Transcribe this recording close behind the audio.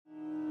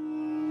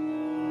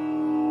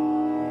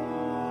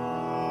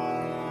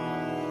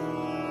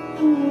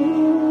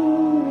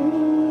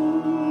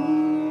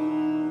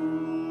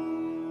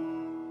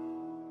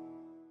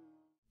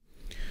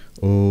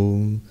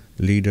Om,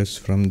 lead us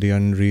from the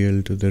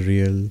unreal to the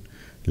real,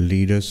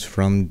 lead us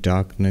from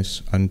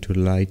darkness unto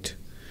light,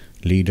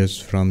 lead us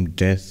from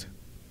death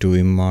to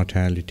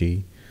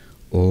immortality.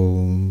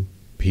 Om,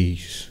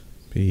 peace,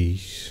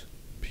 peace,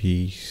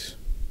 peace.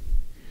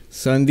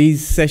 So in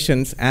these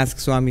sessions, Ask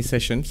Swami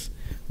sessions,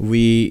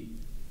 we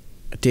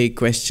take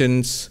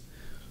questions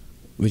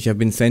which have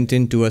been sent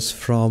in to us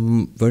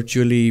from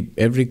virtually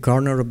every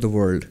corner of the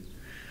world.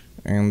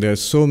 And there are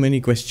so many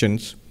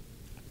questions.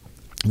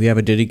 We have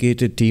a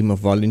dedicated team of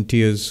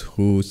volunteers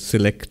who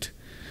select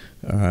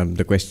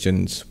the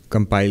questions,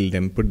 compile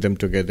them, put them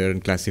together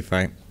and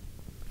classify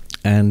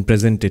and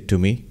present it to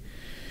me.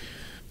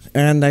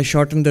 And I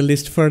shorten the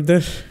list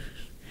further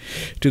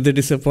to the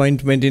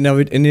disappointment,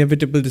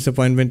 inevitable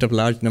disappointment of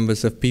large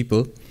numbers of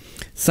people.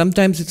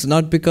 Sometimes it's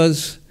not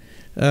because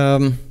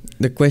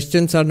the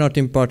questions are not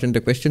important.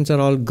 The questions are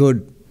all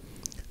good.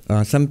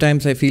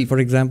 Sometimes I feel, for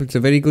example, it's a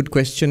very good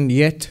question,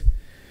 yet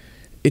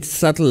it's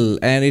subtle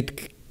and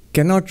it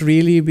cannot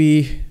really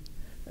be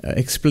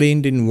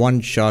explained in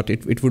one shot.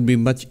 It would be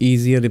much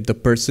easier if the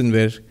person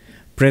were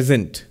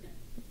present.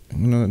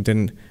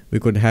 Then we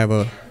could have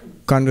a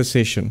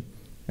conversation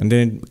and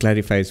then it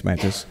clarifies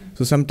matters.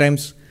 So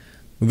sometimes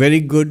very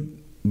good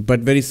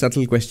but very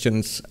subtle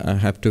questions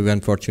have to be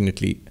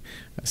unfortunately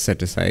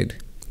set aside.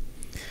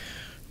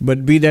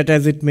 But be that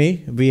as it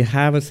may, we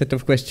have a set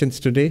of questions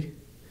today.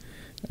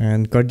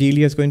 And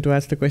Cordelia is going to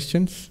ask the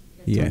questions?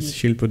 Yes,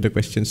 she'll put the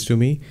questions to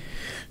me.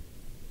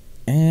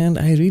 And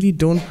I really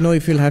don't know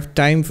if we'll have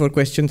time for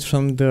questions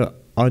from the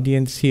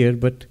audience here,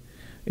 but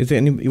is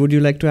there would you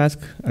like to ask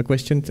a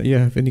question? Do you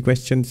have any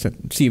questions?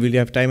 See, will you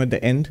have time at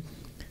the end?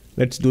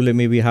 Let's do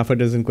maybe half a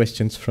dozen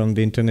questions from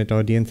the internet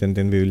audience, and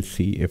then we will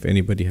see if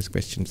anybody has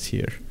questions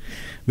here.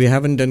 We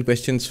haven't done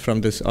questions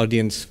from this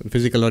audience,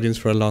 physical audience,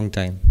 for a long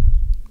time.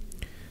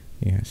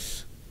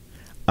 Yes.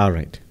 All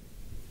right.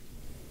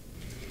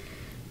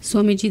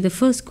 Swamiji, the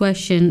first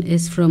question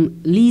is from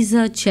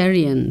Lisa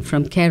Cherian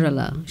from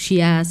Kerala.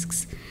 She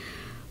asks,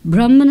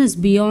 Brahman is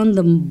beyond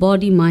the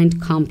body-mind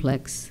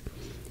complex.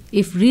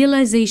 If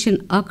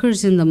realization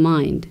occurs in the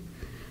mind,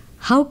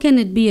 how can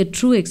it be a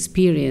true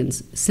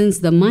experience since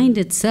the mind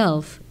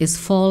itself is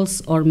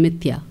false or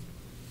mithya?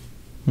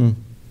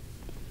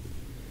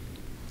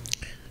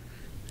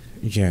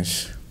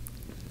 Yes.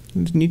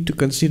 You need to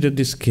consider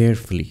this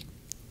carefully.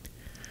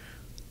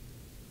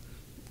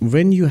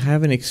 When you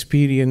have an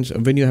experience,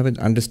 when you have an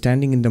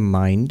understanding in the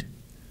mind,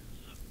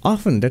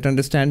 often that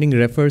understanding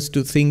refers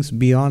to things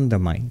beyond the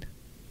mind.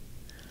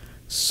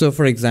 So,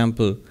 for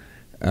example,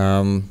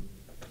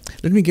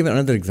 let me give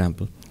another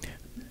example.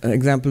 An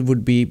example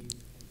would be,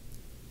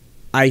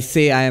 I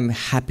say I am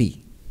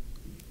happy.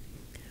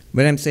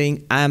 When I'm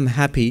saying I am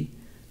happy,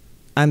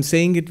 I'm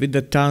saying it with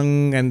the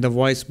tongue and the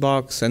voice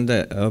box and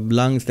the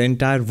lungs, the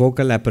entire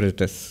vocal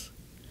apparatus.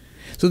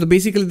 So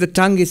basically the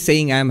tongue is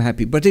saying I am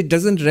happy, but it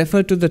doesn't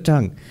refer to the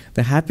tongue.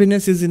 The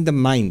happiness is in the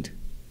mind.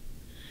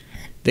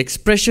 The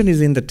expression is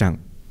in the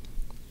tongue.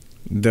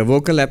 The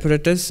vocal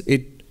apparatus,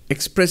 it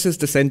expresses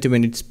the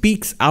sentiment. It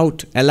speaks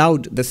out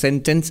aloud the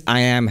sentence, I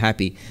am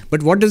happy.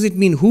 But what does it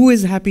mean? Who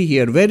is happy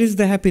here? Where is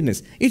the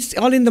happiness? It's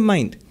all in the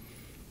mind.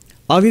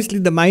 Obviously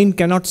the mind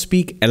cannot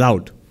speak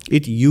aloud.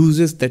 It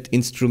uses that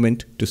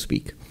instrument to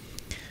speak.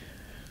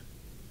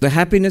 The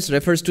happiness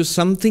refers to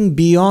something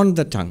beyond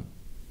the tongue.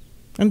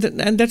 And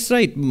that's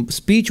right.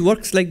 Speech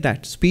works like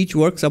that. Speech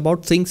works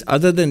about things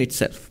other than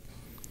itself.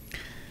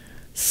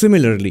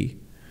 Similarly,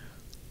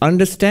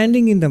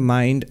 understanding in the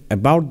mind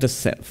about the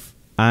self,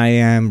 I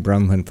am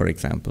Brahman, for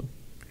example,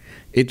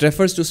 it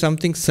refers to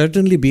something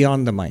certainly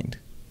beyond the mind.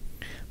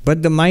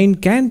 But the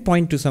mind can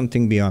point to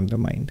something beyond the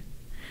mind.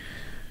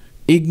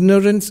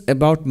 Ignorance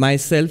about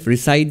myself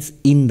resides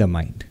in the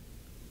mind.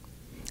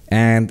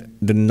 And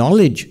the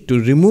knowledge to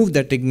remove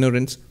that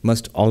ignorance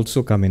must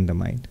also come in the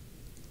mind.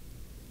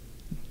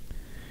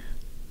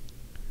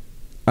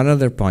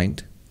 Another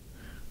point,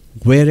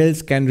 where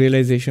else can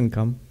realization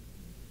come?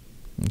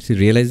 See,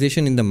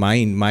 realization in the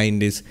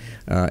mind is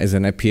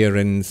an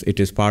appearance, it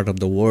is part of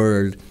the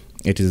world,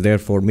 it is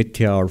therefore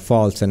mithya or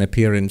false, an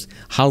appearance.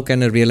 How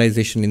can a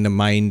realization in the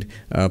mind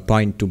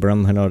point to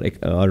Brahman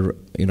or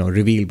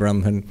reveal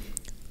Brahman?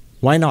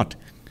 Why not?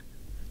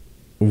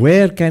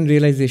 Where can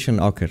realization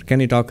occur? Can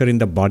it occur in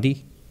the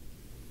body?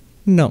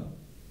 No.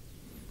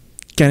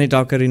 Can it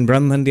occur in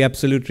Brahman, the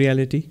absolute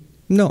reality?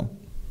 No.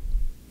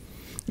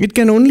 It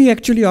can only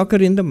actually occur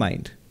in the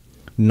mind.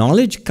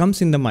 Knowledge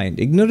comes in the mind.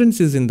 Ignorance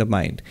is in the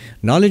mind.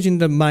 Knowledge in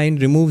the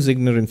mind removes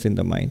ignorance in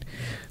the mind.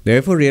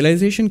 Therefore,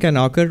 realization can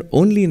occur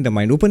only in the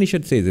mind.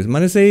 Upanishad says this,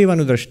 Manaseva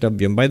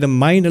anudrashtavyam. By the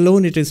mind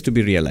alone it is to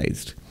be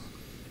realized.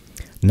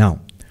 Now,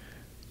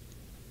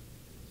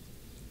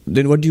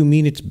 then what do you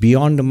mean it's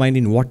beyond the mind?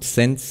 In what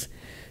sense?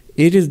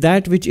 It is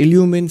that which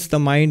illumines the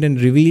mind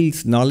and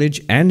reveals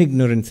knowledge and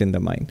ignorance in the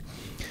mind.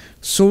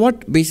 So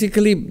what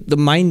basically the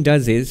mind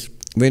does is,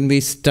 when we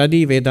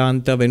study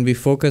Vedanta, when we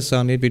focus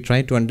on it, we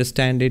try to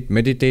understand it,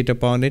 meditate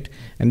upon it,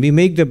 and we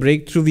make the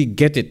breakthrough, we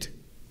get it.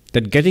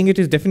 That getting it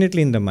is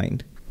definitely in the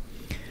mind.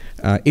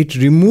 It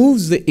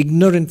removes the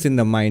ignorance in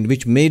the mind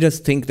which made us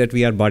think that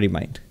we are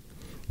body-mind.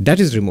 That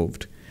is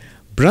removed.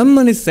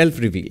 Brahman is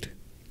self-revealed.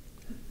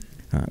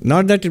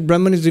 Not that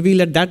Brahman is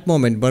revealed at that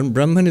moment, but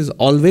Brahman is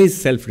always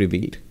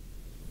self-revealed.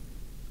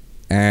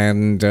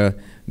 And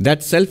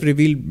that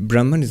self-revealed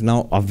Brahman is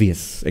now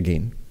obvious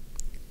again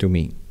to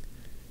me.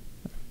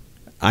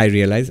 I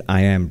realize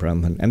I am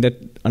Brahman, and that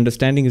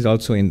understanding is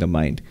also in the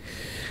mind.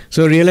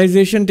 So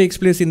realization takes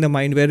place in the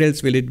mind. Where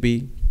else will it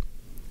be?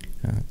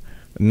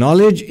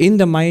 Knowledge in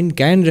the mind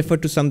can refer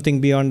to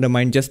something beyond the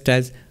mind, just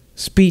as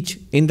speech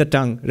in the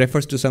tongue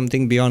refers to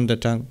something beyond the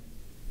tongue.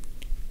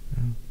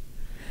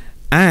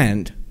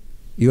 And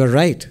you are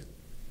right.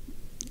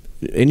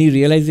 Any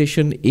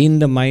realization in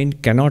the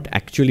mind cannot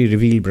actually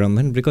reveal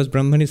Brahman, because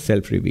Brahman is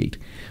self-revealed.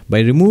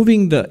 By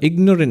removing the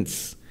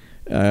ignorance,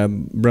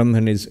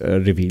 Brahman is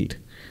revealed.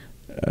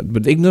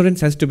 But the ignorance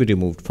has to be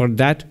removed. For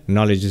that,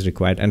 knowledge is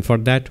required, and for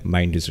that,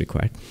 mind is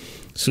required.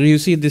 So you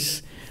see,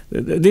 this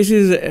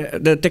is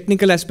the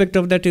technical aspect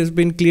of that has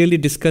been clearly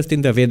discussed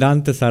in the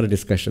Vedanta Sara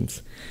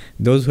discussions.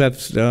 Those who have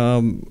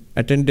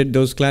attended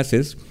those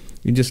classes,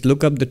 you just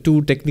look up the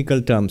two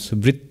technical terms,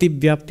 vritti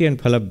vyapti and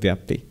phala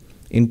vyapti.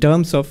 In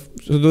terms of,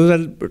 so those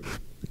are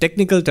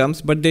technical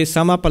terms, but they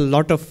sum up a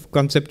lot of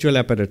conceptual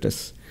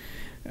apparatus.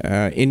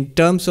 In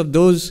terms of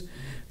those,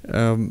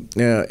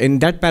 in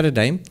that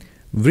paradigm,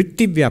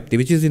 vritti vyapti,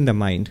 which is in the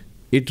mind,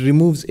 it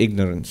removes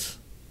ignorance.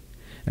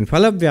 And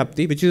phala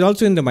vyapti, which is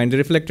also in the mind, the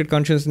reflected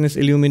consciousness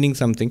illumining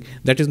something,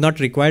 that is not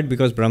required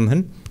because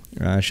Brahman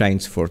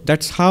shines forth.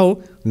 That's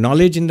how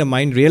knowledge in the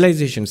mind,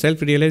 realization,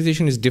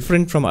 self-realization is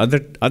different from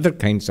other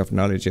kinds of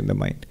knowledge in the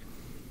mind.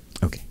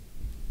 Okay.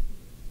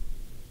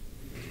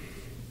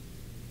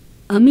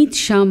 Amit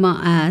Sharma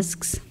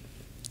asks,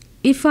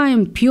 if I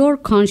am pure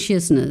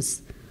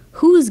consciousness,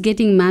 who is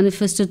getting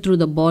manifested through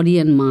the body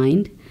and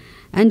mind?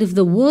 And if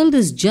the world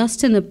is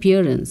just an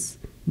appearance,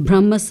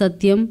 Brahma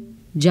Satyam,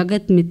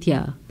 Jagat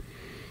Mithya,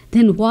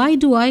 then why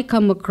do I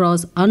come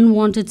across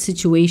unwanted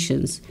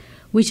situations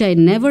which I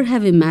never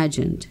have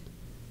imagined?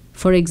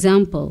 For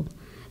example,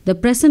 the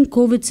present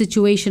COVID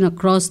situation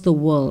across the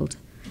world.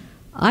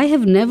 I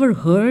have never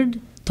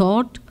heard,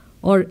 thought,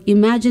 or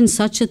imagined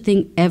such a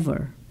thing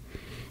ever.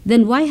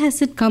 Then why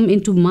has it come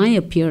into my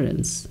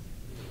appearance?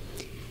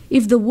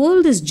 If the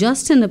world is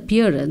just an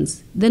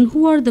appearance, then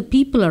who are the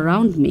people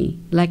around me,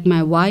 like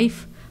my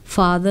wife,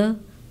 father,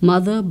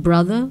 mother,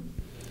 brother?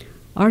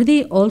 Are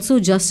they also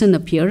just an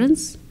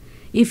appearance?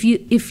 If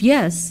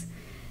yes,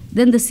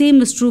 then the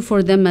same is true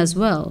for them as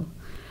well.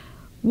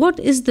 What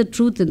is the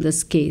truth in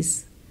this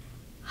case?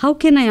 How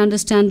can I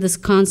understand this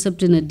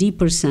concept in a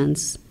deeper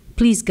sense?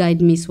 Please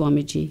guide me,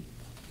 Swamiji.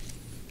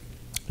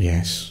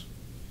 Yes.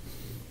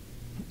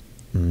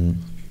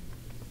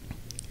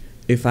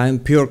 If I am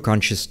pure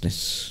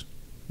consciousness,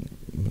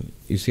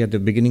 you see at the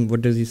beginning,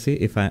 what does he say?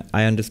 If I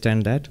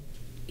understand that?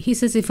 He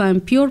says, if I am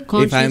pure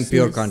consciousness. If I am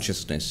pure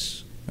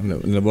consciousness, and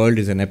the world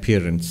is an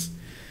appearance,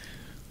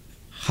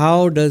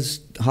 how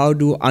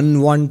do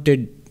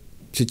unwanted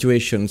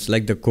situations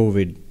like the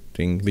COVID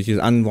thing, which is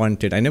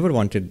unwanted, I never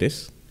wanted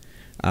this,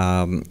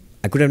 I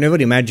could have never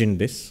imagined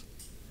this.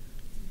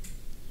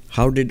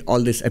 How did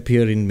all this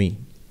appear in me?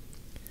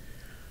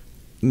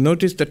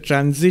 Notice the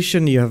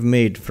transition you have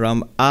made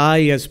from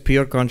I as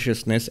pure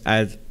consciousness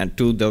and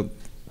to the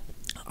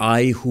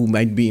I who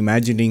might be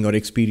imagining or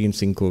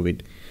experiencing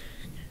COVID.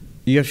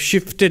 You have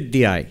shifted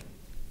the I.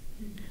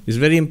 It's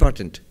very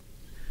important.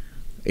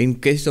 In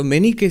case of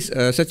many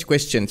such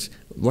questions,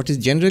 what is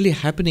generally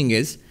happening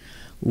is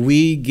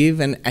we give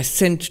an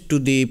assent to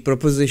the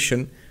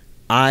proposition,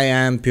 I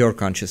am pure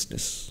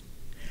consciousness.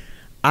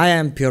 I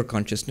am pure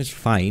consciousness,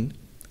 fine.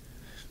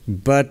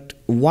 But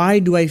why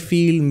do I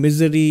feel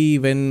misery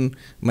when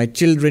my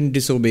children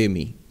disobey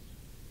me?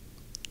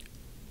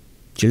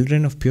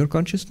 Children of pure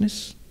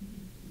consciousness?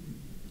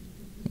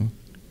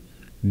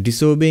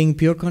 Disobeying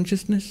pure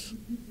consciousness?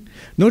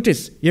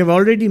 Notice, you have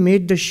already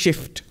made the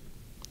shift.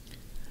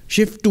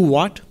 Shift to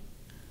what?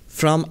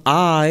 From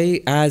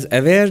I as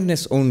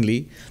awareness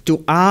only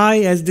to I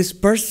as this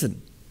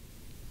person.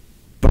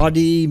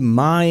 Body,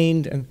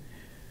 mind,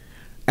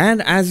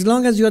 and as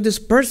long as you are this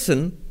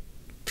person,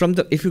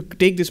 if you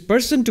take this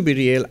person to be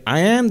real,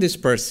 I am this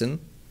person,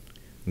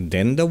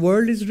 then the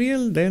world is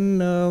real, then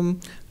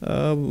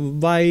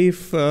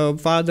wife,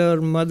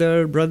 father,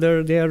 mother,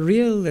 brother, they are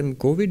real, and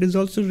COVID is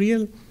also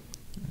real.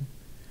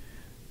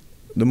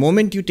 The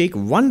moment you take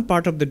one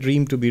part of the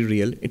dream to be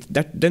real,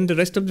 then the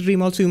rest of the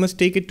dream also you must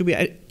take it to be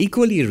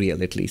equally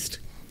real at least.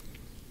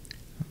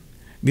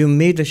 We have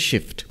made a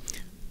shift.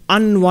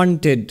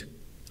 Unwanted.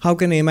 How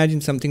can I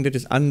imagine something that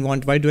is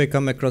unwanted? Why do I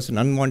come across an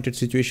unwanted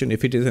situation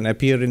if it is an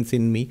appearance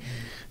in me?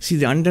 See,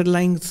 the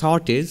underlying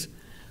thought is,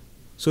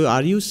 so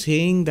are you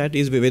saying that,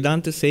 is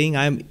Vedanta saying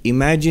I am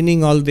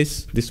imagining all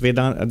this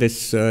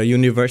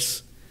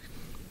universe?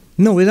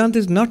 No, Vedanta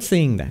is not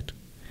saying that.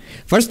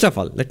 First of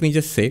all, let me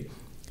just say,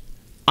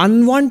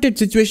 unwanted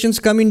situations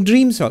come in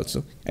dreams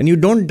also. And you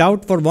don't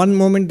doubt for one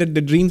moment that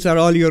the dreams are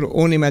all your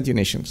own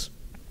imaginations.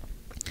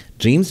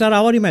 Dreams are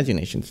our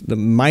imaginations. The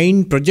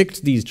mind projects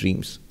these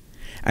dreams.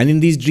 And in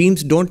these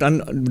dreams,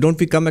 don't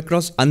we come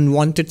across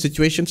unwanted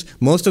situations?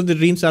 Most of the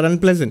dreams are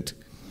unpleasant.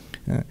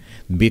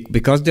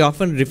 Because they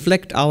often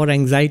reflect our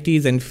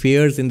anxieties and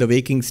fears in the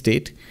waking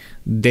state,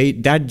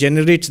 that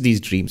generates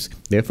these dreams.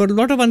 Therefore, a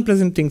lot of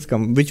unpleasant things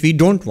come, which we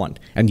don't want.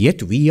 And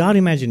yet, we are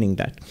imagining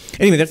that.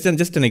 Anyway, that's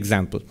just an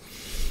example.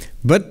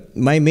 But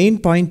my main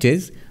point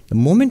is, the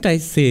moment I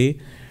say,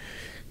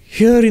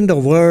 here in the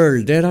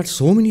world, there are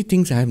so many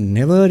things I have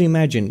never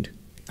imagined,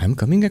 I'm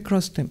coming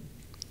across them.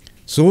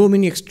 So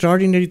many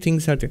extraordinary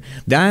things are there.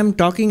 I am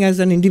talking as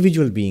an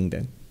individual being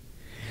then.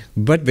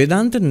 But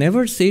Vedanta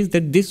never says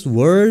that this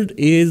world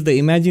is the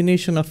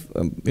imagination of,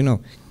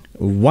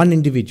 one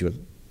individual.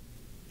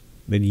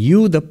 That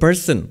you, the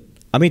person,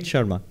 Amit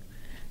Sharma,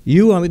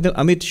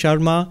 Amit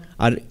Sharma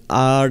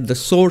are the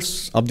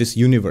source of this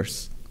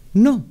universe.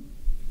 No.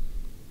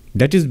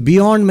 That is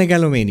beyond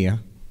megalomania.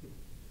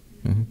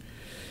 Mm-hmm.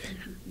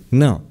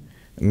 No,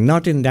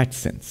 not in that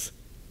sense.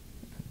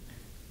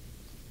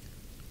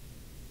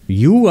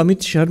 You, Amit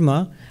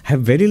Sharma,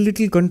 have very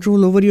little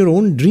control over your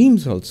own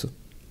dreams also.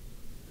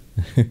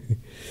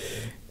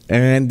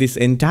 And this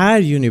entire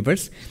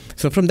universe,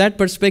 so from that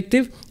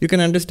perspective, you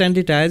can understand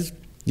it as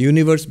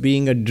universe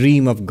being a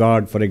dream of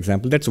God, for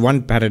example. That's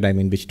one paradigm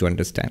in which to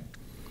understand.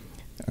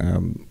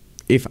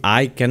 If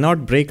I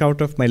cannot break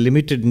out of my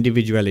limited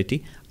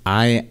individuality,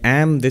 I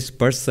am this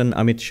person,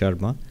 Amit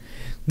Sharma,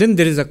 then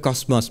there is a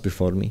cosmos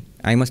before me.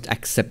 I must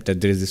accept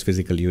that there is this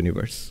physical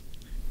universe.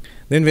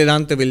 Then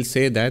Vedanta will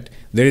say that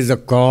there is a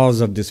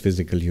cause of this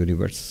physical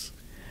universe.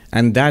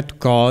 And that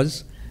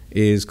cause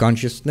is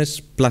consciousness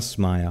plus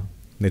Maya.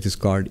 That is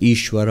called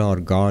Ishvara or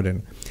God.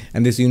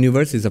 And this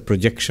universe is a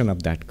projection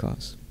of that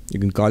cause. You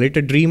can call it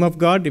a dream of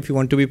God if you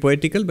want to be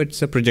poetical, but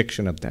it's a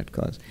projection of that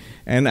cause.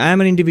 And I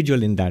am an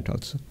individual in that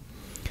also.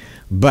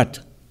 But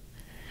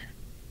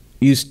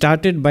you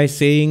started by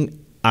saying,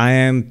 I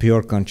am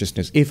pure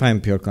consciousness. If I am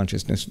pure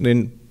consciousness,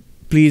 then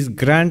please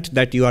grant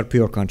that you are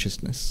pure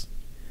consciousness.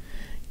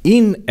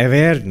 In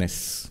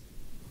awareness,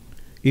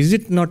 is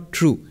it not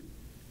true?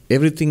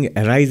 Everything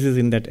arises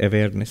in that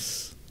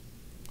awareness.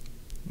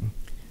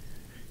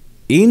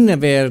 In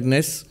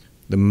awareness,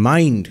 the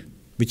mind,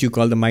 which you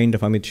call the mind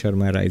of Amit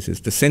Sharma,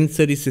 arises. The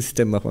sensory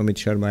system of Amit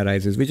Sharma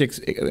arises, which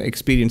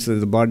experiences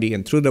the body,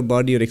 and through the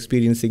body you're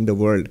experiencing the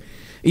world.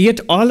 Yet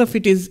all of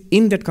it is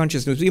in that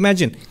consciousness.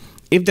 Imagine,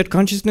 if that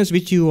consciousness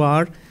which you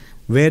are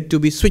were to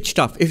be switched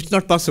off, if it's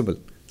not possible,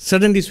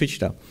 suddenly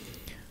switched off.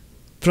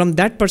 From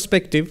that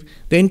perspective,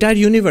 the entire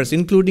universe,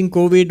 including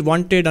COVID,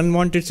 wanted,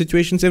 unwanted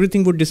situations,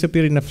 everything would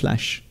disappear in a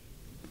flash.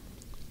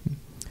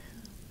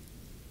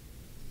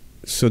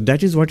 So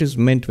that is what is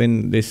meant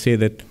when they say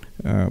that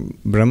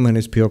Brahman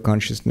is pure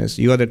consciousness.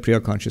 You are that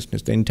pure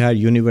consciousness. The entire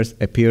universe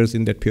appears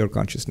in that pure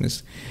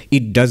consciousness.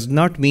 It does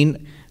not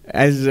mean,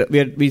 as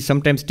we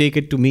sometimes take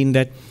it to mean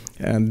that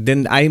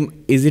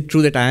is it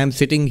true that I am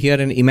sitting here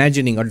and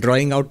imagining or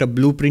drawing out a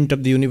blueprint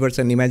of the universe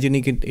and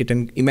imagining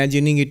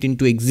it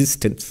into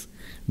existence?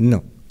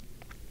 No,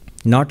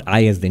 not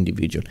I as the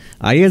individual.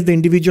 I as the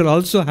individual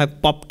also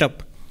have popped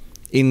up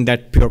in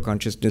that pure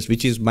consciousness,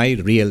 which is my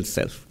real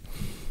self.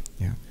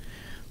 Yeah.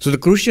 So the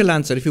crucial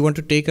answer, if you want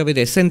to take away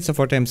the essence of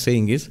what I am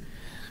saying, is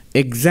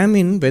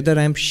examine whether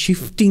I am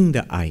shifting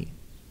the I.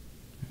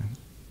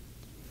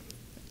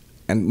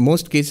 And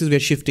most cases we are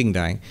shifting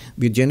the I.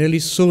 We are generally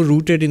so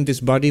rooted in this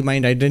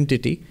body-mind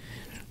identity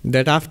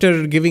that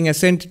after giving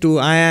assent to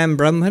I am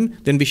Brahman,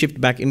 then we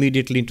shift back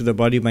immediately into the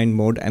body-mind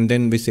mode, and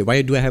then we say,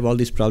 why do I have all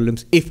these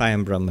problems if I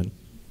am Brahman?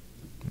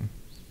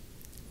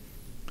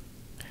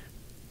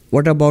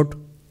 What about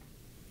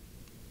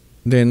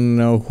then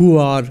who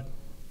are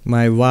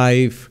my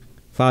wife,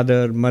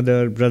 father,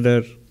 mother,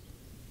 brother?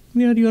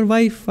 You are your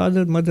wife,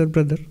 father, mother,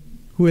 brother.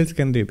 Who else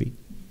can they be?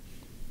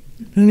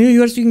 And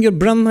you are saying you're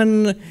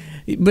Brahman,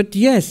 but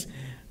yes,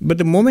 but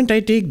the moment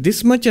I take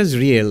this much as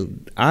real,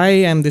 I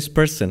am this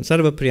person,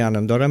 Sarva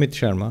Priyanand or Amit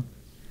Sharma.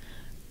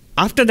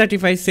 After that,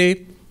 if I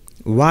say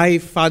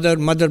wife, father,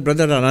 mother,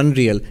 brother are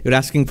unreal, you're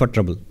asking for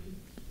trouble.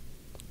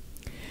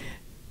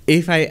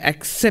 If I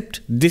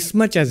accept this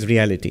much as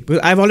reality, well,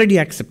 I've already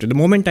accepted. The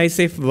moment I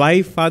say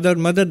wife, father,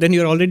 mother, then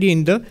you're already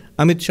in the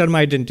Amit Sharma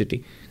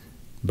identity.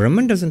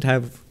 Brahman doesn't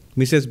have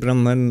Mrs.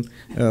 Brahman,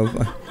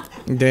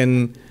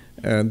 then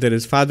there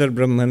is father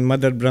Brahman,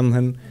 mother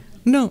Brahman.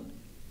 No.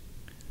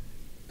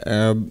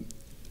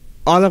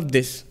 All of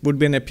this would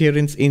be an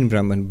appearance in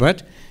Brahman.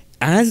 But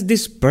as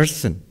this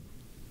person,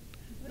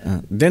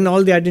 then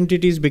all the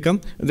identities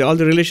become, all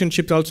the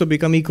relationships also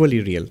become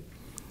equally real.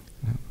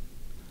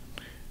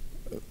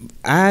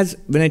 As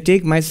when I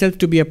take myself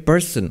to be a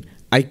person,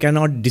 I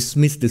cannot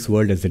dismiss this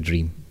world as a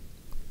dream.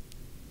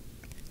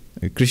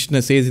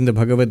 Krishna says in the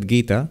Bhagavad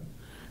Gita,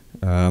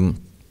 Avyakta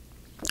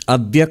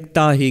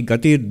hi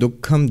gatir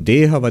dukkham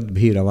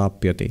dehavadbhir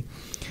avapyate.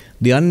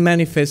 The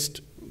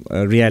unmanifest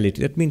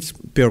reality, that means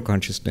pure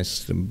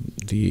consciousness,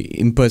 the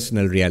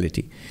impersonal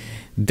reality.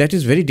 that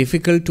is very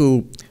difficult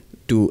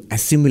to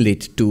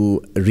assimilate,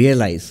 to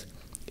realize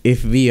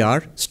if we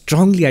are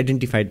strongly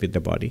identified with the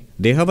body.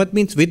 Dehavat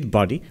means with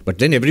body, but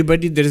then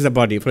everybody, there is a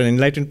body. For an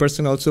enlightened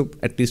person also,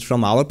 at least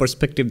from our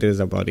perspective, there is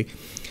a body.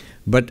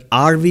 But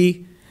are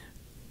we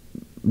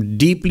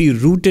deeply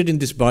rooted in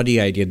this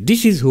body idea?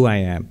 This is who I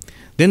am.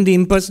 Then the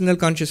impersonal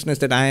consciousness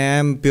that I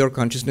am pure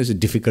consciousness is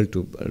difficult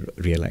to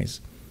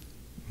realize.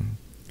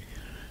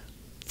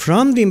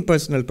 From the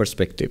impersonal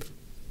perspective,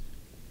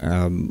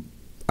 Amit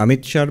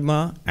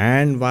Sharma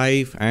and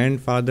wife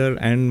and father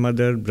and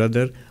mother,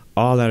 brother,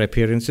 all are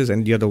appearances,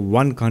 and you are the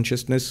one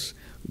consciousness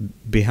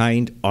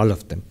behind all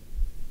of them.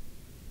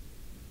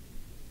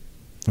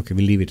 Okay,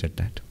 we'll leave it at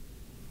that.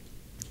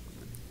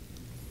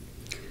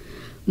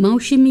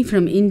 Maushimi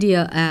from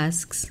India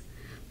asks,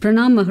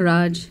 Pranam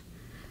Maharaj,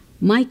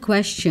 my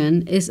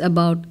question is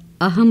about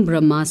Aham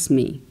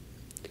Brahmasmi.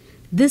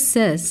 This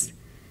says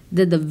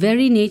that the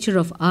very nature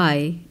of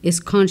I is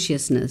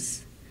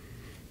consciousness.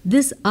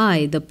 This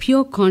I, the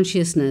pure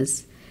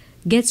consciousness,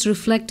 gets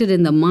reflected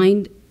in the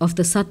mind of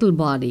the subtle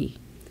body,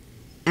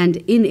 and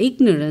in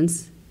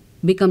ignorance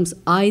becomes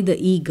I, the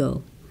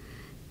ego,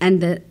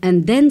 and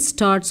then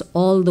starts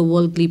all the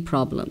worldly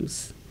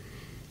problems.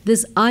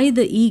 This I,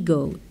 the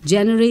ego,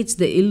 generates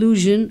the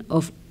illusion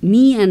of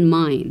me and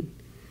mine,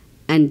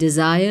 and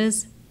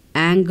desires,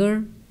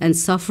 anger, and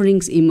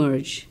sufferings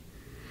emerge.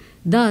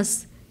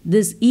 Thus,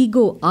 this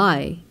ego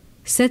I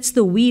sets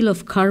the wheel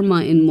of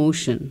karma in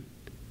motion.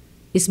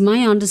 Is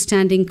my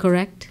understanding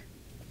correct?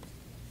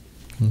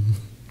 Mm-hmm.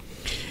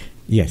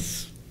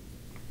 Yes.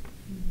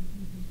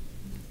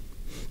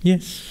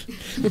 Yes.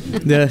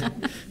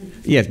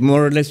 Yes,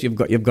 more or less you've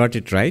got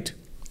it right.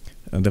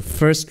 The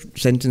first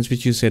sentence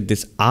which you said,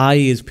 this I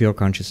is pure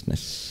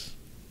consciousness.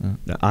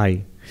 The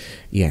I.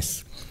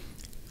 Yes.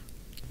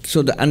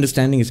 So the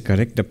understanding is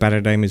correct. The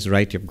paradigm is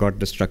right. You've got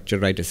the structure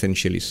right,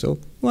 essentially so.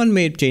 One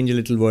may change a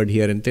little word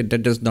here and there.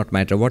 That does not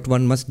matter. What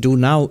one must do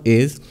now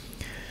is,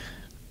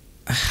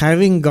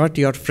 having got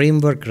your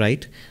framework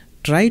right,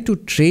 try to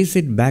trace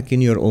it back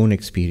in your own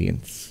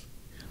experience.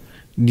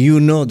 Do you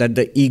know that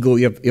the ego,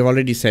 you've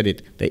already said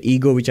it, the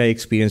ego which I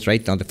experience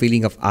right now, the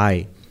feeling of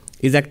I,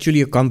 is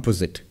actually a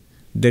composite.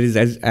 There is,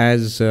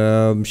 as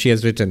she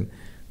has written,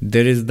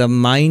 there is the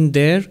mind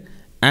there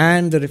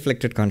and the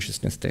reflected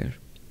consciousness there.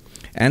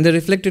 And the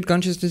reflected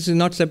consciousness is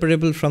not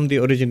separable from the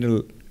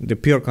original, the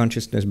pure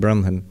consciousness,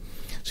 Brahman.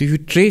 So if you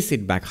trace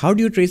it back, how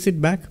do you trace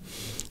it back?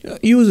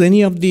 Use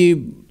any of the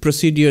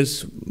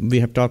procedures we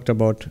have talked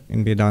about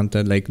in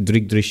Vedanta, like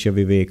Drigdrishya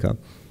Viveka.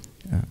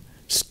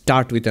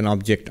 Start with an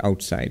object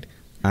outside.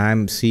 I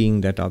am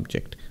seeing that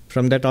object.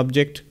 From that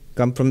object,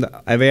 come from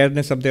the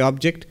awareness of the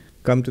object,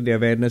 come to the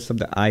awareness of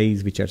the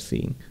eyes which are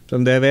seeing.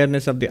 From the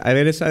awareness of the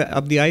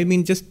eye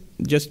means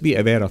just be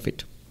aware of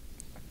it.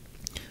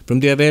 From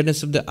the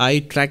awareness of the eye,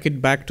 track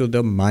it back to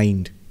the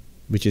mind,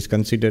 which is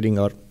considering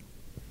or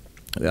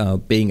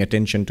paying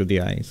attention to the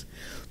eyes.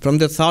 From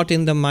the thought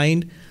in the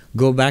mind,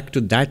 go back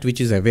to that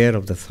which is aware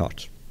of the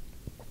thought.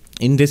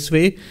 In this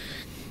way,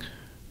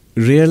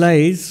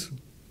 realize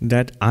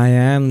that I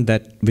am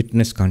that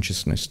witness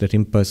consciousness, that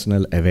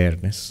impersonal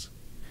awareness.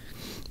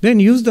 Then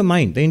use the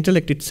mind, the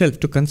intellect itself,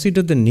 to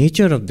consider the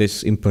nature of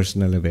this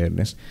impersonal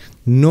awareness.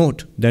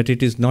 Note that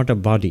it is not a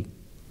body.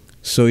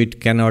 So it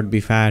cannot be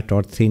fat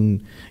or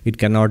thin. It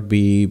cannot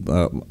be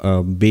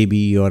a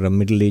baby or a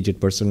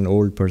middle-aged person, an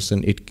old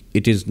person.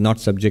 It is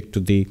not subject to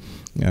the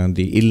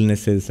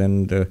illnesses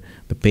and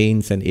the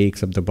pains and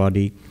aches of the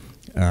body.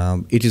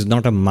 It is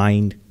not a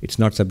mind. It's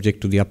not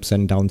subject to the ups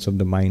and downs of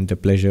the mind, the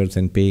pleasures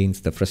and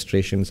pains, the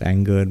frustrations,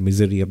 anger,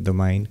 misery of the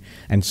mind,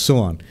 and so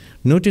on.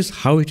 Notice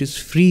how it is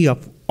free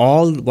of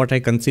all what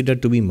I consider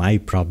to be my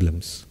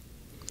problems.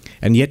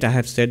 And yet I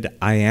have said,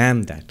 I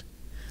am that.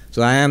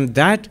 So I am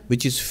that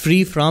which is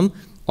free from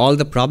all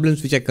the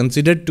problems which I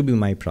considered to be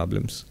my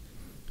problems.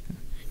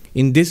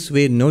 In this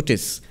way,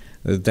 notice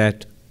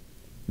that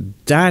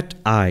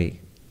I,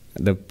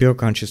 the pure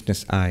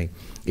consciousness I,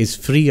 is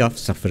free of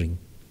suffering.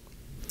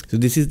 So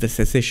this is the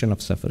cessation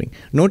of suffering.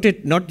 Note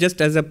it not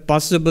just as a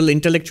possible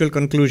intellectual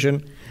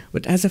conclusion,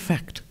 but as a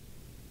fact.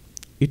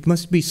 It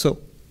must be so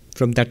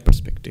from that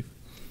perspective.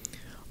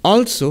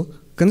 Also,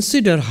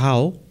 consider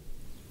how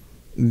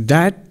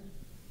that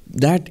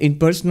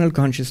impersonal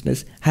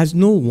consciousness has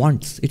no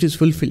wants. It is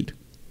fulfilled.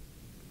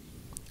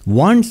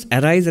 Wants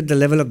arise at the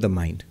level of the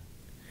mind.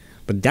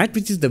 But that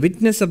which is the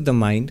witness of the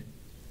mind,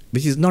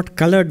 which is not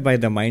colored by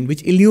the mind,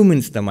 which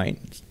illumines the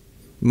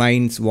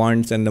mind's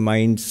wants and the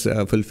mind's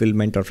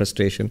fulfillment or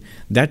frustration,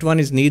 that one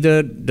is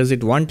neither does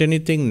it want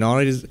anything,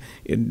 nor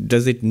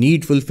does it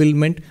need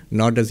fulfillment,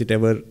 nor does it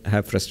ever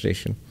have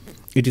frustration.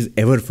 It is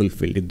ever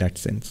fulfilled in that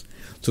sense.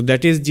 So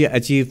that is the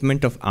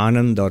achievement of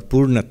Anand or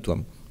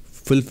Purnatvam,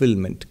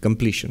 fulfillment,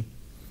 completion.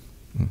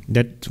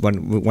 That's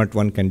what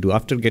one can do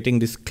after getting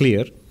this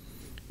clear,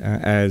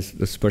 as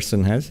this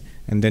person has,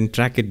 and then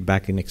track it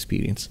back in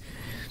experience.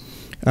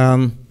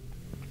 Do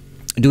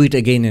it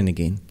again and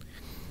again.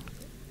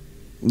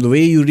 The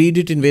way you read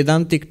it in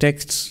Vedantic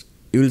texts,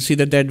 you will see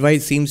that the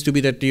advice seems to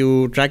be that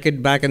you track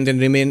it back and then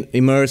remain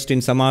immersed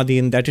in samadhi,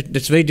 and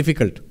that's very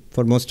difficult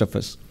for most of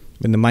us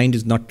when the mind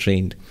is not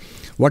trained.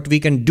 What we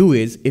can do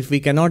is, if we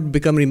cannot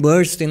become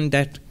immersed in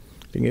that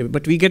thing,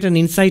 but we get an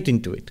insight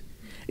into it.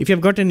 If you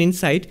have got an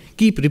insight,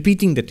 keep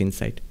repeating that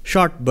insight,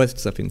 short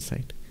bursts of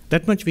insight.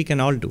 That much we can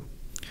all do.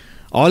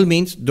 All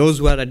means those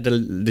who are at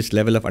this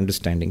level of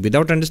understanding.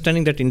 Without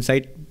understanding, that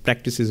insight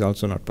practice is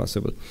also not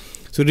possible.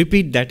 So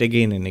repeat that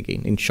again and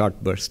again in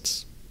short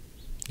bursts.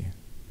 Yeah.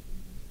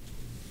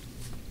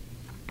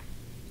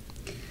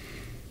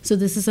 So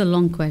this is a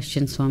long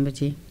question,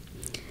 Swamiji.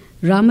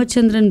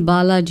 Ramachandran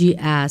Balaji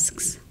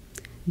asks,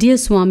 Dear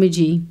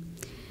Swamiji,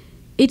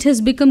 it has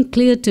become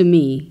clear to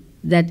me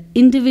that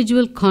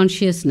individual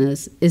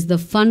consciousness is the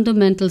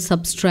fundamental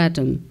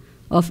substratum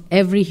of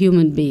every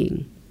human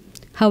being.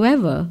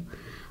 However,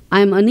 I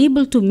am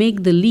unable to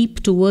make the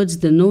leap towards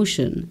the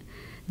notion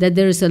that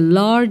there is a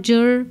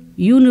larger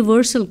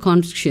universal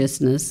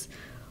consciousness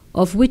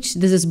of which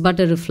this is but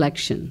a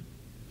reflection.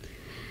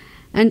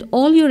 And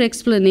all your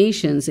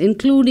explanations,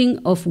 including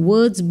of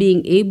words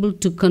being able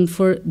to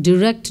confer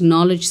direct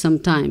knowledge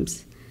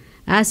sometimes,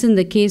 as in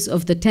the case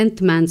of the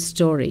 10th man's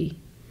story,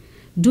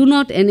 do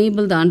not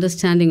enable the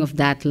understanding of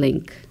that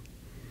link.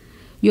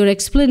 Your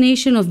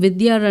explanation of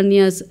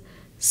Vidyaranya's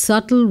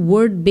subtle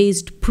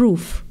word-based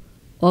proof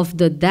of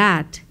the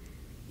that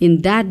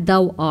in that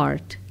thou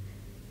art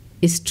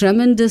is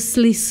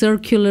tremendously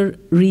circular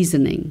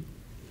reasoning.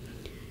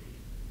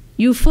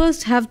 You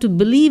first have to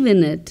believe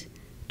in it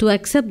to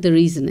accept the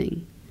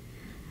reasoning,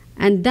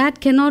 and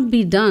that cannot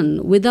be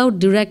done without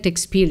direct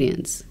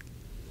experience.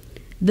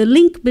 The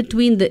link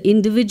between the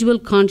individual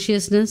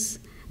consciousness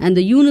and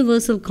the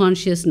universal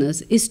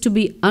consciousness is to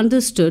be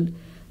understood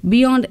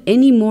beyond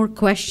any more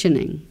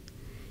questioning,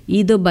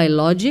 either by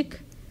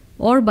logic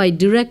or by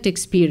direct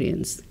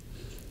experience.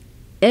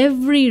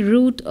 Every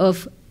route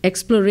of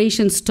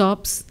exploration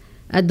stops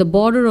at the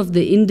border of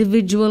the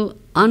individual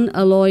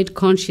unalloyed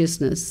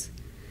consciousness,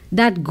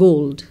 that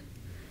gold.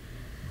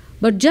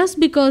 But just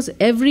because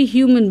every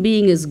human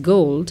being is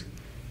gold,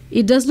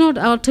 it does not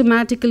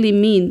automatically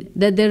mean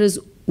that there is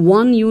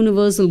one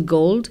universal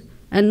gold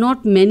and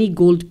not many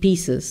gold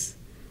pieces,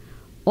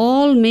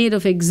 all made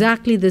of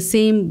exactly the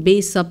same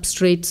base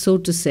substrate, so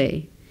to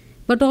say,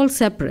 but all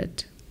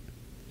separate.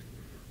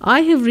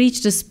 I have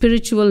reached a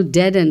spiritual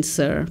dead end,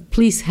 sir.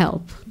 Please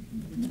help.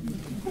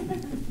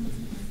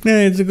 Yeah,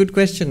 it's a good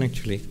question,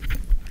 actually.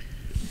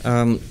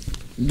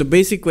 The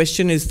basic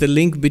question is the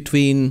link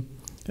between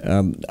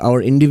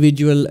our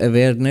individual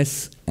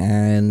awareness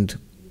and,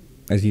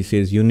 as he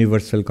says,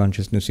 universal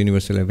consciousness,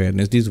 universal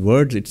awareness. These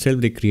words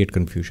itself, they create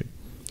confusion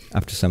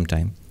after some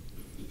time.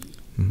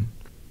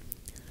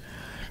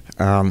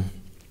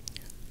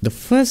 The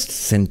first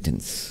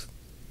sentence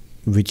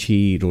which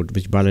he wrote,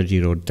 which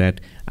Balaji wrote,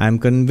 that I am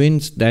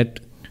convinced that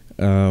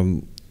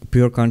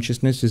pure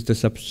consciousness is the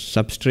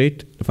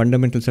substrate, the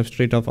fundamental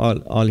substrate of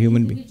all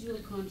human beings.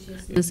 Individual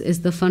consciousness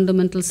is the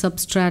fundamental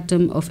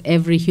substratum of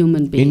every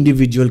human being.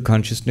 Individual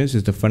consciousness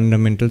is the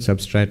fundamental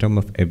substratum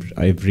of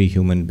every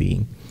human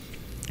being.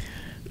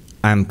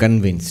 I am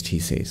convinced, he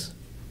says.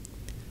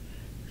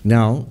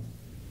 Now,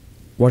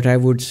 what I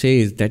would say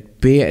is that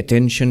pay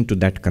attention to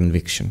that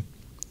conviction.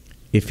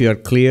 If you are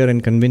clear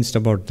and convinced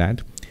about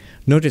that,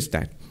 notice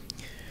that.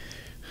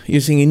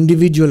 You're saying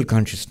individual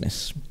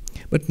consciousness.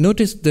 But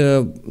notice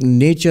the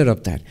nature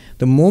of that.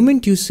 The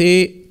moment you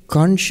say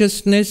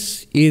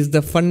consciousness is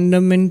the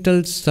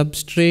fundamental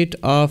substrate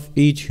of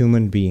each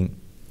human being,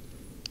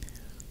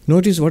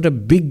 notice what a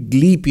big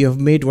leap you have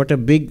made, what a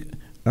big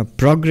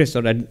progress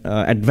or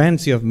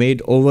advance you have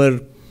made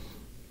over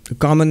the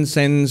common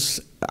sense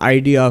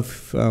idea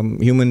of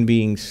human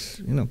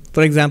beings.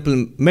 For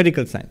example,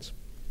 medical science.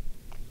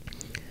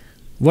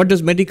 What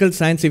does medical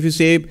science, if you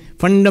say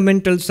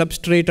fundamental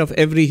substrate of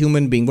every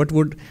human being, what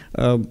would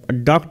a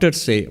doctor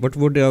say? What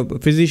would a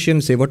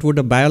physician say? What would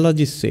a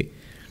biologist say?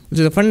 Which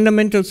is the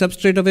fundamental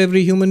substrate of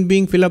every human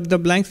being, fill up the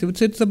blanks, they would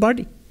say it's the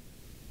body.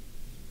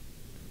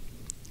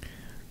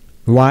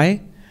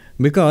 Why?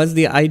 Because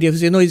the idea of,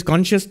 is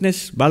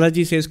consciousness,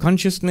 Balaji says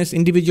consciousness,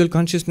 individual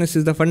consciousness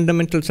is the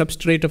fundamental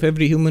substrate of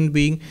every human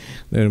being.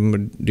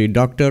 The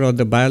doctor or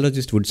the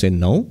biologist would say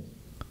no.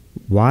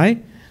 Why?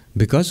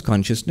 Because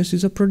consciousness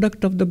is a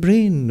product of the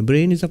brain. The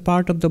brain is a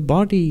part of the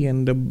body,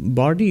 and the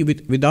body,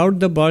 without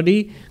the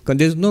body,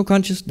 there is no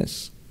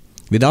consciousness.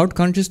 Without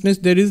consciousness,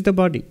 there is the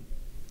body.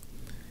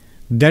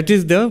 That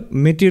is the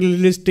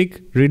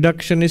materialistic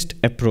reductionist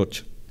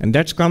approach. And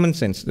that's common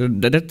sense.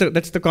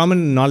 That's the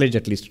common knowledge,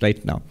 at least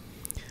right now.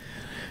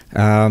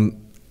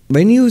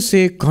 When you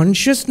say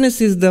consciousness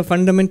is the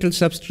fundamental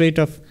substrate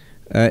of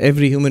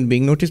every human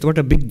being, notice what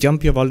a big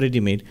jump you have already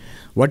made.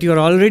 What you are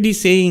already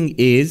saying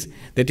is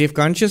that if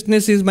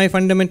consciousness is my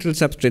fundamental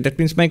substrate, that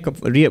means my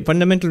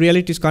fundamental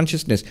reality is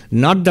consciousness,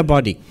 not the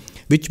body.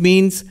 Which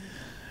means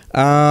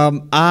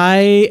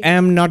I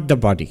am not the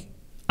body.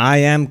 I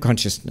am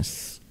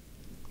consciousness.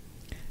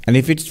 And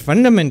if it's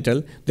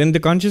fundamental, then the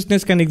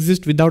consciousness can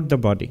exist without the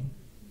body.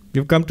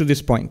 You've come to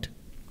this point.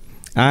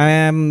 I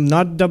am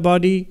not the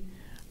body.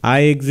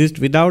 I exist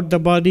without the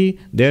body,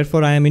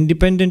 therefore I am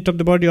independent of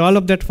the body. All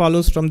of that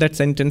follows from that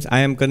sentence. I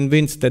am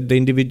convinced that the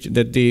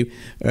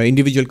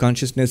individual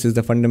consciousness is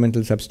the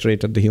fundamental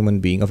substrate of the human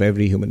being, of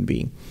every human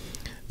being.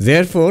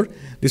 Therefore,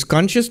 this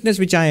consciousness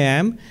which I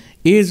am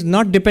is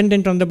not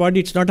dependent on the body.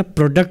 It's not a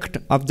product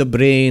of the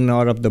brain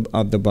or of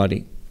the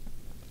body.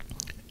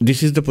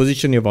 This is the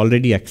position you've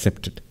already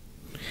accepted.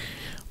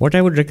 What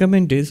I would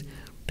recommend is,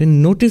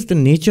 then notice the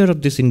nature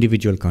of this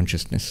individual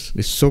consciousness,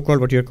 this so-called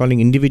what you're calling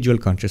individual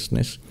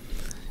consciousness.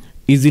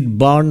 Is it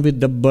born with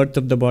the birth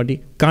of the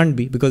body? Can't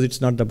be, because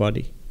it's not the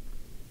body.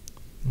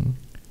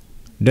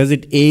 Does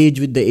it age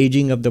with the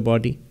aging of the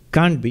body?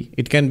 Can't be.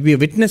 It can be a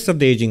witness of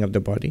the aging of the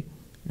body.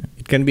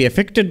 It can be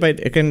affected by,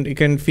 it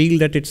can feel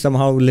that it's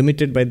somehow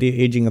limited by the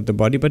aging of the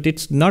body, but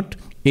it's not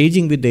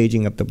aging with the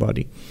aging of the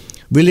body.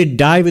 Will it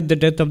die with the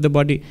death of the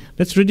body?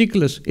 That's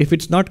ridiculous. If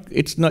it's not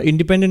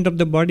independent of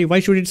the body, why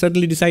should it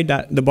suddenly decide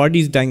that the body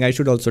is dying, I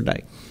should also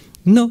die?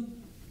 No.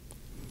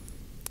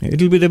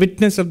 It will be the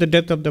witness of the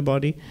death of the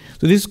body.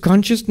 So this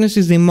consciousness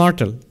is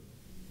immortal.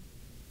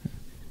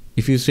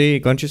 If you say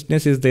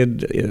consciousness is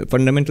the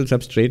fundamental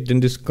substrate, then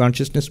this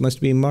consciousness must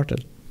be immortal.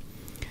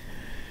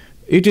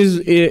 It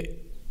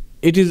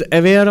is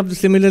aware of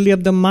similarly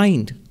of the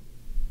mind.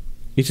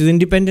 It is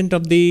independent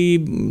of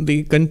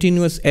the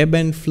continuous ebb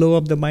and flow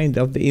of the mind,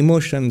 of the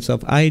emotions,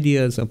 of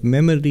ideas, of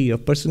memory,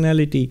 of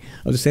personality,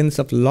 of the sense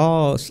of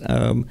loss,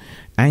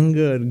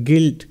 anger,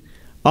 guilt.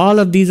 All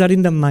of these are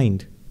in the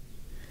mind.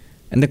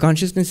 And the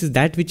consciousness is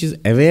that which is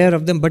aware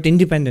of them but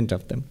independent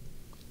of them.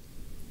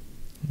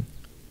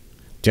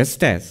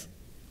 Just as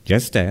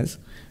if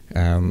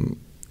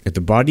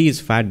the body is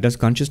fat, does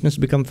consciousness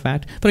become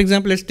fat? For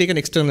example, let's take an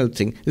external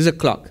thing. This is a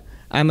clock.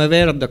 I am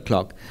aware of the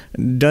clock.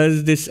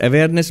 Does this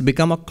awareness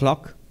become a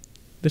clock?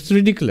 That's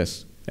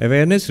ridiculous.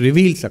 Awareness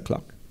reveals a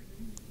clock.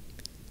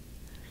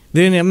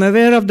 Then I am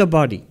aware of the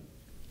body.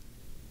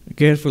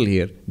 Careful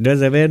here.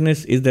 Is the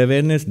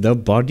awareness the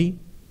body?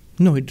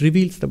 No, it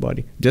reveals the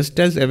body. Just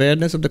as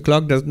awareness of the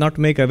clock does not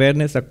make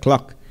awareness a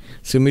clock,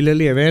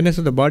 similarly, awareness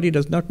of the body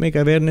does not make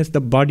awareness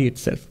the body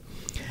itself.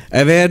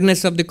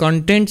 Awareness of the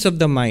contents of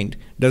the mind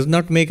does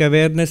not make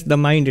awareness the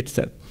mind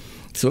itself.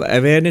 So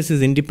awareness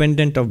is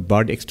independent of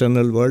body,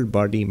 external world,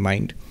 body,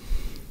 mind.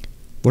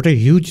 What a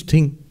huge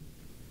thing.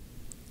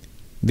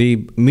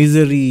 The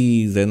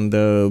miseries and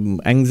the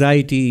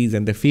anxieties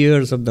and the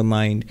fears of the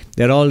mind,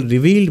 they're all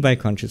revealed by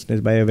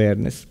consciousness, by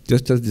awareness,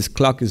 just as this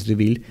clock is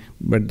revealed.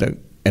 But the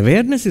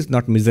awareness is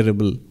not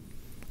miserable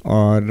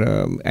or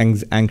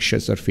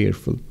anxious or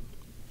fearful.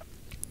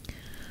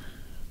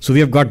 So we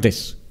have got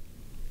this.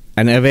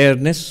 An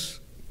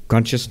awareness,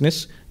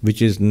 consciousness,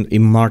 which is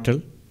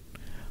immortal,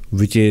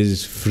 which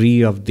is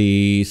free of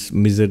the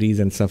miseries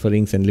and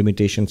sufferings and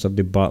limitations of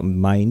the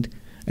mind,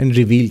 and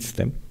reveals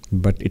them,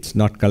 but it's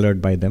not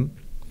colored by them.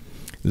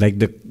 Like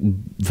the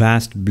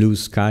vast blue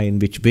sky in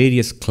which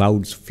various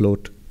clouds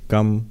float,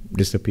 come,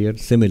 disappear.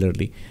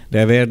 Similarly,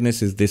 the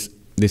awareness is this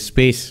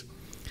space.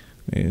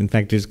 In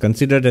fact, it is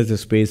considered as a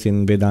space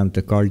in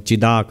Vedanta called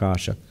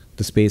Chidakasha,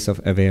 the space of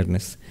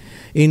awareness,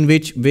 in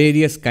which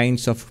various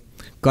kinds of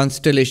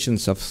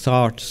constellations of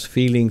thoughts,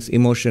 feelings,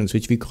 emotions,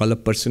 which we call a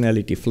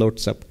personality,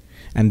 floats up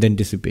and then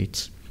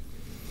dissipates.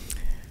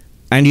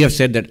 And you have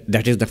said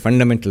that is the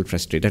fundamental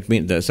substrate. That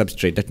means the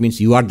substrate. That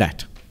means you are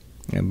that.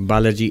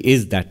 Balaji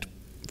is that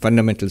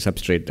fundamental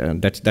substrate.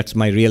 That's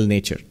my real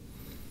nature.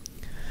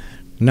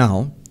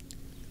 Now,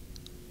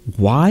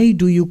 why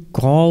do you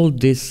call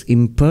this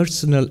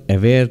impersonal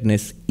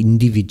awareness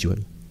individual?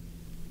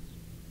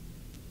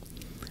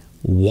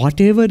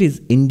 Whatever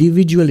is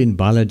individual in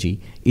Balaji,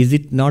 is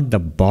it not the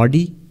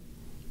body?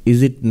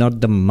 Is it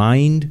not the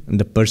mind and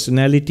the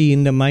personality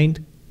in the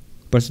mind?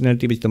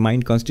 Personality which the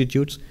mind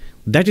constitutes?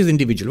 That is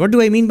individual. What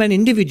do I mean by an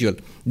individual?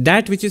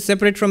 That which is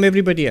separate from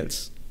everybody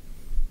else.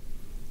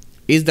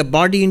 Is the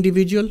body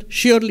individual?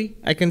 Surely.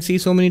 I can see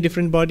so many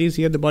different bodies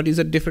here. The bodies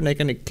are different. I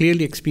can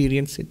clearly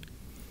experience it.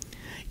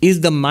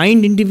 Is the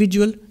mind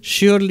individual?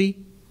 Surely.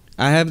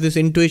 I have this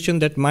intuition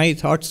that my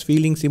thoughts,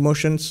 feelings,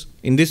 emotions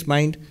in this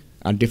mind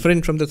are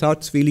different from the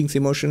thoughts, feelings,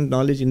 emotions,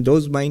 knowledge in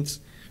those minds.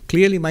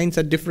 Clearly minds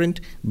are different,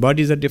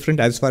 bodies are different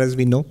as far as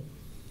we know.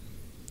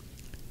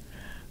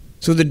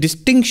 So the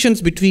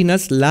distinctions between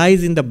us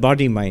lies in the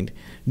body-mind.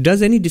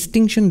 Does any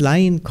distinction lie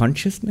in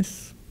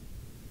consciousness?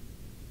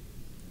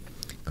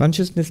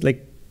 Consciousness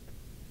like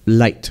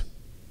light.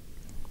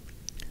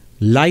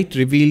 Light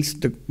reveals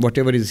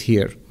whatever is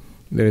here.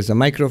 There is a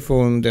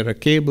microphone, there are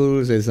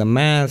cables, there is a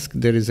mask,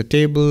 there is a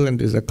table, and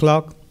there is a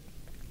clock.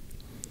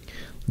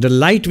 The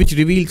light which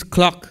reveals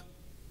clock,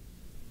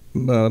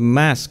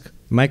 mask,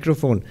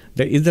 microphone,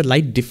 is the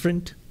light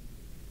different?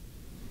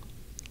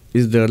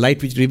 Is the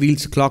light which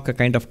reveals clock a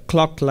kind of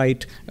clock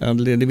light,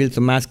 reveals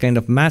a mask kind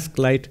of mask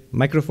light,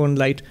 microphone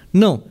light?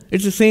 No,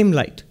 it's the same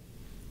light.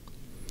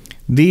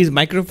 These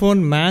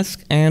microphone,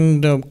 mask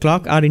and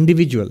clock are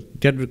individual.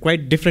 They are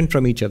quite different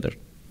from each other.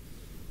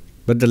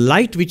 But the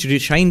light which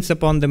shines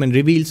upon them and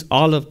reveals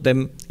all of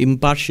them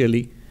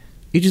impartially,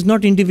 it is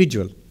not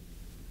individual.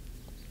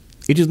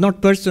 It is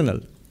not personal.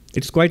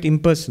 It's quite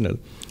impersonal.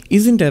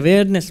 Isn't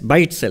awareness by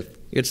itself,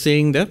 you're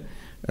saying the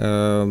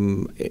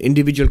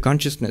individual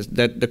consciousness,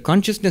 that the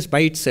consciousness by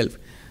itself,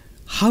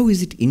 how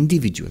is it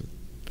individual?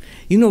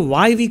 You know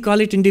why we call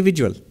it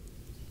individual?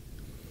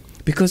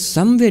 Because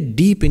somewhere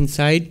deep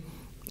inside,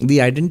 we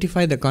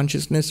identify the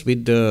consciousness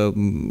with the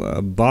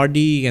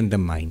body and the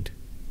mind.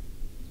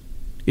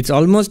 It's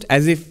almost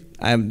as if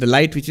the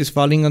light which is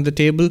falling on the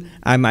table,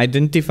 I'm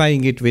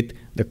identifying it with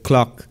the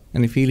clock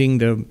and feeling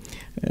the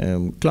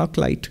clock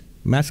light,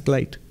 mask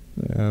light,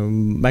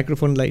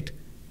 microphone light.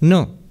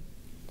 No.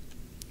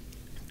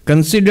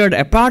 Considered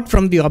apart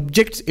from the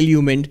object's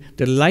illumined,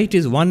 the light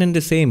is one and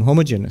the same,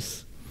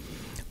 homogeneous.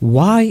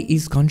 Why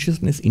is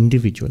consciousness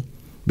individual?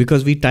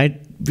 Because we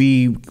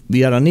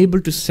are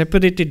unable to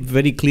separate it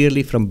very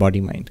clearly from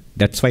body-mind.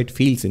 That's why it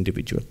feels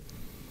individual.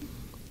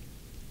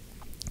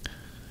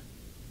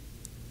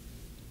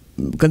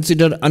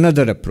 Consider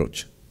another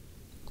approach.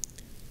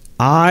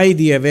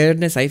 The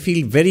awareness, I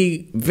feel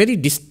very, very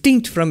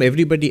distinct from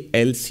everybody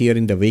else here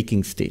in the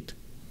waking state.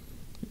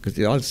 Because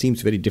it all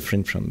seems very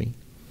different from me.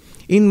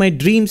 In my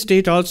dream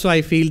state also,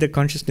 I feel the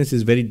consciousness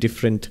is very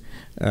different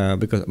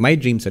because my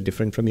dreams are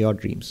different from your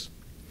dreams.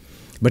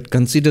 But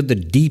consider the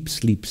deep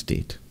sleep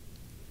state.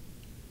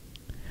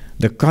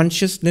 The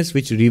consciousness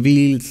which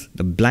reveals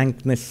the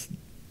blankness,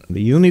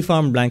 the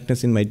uniform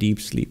blankness in my deep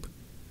sleep.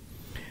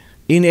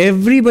 In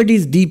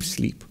everybody's deep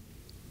sleep,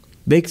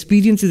 the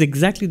experience is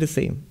exactly the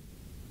same.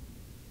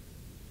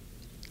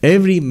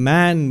 Every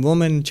man,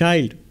 woman,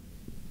 child,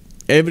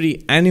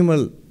 every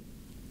animal,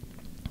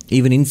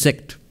 even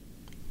insect,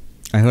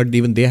 I heard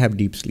even they have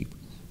deep sleep.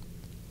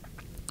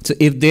 So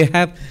if they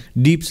have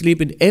deep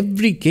sleep, in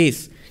every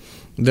case,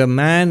 the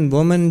man,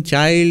 woman,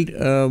 child,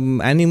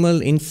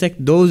 animal,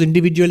 insect, those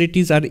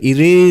individualities are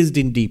erased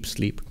in deep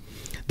sleep.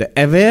 The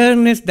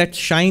awareness that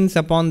shines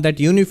upon that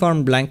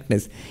uniform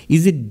blankness,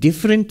 is it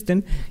different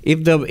than,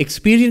 if the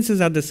experiences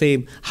are the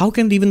same, how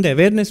can even the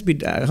awareness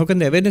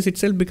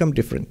itself become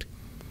different?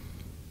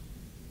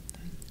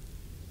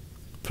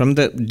 From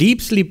the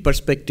deep sleep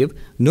perspective,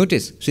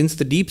 notice, since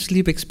the deep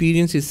sleep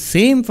experience is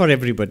same for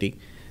everybody,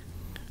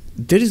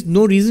 there is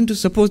no reason to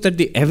suppose that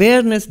the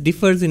awareness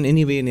differs in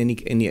any way in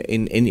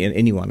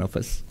any one of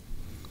us.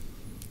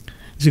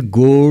 See,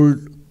 gold,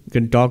 you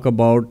can talk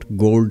about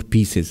gold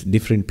pieces,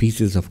 different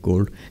pieces of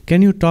gold.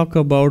 Can you talk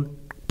about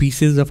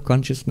pieces of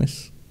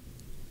consciousness?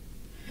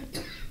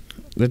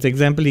 That's the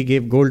example he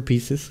gave, gold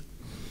pieces.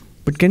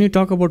 But can you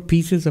talk about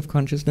pieces of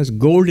consciousness?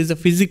 Gold is a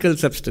physical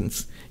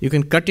substance. You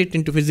can cut it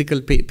into physical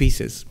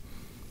pieces.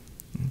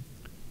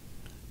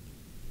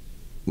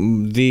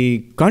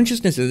 The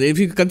consciousness, if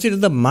you consider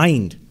the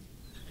mind,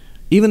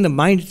 even the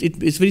mind,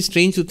 it's very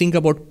strange to think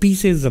about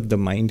pieces of the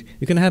mind.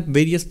 You can have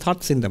various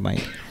thoughts in the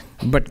mind.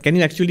 But can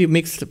you actually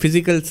mix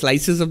physical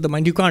slices of the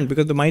mind? You can't,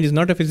 because the mind is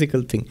not a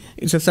physical thing.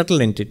 It's a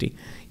subtle entity.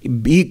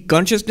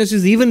 Consciousness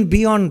is even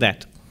beyond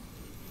that.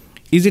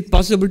 Is it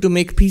possible to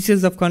make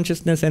pieces of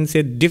consciousness and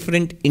say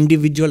different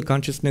individual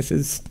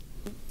consciousnesses?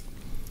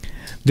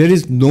 There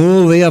is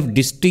no way of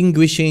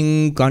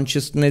distinguishing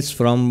consciousness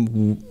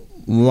from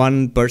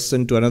one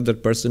person to another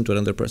person to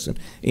another person.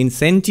 In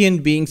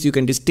sentient beings, you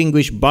can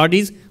distinguish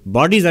bodies.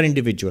 Bodies are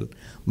individual.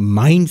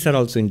 Minds are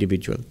also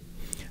individual.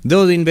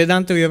 Though in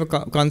Vedanta, we have a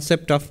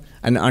concept of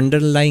an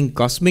underlying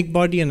cosmic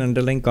body and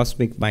underlying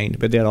cosmic mind,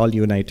 where they are all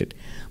united.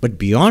 But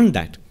beyond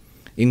that,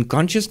 in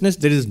consciousness,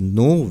 there is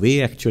no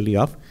way actually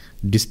of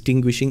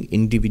distinguishing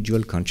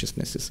individual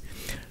consciousnesses.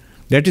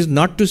 That is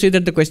not to say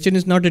that the question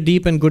is not a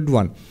deep and good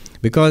one,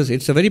 because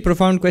it's a very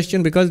profound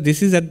question, because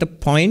this is at the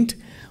point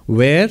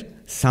where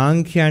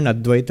Sankhya and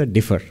Advaita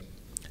differ.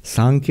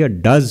 Sankhya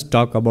does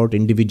talk about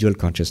individual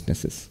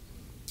consciousnesses,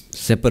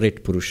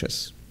 separate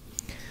Purushas.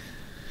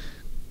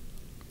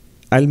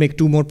 I'll make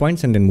two more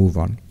points and then move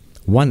on.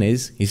 One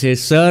is, he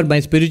says, "Sir, my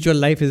spiritual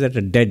life is at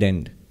a dead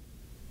end.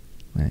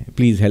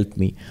 Please help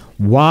me."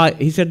 Why?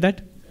 He said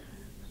that?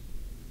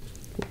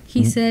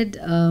 He said...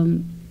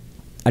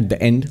 at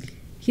the end?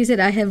 He said,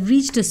 "I have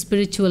reached a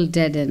spiritual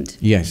dead end.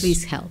 Yes.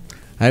 Please help."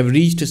 I have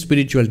reached a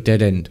spiritual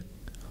dead end.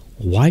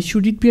 Why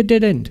should it be a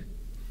dead end?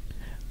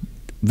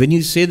 When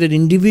you say that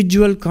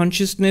individual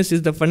consciousness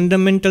is the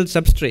fundamental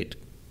substrate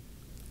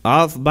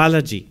of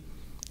Balaji,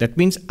 that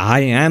means I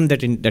am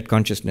that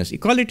consciousness. You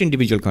call it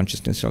individual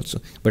consciousness also.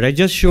 But I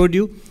just showed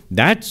you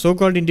that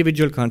so-called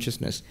individual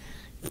consciousness,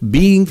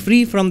 being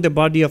free from the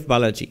body of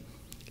Balaji,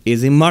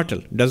 is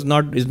immortal, is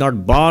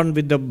not born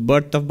with the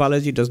birth of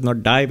Balaji, does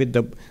not die with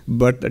the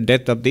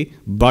death of the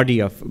body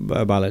of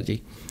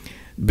Balaji.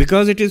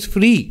 Because it is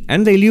free,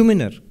 and the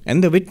illuminer,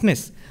 and the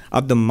witness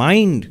of the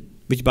mind,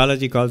 which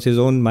Balaji calls his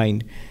own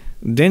mind,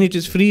 then it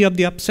is free of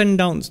the ups and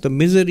downs, the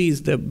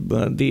miseries,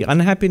 the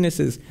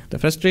unhappinesses, the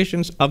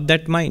frustrations of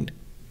that mind.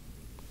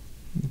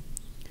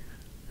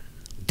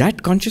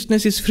 That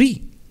consciousness is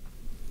free.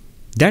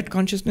 That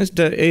consciousness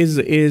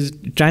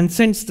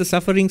transcends the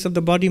sufferings of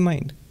the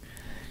body-mind.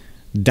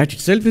 That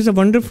itself is a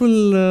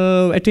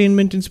wonderful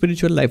attainment in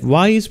spiritual life.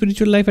 Why is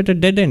spiritual life at a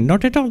dead end?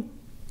 Not at all.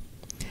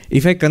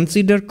 If I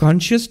consider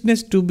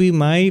consciousness to be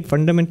my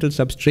fundamental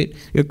substrate,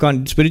 your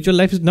spiritual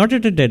life is not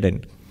at a dead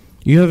end.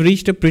 You have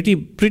reached a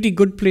pretty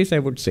good place, I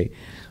would say.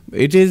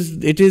 It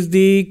is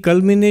the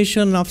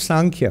culmination of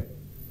Sankhya.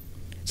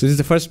 So this is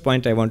the first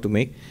point I want to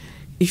make.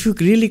 If you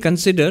really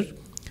consider,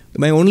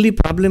 my only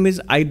problem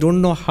is I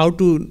don't know how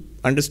to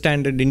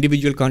understand that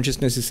individual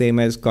consciousness is same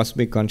as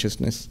cosmic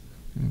consciousness.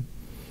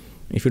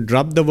 If you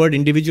drop the word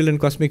individual and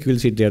cosmic, you will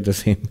see they are the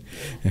same.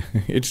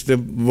 It's the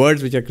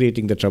words which are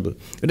creating the trouble.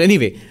 But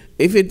anyway,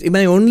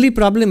 my only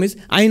problem is,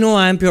 I know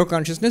I am pure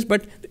consciousness,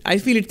 but I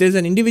feel there is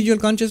an individual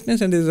consciousness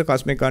and there is a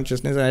cosmic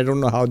consciousness, and I don't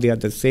know how they are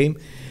the same.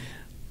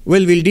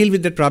 Well, we'll deal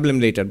with that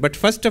problem later. But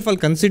first of all,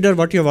 consider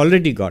what you have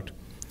already got.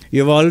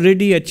 You have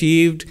already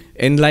achieved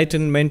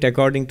enlightenment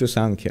according to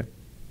Sankhya.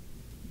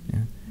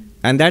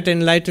 And that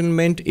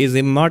enlightenment is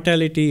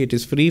immortality, it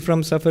is free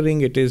from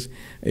suffering, it is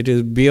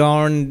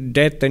beyond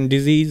death and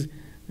disease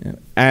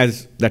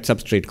as that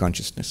substrate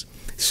consciousness.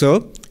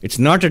 So, it's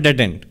not a dead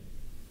end.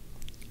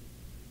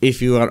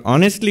 If you are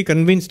honestly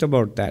convinced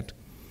about that,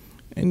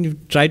 and you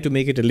try to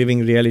make it a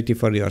living reality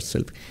for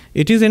yourself,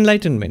 it is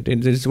enlightenment.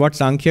 It is what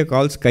Sankhya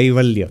calls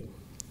Kaivalya,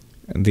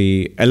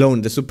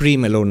 the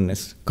supreme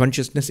aloneness,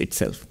 consciousness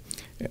itself.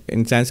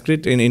 In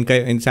Sanskrit,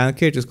 in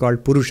Sankhya, it is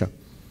called Purusha,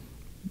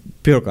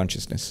 pure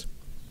consciousness.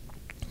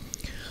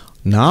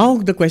 Now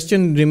the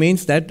question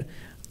remains that,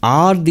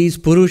 are these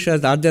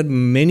Purushas, are there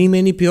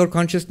many pure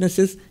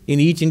consciousnesses? In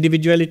each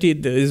individuality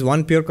there is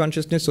one pure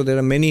consciousness, so there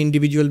are many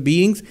individual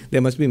beings,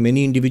 there must be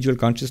many individual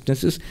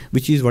consciousnesses,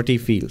 which is what he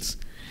feels.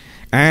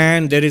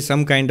 And there is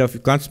some kind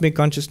of cosmic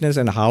consciousness,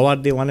 and how are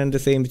they one and the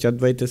same, which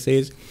Advaita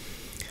says.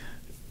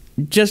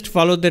 Just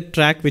follow the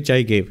track which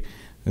I gave,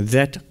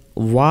 that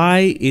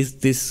why is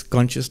this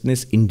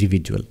consciousness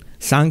individual?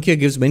 Sankhya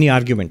gives many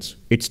arguments.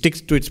 It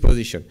sticks to its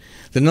position.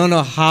 So,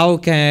 no, how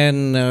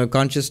can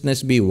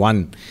consciousness be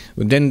one?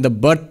 Then the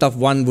birth of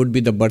one would be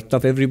the birth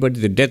of everybody,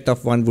 the death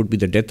of one would be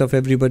the death of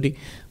everybody.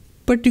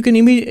 But you can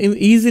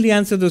easily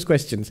answer those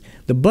questions.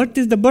 The birth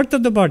is the birth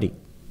of the body.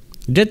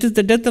 Death is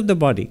the death of the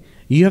body.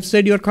 You have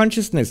said your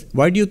consciousness.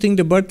 Why do you think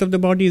the birth of the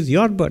body is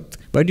your birth?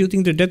 Why do you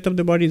think the death of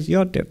the body is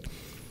your death?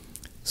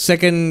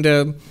 Second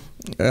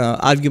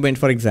argument,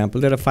 for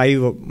example, there are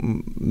 5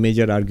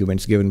 major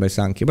arguments given by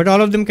Sankhya, but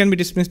all of them can be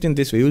dismissed in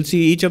this way. You will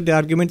see each of the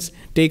arguments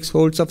takes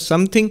holds of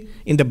something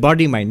in the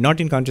body mind,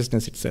 not in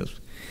consciousness itself.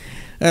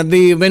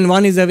 When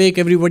one is awake,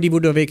 everybody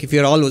would awake if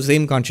you are all the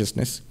same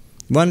consciousness.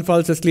 One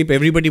falls asleep,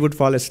 everybody would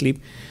fall asleep.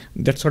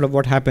 That's sort of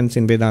what happens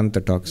in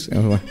Vedanta talks.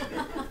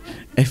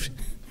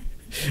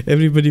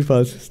 Everybody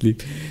falls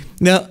asleep.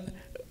 Now,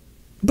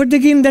 but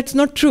again, that's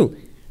not true.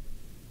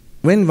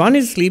 When one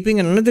is sleeping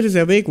and another is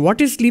awake,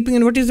 what is sleeping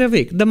and what is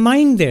awake? The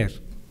mind there.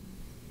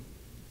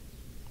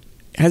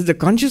 Has the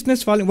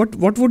consciousness fallen?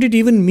 What would it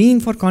even mean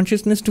for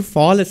consciousness to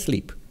fall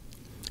asleep?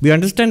 We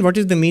understand what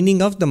is the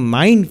meaning of the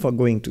mind for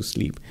going to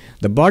sleep.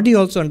 The body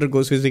also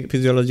undergoes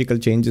physiological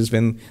changes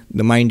when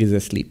the mind is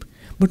asleep.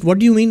 But what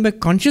do you mean by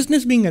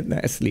consciousness being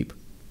asleep?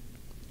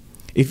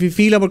 If you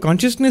feel our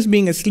consciousness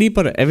being asleep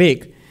or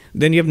awake,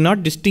 then you have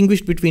not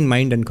distinguished between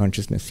mind and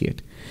consciousness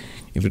yet.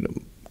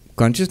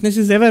 Consciousness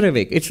is ever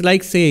awake. It's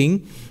like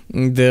saying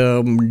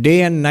the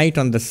day and night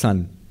on the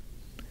sun.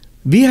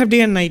 We have day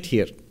and night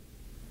here.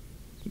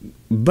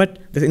 But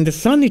in the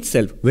sun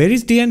itself, where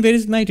is day and where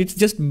is night? It's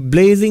just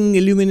blazing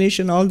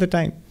illumination all the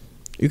time.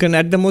 You can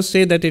at the most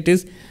say that it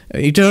is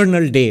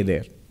eternal day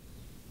there.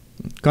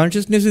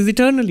 Consciousness is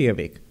eternally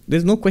awake.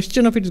 There's no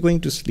question of it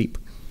going to sleep.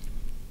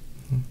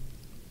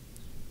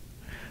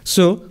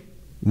 So,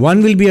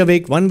 one will be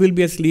awake, one will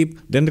be asleep,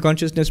 then the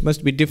consciousness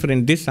must be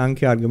different. This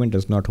Sankhya argument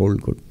does not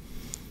hold good.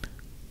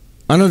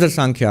 Another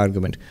Sankhya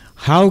argument.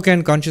 How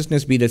can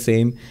consciousness be the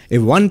same?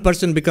 If one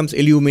person becomes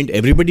illumined,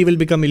 everybody will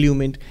become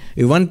illumined.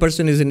 If one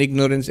person is in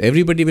ignorance,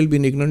 everybody will be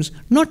in ignorance.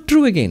 Not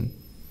true again.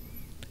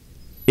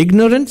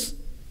 Ignorance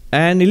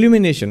and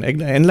illumination,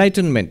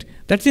 enlightenment,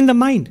 that's in the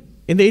mind,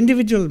 in the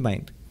individual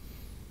mind.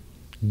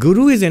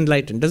 Guru is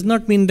enlightened does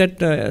not mean that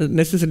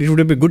necessarily it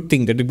would be a good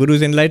thing that the Guru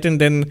is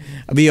enlightened, then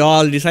we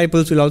all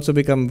disciples will also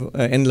become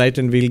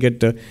enlightened, we'll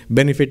get the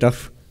benefit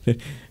of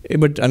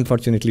but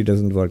unfortunately it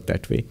doesn't work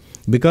that way,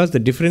 because the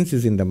difference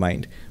is in the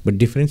mind, but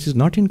difference is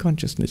not in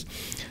consciousness.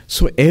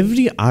 So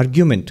every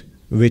argument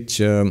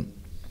which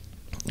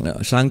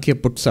Sankhya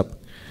puts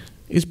up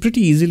is pretty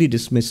easily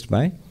dismissed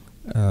by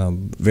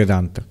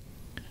Vedanta.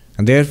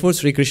 And therefore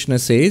Sri Krishna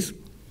says,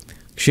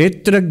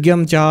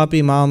 Kshetragyam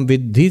chapi mam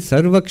vidhi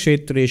sarva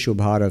kshetreshu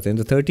bharat. In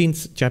the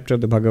 13th chapter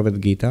of the Bhagavad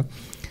Gita,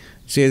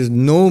 says,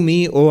 know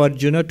me, O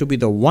Arjuna, to be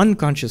the one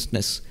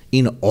consciousness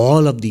in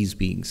all of these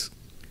beings.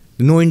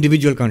 No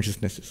individual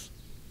consciousnesses.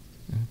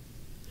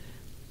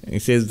 He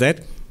says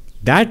that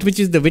which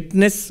is the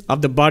witness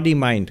of the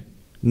body-mind,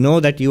 know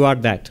that you are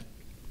that.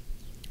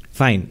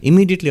 Fine.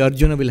 Immediately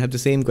Arjuna will have the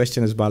same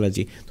question as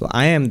Balaji. So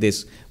I am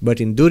this, but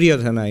in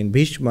Duryodhana, in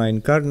Bhishma,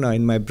 in Karna,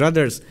 in my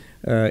brothers,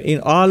 in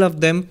all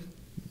of them,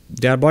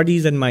 There are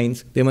bodies and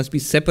minds. There must be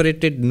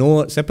separate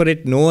knowers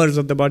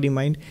of the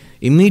body-mind.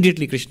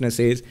 Immediately Krishna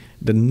says,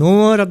 the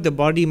knower of the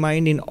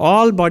body-mind in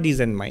all bodies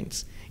and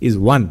minds is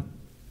one,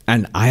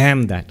 and I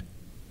am that.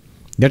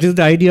 That is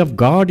the idea of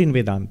God in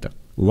Vedanta.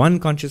 One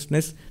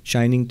consciousness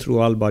shining through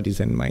all bodies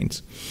and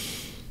minds.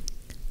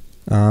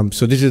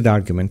 So this is the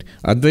argument.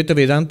 Advaita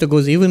Vedanta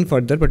goes even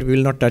further, but we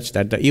will not touch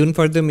that. The even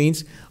further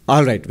means,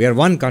 all right, we are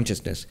one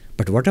consciousness.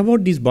 But what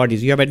about these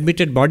bodies? You have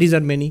admitted bodies are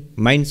many,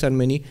 minds are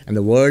many, and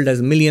the world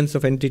has millions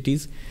of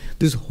entities.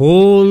 This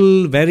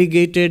whole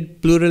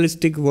variegated,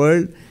 pluralistic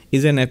world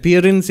is an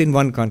appearance in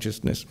one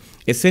consciousness,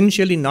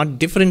 essentially not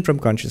different from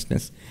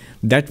consciousness.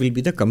 That will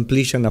be the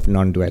completion of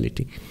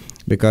non-duality.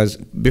 Because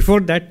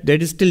before that, there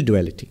is still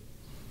duality.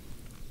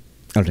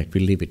 All right,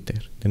 we'll leave it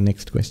there. The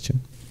next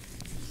question.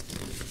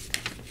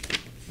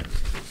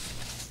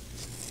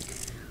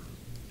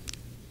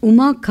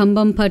 Uma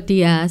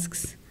Kambampati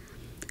asks,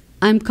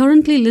 I'm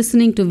currently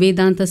listening to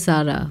Vedanta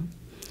Sara.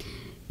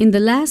 In the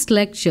last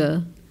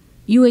lecture,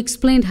 you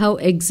explained how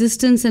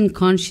existence and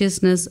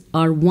consciousness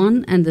are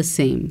one and the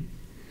same.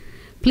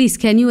 Please,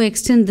 can you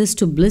extend this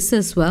to bliss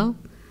as well?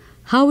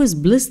 How is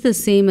bliss the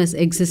same as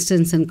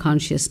existence and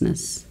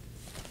consciousness?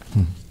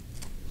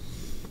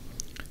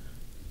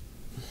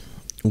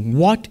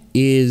 What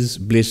is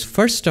bliss?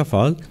 First of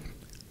all,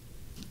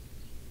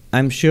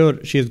 I'm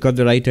sure she has got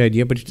the right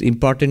idea, but it's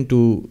important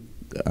to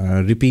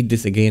repeat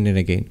this again and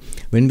again.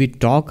 When we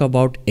talk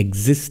about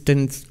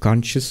existence,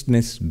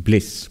 consciousness,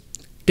 bliss,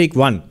 take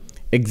one,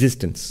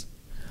 existence.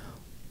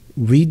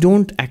 We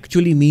don't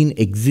actually mean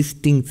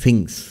existing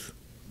things.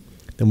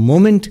 The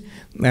moment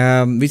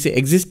we say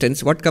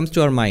existence, what comes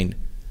to our mind?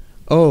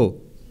 Oh,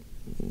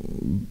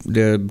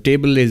 the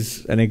table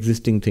is an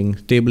existing thing.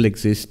 Table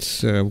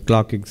exists,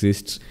 clock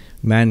exists,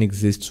 man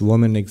exists,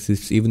 woman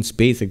exists, even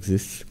space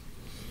exists.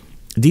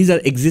 These are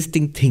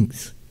existing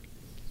things.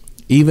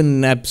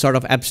 Even sort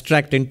of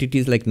abstract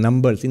entities like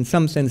numbers, in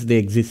some sense they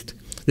exist.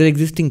 They're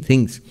existing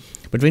things.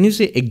 But when you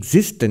say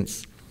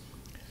existence,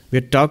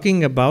 we're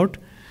talking about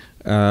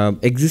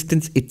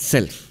existence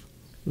itself,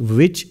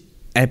 which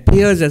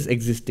appears as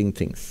existing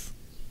things.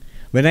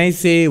 When I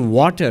say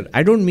water,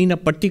 I don't mean a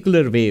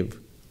particular wave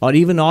or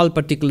even all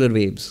particular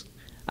waves.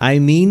 I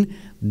mean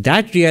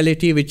that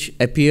reality which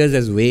appears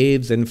as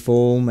waves and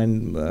foam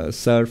and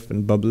surf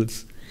and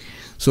bubbles.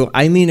 So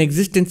I mean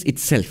existence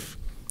itself,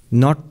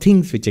 not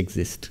things which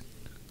exist.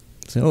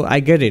 So I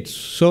get it.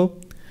 So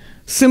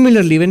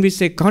similarly, when we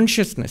say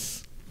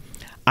consciousness,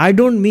 I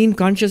don't mean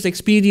conscious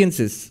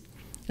experiences,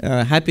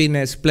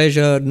 happiness,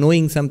 pleasure,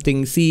 knowing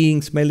something,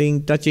 seeing,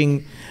 smelling,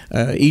 touching,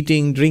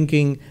 eating,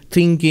 drinking,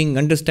 thinking,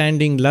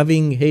 understanding,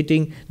 loving,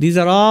 hating. These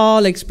are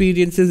all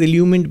experiences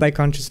illumined by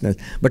consciousness.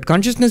 But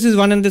consciousness is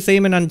one and the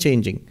same and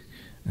unchanging.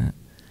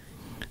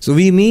 So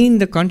we mean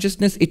the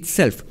consciousness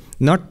itself,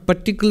 not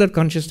particular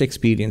conscious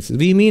experiences.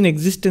 We mean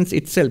existence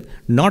itself,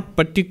 not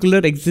particular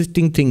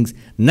existing things.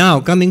 Now,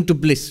 coming to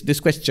bliss, this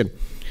question.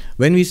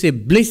 When we say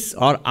bliss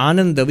or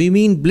ananda, we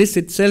mean bliss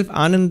itself,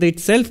 ananda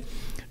itself,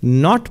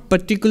 not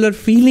particular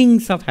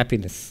feelings of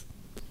happiness.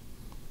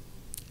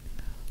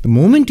 The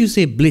moment you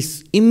say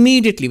bliss,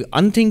 immediately,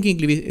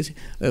 unthinkingly,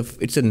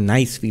 it's a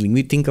nice feeling.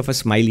 We think of a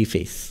smiley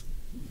face.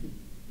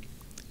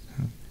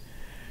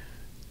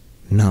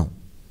 Now,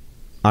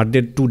 are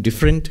there two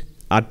different?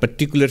 Are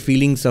particular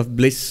feelings of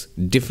bliss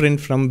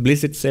different from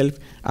bliss itself?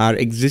 Are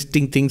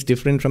existing things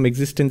different from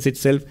existence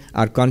itself?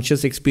 Are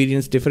conscious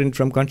experience different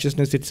from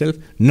consciousness itself?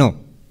 No.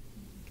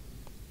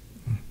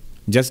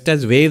 Just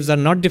as waves are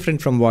not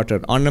different from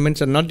water,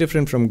 ornaments are not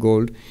different from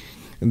gold,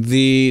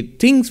 the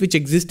things which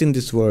exist in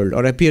this world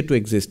or appear to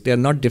exist, they are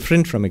not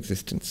different from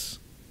existence.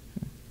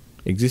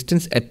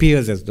 Existence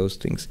appears as those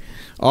things.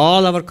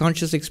 All our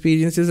conscious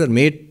experiences are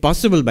made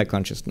possible by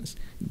consciousness,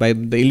 by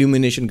the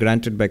illumination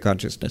granted by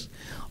consciousness.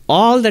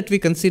 All that we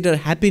consider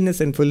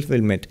happiness and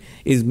fulfillment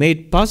is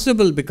made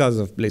possible because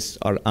of bliss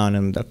or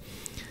ananda.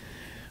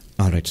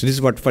 Alright, so this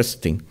is what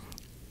first thing.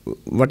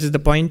 What is the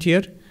point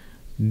here?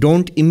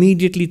 Don't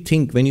immediately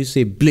think when you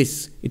say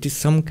bliss, it is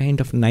some kind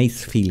of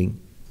nice feeling.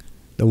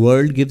 The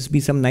world gives me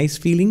some nice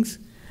feelings.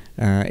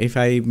 If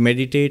I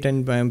meditate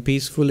and I am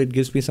peaceful, it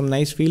gives me some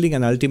nice feeling,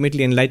 and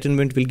ultimately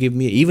enlightenment will give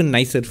me an even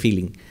nicer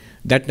feeling.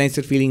 That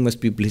nicer feeling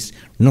must be bliss.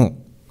 No.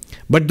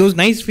 But those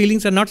nice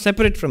feelings are not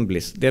separate from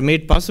bliss. They are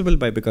made possible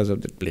because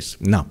of that bliss.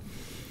 Now,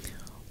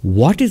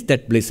 what is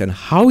that bliss and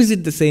how is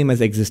it the same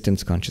as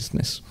existence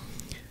consciousness?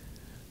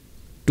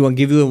 To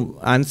give you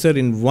an answer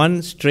in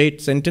one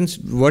straight sentence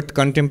worth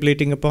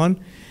contemplating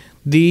upon,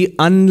 the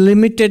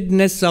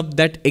unlimitedness of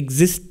that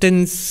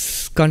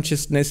existence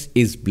consciousness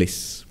is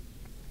bliss.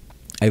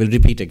 I will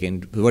repeat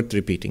again, worth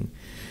repeating.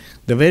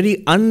 The very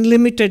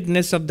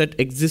unlimitedness of that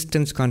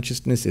existence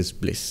consciousness is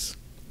bliss.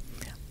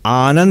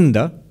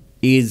 Ananda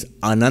is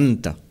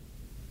ananta.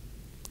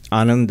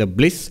 Ananda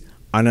bliss,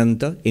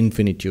 ananta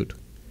infinitude.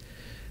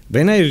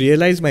 When I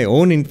realize my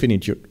own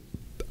infinitude,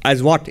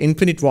 as what?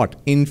 Infinite what?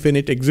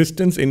 Infinite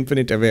existence,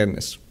 infinite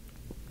awareness.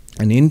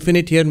 And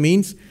infinite here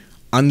means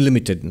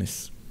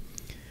unlimitedness.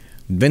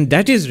 When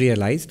that is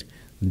realized,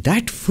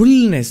 that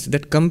fullness,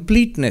 that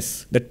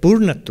completeness, that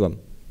purnatvam,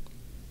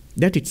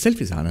 that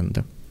itself is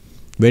Ananda.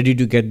 Where did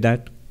you get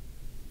that?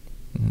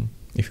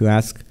 If you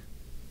ask,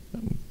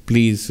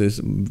 please,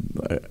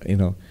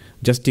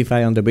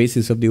 justify on the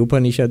basis of the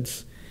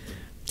Upanishads.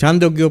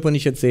 Chandogya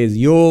Upanishad says,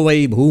 Yo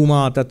vai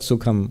bhuma tat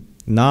sukham,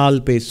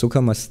 nalpe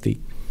sukham asti.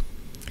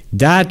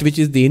 That which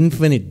is the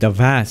infinite, the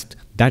vast,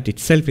 that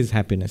itself is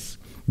happiness.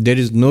 There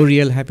is no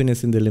real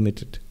happiness in the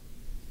limited.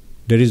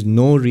 There is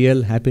no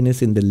real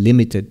happiness in the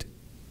limited.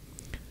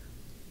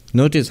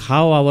 Notice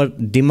how our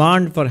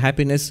demand for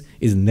happiness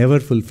is never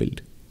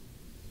fulfilled.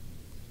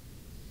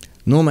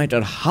 No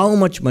matter how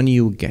much money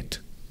you get.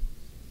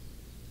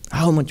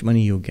 How much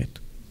money you get.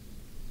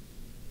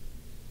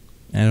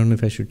 I don't know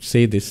if I should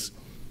say this.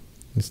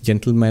 This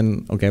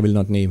gentleman, okay, I will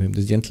not name him.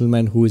 This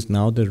gentleman who is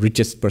now the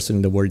richest person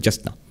in the world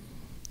just now.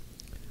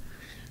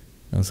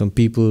 Some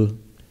people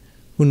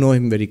who know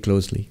him very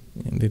closely,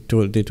 and they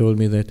told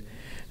me that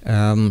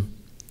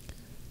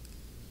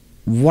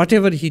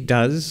whatever he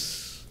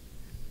does,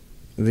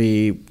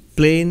 the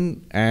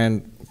plain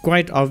and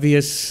quite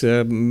obvious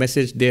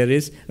message there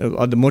is,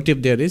 or the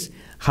motive there is,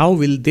 how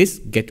will this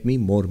get me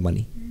more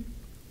money?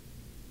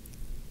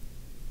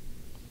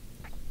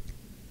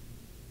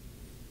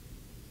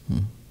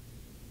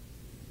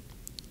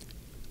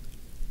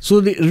 So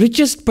the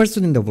richest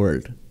person in the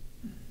world,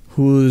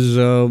 whose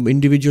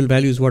individual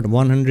value is what,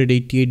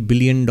 $188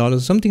 billion,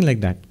 something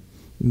like that.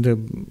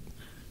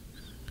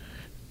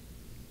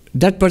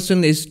 That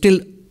person is still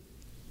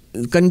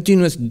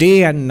continuous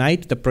day and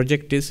night. The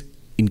project is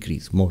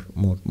increase, more.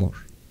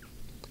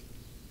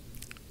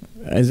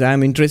 As I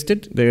am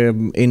interested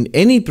in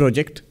any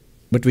project,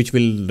 but which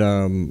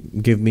will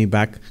give me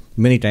back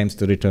many times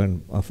the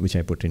return of which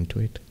I put into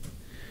it.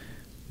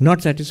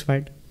 Not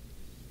satisfied.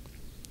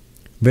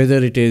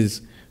 Whether it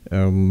is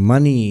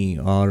money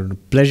or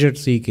pleasure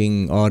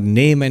seeking or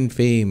name and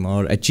fame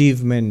or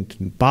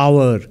achievement,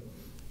 power,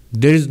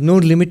 there is no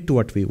limit to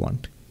what we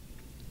want.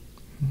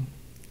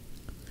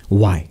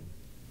 Why?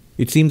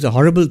 It seems a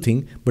horrible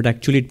thing, but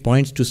actually it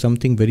points to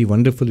something very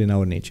wonderful in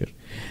our nature.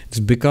 It's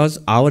because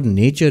our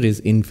nature is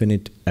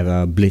infinite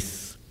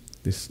bliss,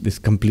 this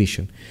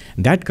completion.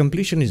 And that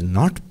completion is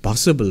not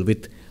possible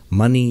with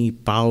money,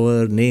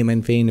 power, name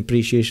and fame,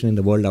 appreciation in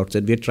the world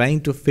outside. We are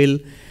trying to fill,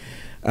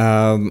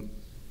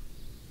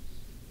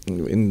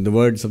 in the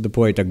words of the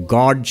poet, a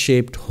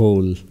God-shaped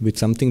hole with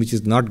something which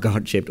is not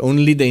God-shaped.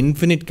 Only the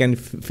infinite can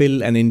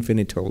fill an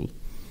infinite hole.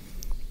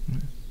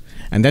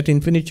 And that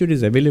infinitude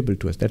is available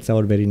to us. That's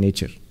our very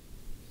nature.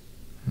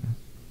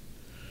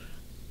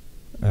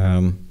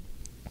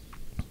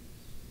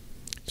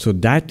 So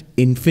that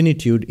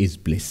infinitude is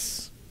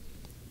bliss.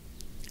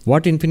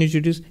 What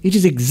infinitude is? It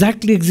is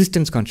exactly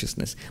existence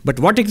consciousness. But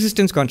what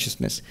existence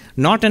consciousness?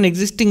 Not an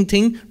existing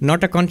thing,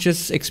 not a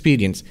conscious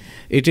experience.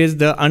 It is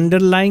the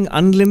underlying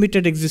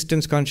unlimited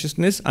existence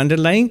consciousness,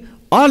 underlying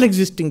all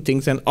existing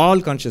things and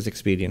all conscious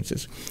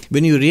experiences.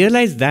 When you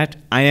realize that,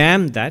 I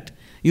am that,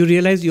 you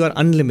realize you are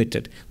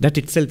unlimited. That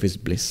itself is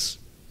bliss.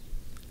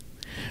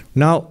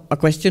 Now, a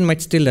question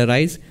might still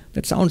arise.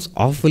 That sounds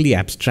awfully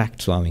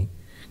abstract, Swami.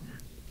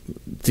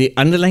 The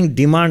underlying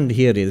demand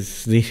here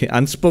is, the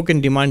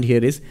unspoken demand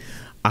here is,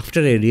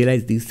 after I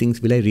realize these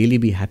things, will I really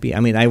be happy? I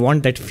mean, I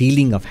want that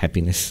feeling of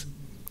happiness.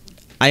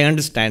 I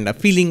understand a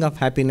feeling of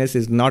happiness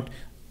is not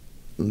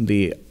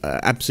the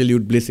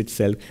absolute bliss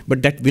itself,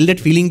 but will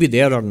that feeling be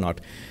there or not?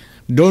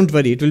 Don't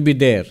worry, it will be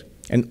there.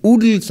 And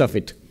oodles of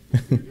it.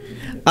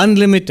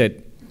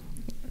 Unlimited.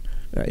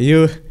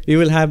 You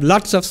will have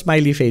lots of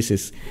smiley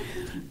faces.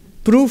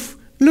 Proof,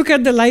 look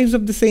at the lives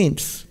of the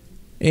saints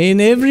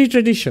in every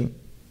tradition.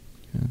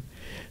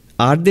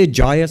 Are they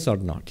joyous or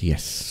not?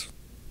 Yes.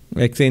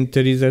 Like Saint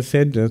Teresa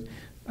said,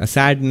 a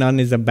sad nun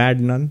is a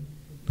bad nun.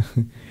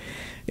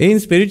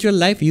 In spiritual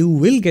life, you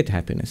will get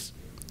happiness.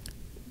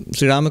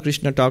 Sri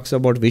Ramakrishna talks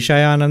about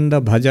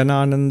Vishayananda,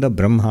 Bhajanananda,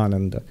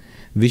 Brahmananda.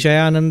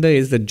 Vishayananda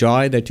is the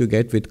joy that you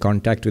get with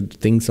contact with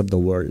things of the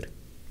world.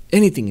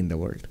 Anything in the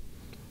world.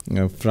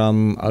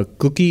 From a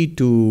cookie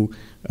to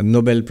a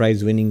Nobel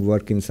Prize winning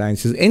work in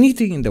sciences,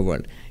 anything in the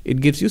world.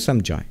 It gives you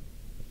some joy.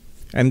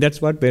 And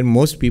that's where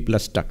most people are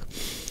stuck.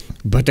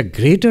 But a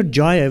greater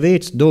joy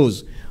awaits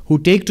those who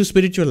take to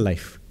spiritual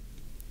life.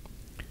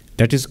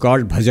 That is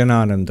called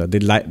Bhajanananda,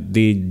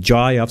 the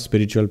joy of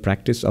spiritual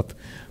practice, of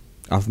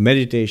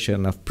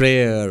meditation, of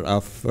prayer,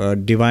 of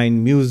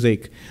divine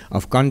music,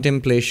 of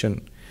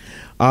contemplation,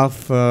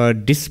 of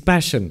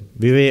dispassion,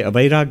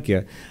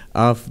 vairagya,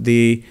 of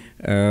the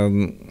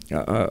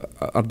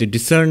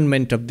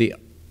discernment of the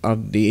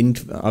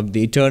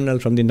eternal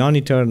from the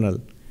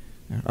non-eternal,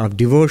 of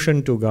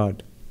devotion to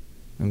God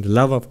and the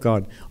love of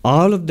God.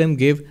 All of them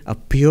give a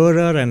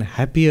purer and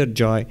happier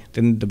joy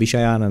than the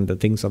Vishayananda, the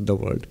things of the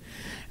world.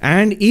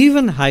 And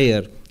even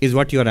higher is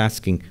what you are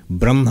asking,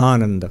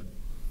 Brahmananda.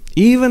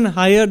 Even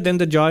higher than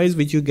the joys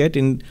which you get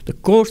in the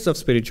course of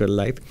spiritual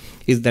life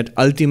is that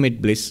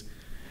ultimate bliss,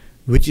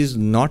 which is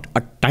not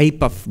a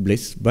type of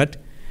bliss, but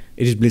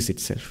it is bliss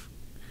itself.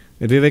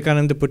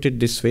 Vivekananda put it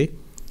this way,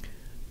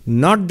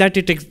 Not that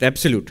it is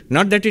absolute,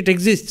 not that it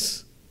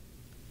exists.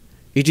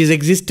 It is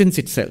existence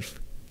itself.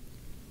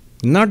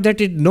 Not that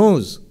it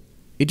knows,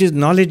 it is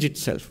knowledge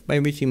itself, by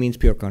which he means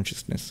pure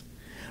consciousness.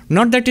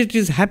 Not that it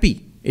is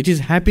happy, it is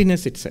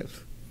happiness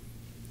itself.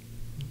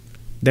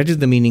 That is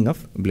the meaning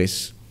of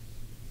bliss.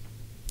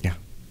 Yeah.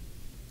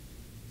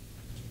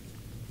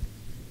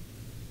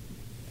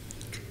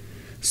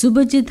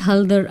 Subhajit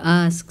Haldar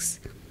asks,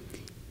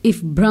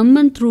 if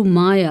Brahman through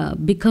Maya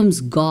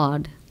becomes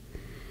God,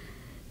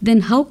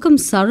 then how come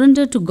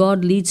surrender to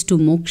God leads to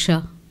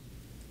moksha?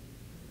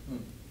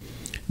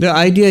 The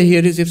idea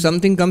here is if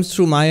something comes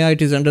through Maya,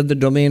 it is under the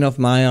domain of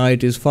Maya,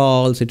 it is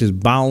false, it is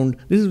bound.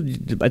 This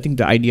is, I think,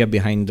 the idea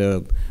behind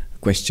the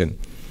question.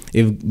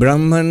 If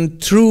Brahman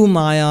through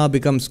Maya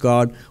becomes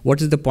God,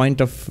 what is the point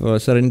of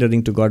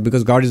surrendering to God?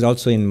 Because God is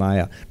also in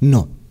Maya.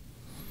 No.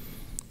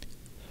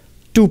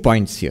 2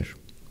 points here.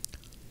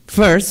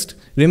 First,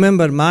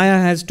 remember, Maya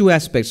has 2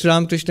 aspects.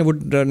 Ramakrishna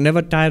would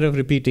never tire of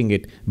repeating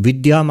it.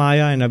 Vidya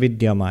Maya and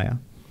Avidya Maya.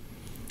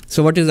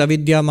 So what is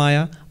Avidya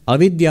Maya?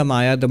 Avidya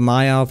Maya, the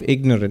Maya of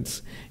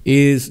ignorance,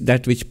 is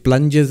that which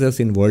plunges us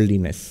in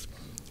worldliness.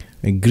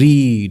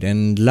 Greed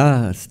and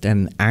lust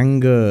and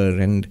anger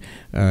and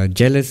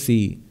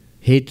jealousy,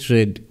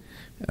 hatred,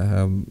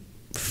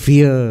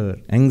 fear,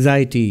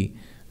 anxiety,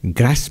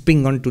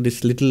 grasping onto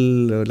this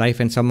little life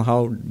and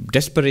somehow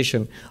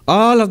desperation.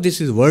 All of this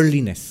is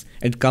worldliness.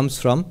 It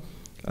comes from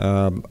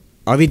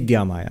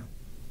Avidya Maya.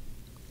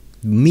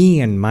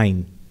 Me and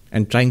mine,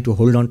 and trying to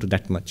hold on to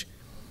that much.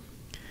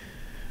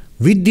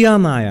 Vidya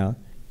Maya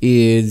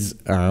is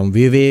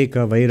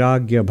Viveka,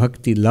 Vairagya,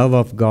 Bhakti, love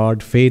of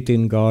God, faith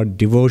in God,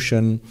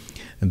 devotion,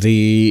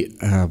 the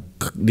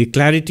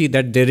clarity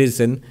that there is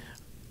an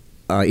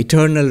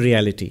eternal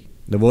reality.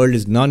 The world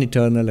is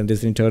non-eternal and there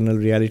is an eternal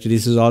reality.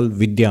 This is all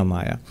Vidya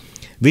Maya.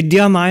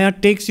 Vidya Maya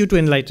takes you to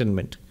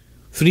enlightenment,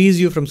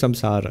 frees you from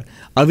samsara.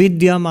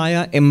 Avidya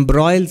Maya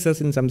embroils us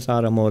in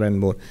samsara more and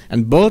more.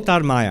 And both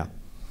are Maya.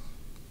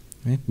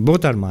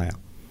 Both are Maya.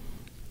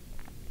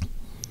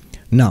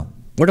 Now,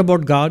 what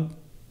about God?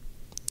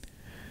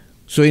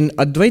 So in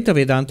Advaita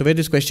Vedanta, where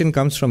this question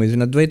comes from is in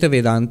Advaita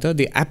Vedanta,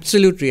 the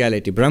absolute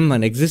reality,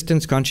 Brahman,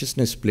 existence,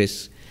 consciousness,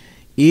 bliss,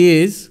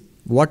 is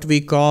what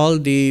we call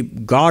the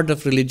God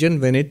of religion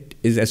when it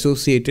is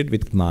associated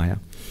with Maya.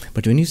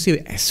 But when you say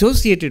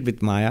associated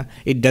with Maya,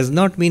 it does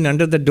not mean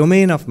under the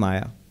domain of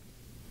Maya.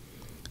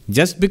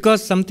 Just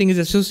because something is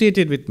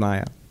associated with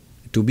Maya,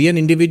 to be an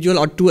individual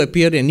or to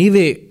appear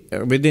anyway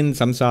within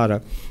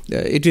samsara,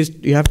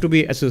 you have to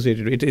be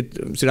associated with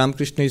it. Sri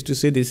Ramakrishna used to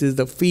say this is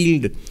the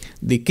field,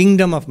 the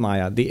kingdom of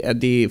Maya,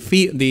 the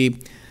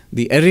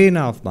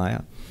arena of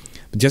Maya.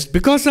 Just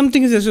because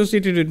something is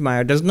associated with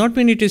Maya does not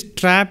mean it is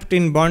trapped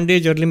in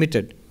bondage or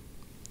limited.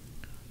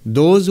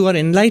 Those who are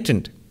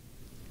enlightened,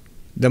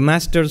 the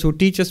masters who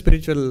teach a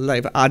spiritual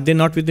life, are they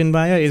not within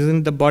Maya?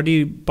 Isn't the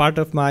body part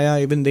of Maya?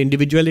 Even the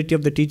individuality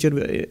of the teacher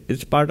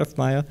is part of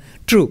Maya?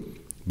 True,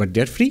 but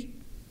they are free.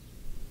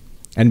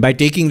 And by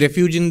taking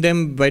refuge in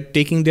them, by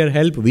taking their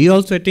help, we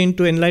also attain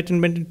to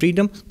enlightenment and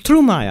freedom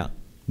through Maya,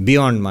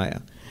 beyond Maya.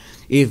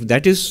 If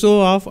that is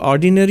so of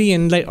ordinary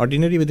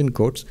within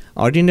quotes,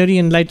 ordinary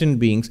enlightened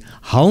beings,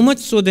 how much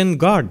so then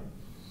God?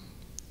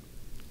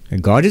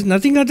 God is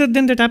nothing other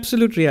than that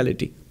absolute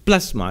reality,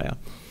 plus Maya.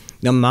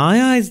 Now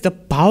Maya is the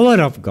power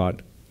of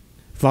God.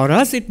 For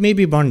us it may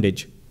be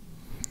bondage.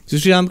 So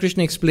Sri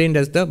Ramakrishna explained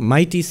as the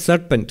mighty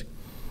serpent,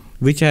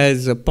 which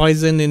has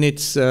poison in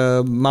its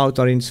mouth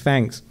or in its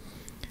fangs.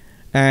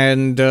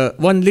 And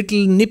one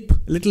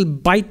little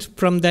bite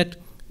from that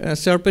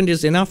serpent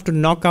is enough to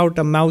knock out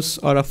a mouse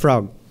or a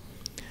frog.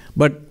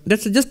 But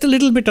that's just a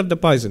little bit of the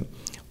poison.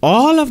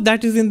 All of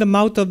that is in the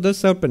mouth of the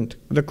serpent,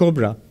 the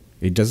cobra.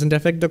 It doesn't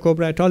affect the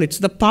cobra at all. It's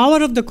the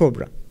power of the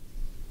cobra.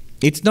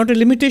 It's not a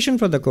limitation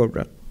for the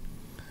cobra.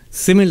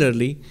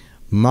 Similarly,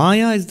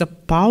 Maya is the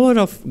power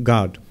of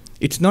God.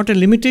 It's not a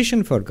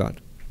limitation for God.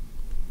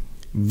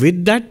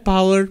 With that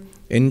power,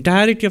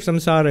 entirety of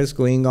samsara is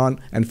going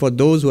on, and for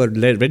those who are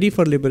ready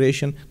for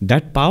liberation,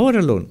 that power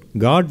alone,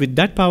 God with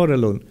that power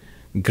alone,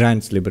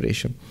 grants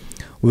liberation.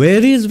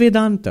 Where is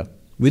Vedanta?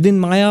 Within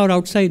Maya or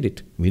outside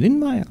it? Within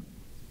Maya.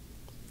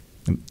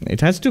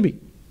 It has to be.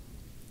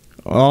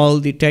 All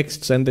the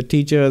texts and the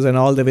teachers and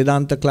all the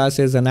Vedanta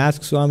classes and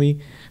Ask Swami,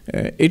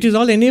 it is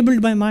all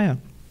enabled by Maya.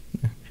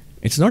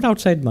 It's not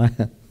outside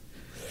Maya.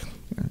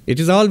 It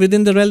is all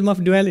within the realm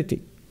of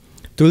duality.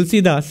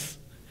 Tulsidas,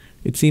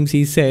 it seems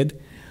he said,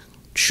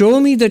 show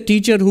me the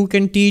teacher who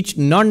can teach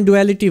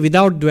non-duality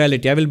without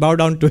duality. I will bow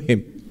down to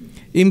him.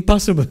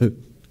 Impossible.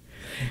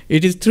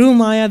 It is through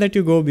Maya that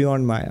you go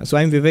beyond Maya.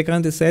 Swami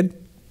Vivekananda said,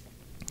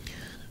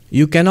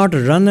 you cannot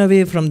run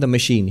away from the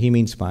machine. He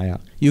means Maya.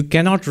 You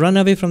cannot run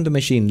away from the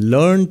machine.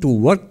 Learn to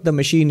work the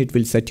machine. It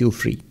will set you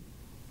free.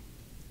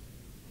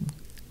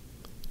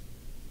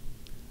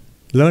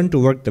 Learn to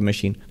work the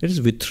machine. That is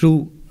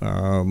through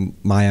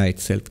Maya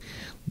itself.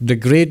 The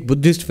great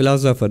Buddhist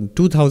philosopher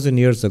 2000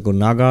 years ago,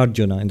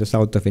 Nagarjuna in the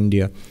south of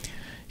India,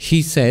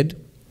 he said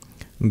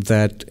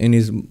that in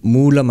his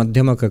Mula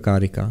Madhyamaka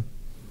Karika,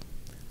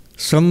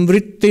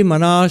 Samvritti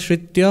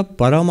manashritya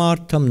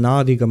paramartham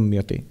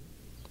nadigamyate.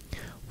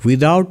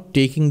 Without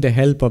taking the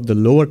help of the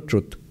lower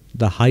truth,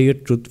 the higher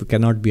truth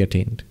cannot be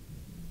attained.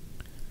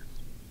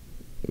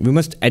 We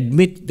must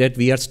admit that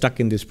we are stuck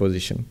in this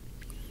position.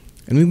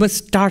 And we must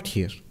start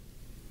here.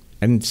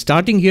 And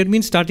starting here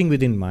means starting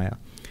within Maya.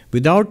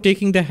 Without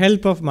taking the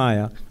help of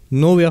Maya,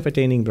 no way of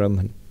attaining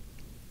Brahman.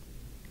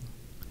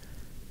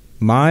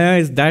 Maya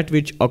is that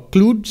which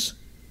occludes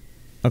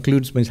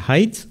means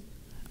hides,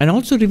 and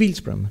also reveals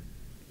Brahman.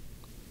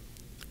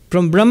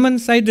 From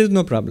Brahman's side, there is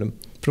no problem.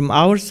 From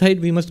our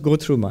side, we must go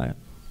through Maya.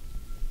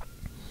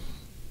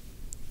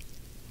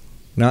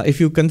 Now, if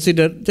you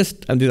consider,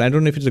 I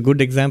don't know if it's a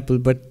good example,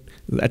 but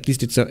at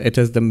least it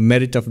has the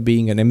merit of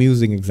being an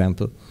amusing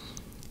example.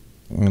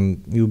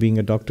 And you being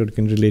a doctor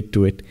can relate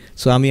to it.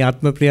 Swami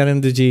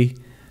Atmapriyanandaji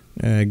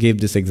gave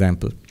this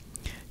example.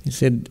 He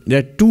said there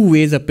are two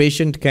ways a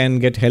patient can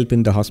get help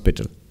in the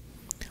hospital.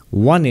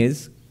 One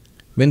is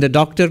when the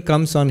doctor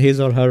comes on his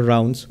or her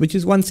rounds, which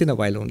is once in a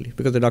while only,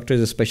 because the doctor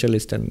is a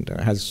specialist and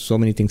has so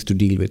many things to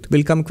deal with.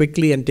 Will come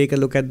quickly and take a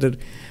look and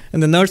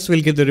the nurse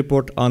will give the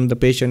report on the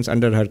patients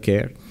under her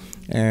care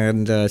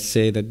and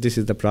say that this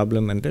is the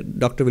problem, and the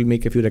doctor will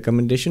make a few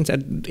recommendations,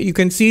 and you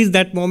can seize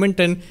that moment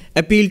and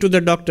appeal to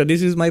the doctor.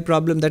 This is my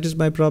problem, that is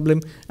my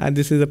problem, and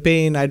this is a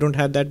pain, I don't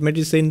have that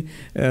medicine,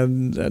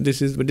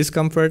 this is the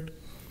discomfort.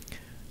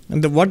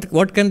 And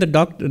what can the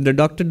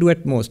doctor do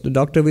at most? The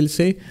doctor will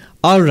say,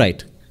 all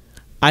right,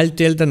 I'll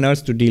tell the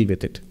nurse to deal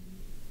with it.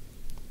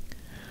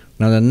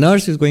 Now the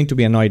nurse is going to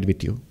be annoyed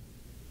with you,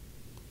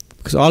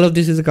 because all of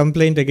this is a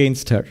complaint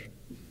against her.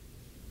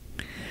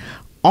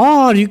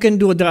 Or you can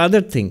do the other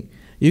thing.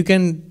 You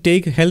can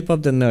take help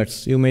of the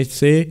nurse. You may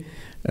say,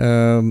 I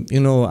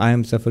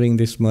am suffering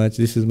this much.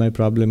 This is my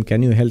problem.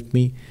 Can you help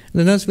me? And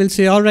the nurse will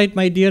say, all right,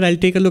 my dear, I'll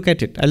take a look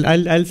at it.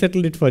 I'll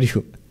settle it for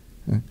you.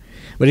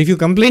 But if you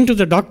complain to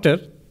the doctor,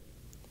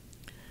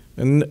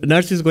 the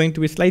nurse is going to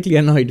be slightly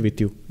annoyed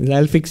with you.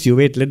 I'll fix you.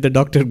 Wait, let the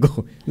doctor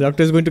go. The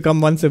doctor is going to come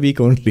once a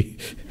week only.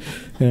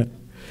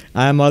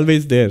 I am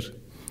always there.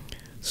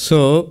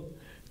 So,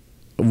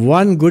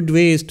 one good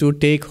way is to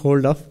take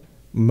hold of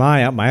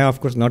Maya. Maya, of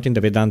course, not in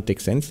the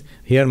Vedantic sense.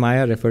 Here,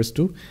 Maya refers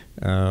to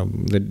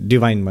the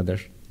Divine Mother.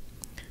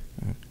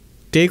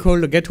 Get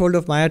hold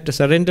of Maya, to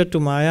surrender to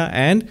Maya,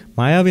 and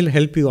Maya will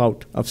help you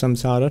out of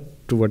samsara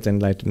towards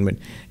enlightenment.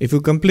 If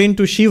you complain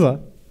to Shiva,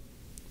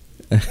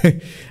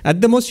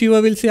 at the most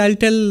Shiva will say, I'll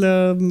tell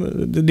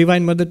the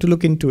Divine Mother to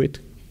look into it.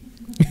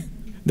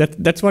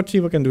 That's what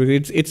Shiva can do.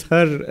 It's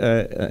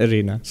her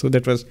arena. So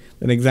that was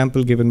an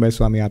example given by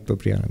Swami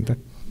Atmapriyananda.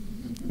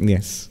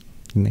 Yes,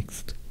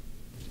 next.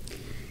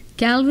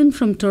 Calvin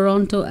from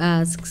Toronto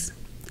asks,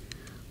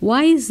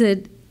 why is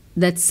it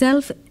that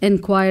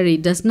self-enquiry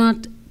does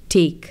not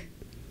take,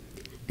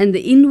 and the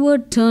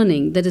inward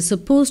turning that is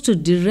supposed to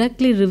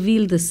directly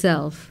reveal the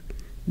self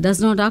does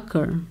not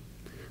occur?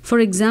 For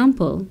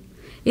example,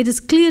 it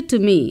is clear to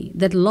me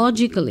that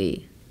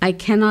logically I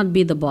cannot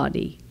be the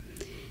body.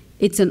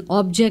 It's an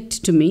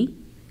object to me,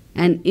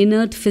 an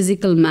inert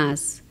physical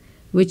mass,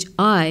 which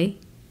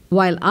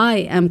while I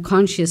am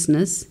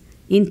consciousness,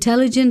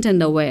 intelligent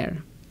and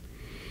aware.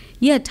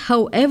 Yet,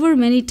 however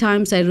many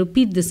times I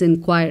repeat this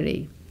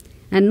inquiry,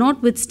 and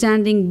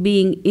notwithstanding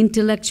being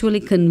intellectually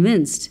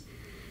convinced,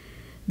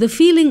 the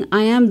feeling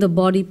I am the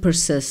body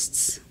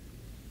persists.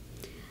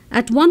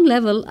 At one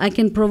level, I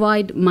can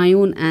provide my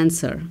own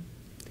answer.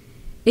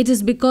 It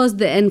is because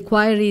the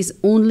enquiry is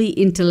only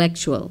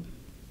intellectual.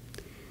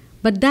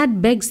 But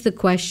that begs the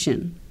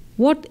question,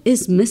 what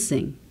is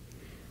missing?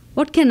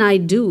 What can I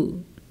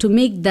do to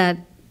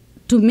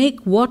make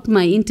what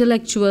my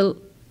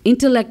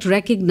intellect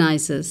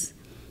recognizes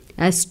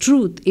as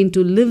truth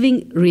into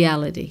living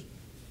reality?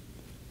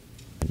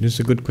 This is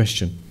a good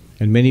question.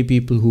 And many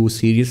people who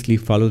seriously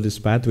follow this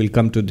path will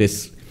come to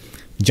this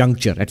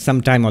juncture at some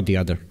time or the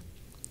other.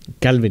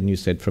 Calvin, you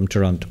said, from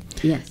Toronto.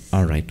 Yes.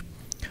 All right.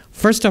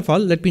 First of all,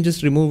 let me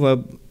just remove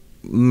a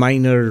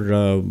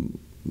minor,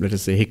 let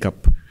us say,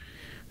 hiccup.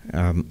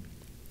 And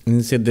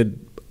said that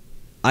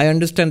I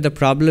understand the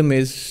problem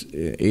is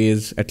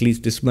at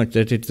least this much,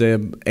 that it's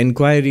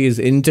inquiry is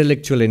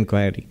intellectual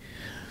inquiry.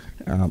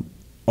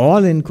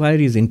 All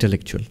inquiry is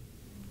intellectual.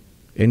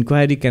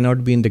 Inquiry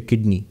cannot be in the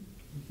kidney.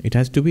 It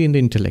has to be in the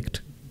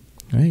intellect.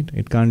 Right?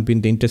 It can't be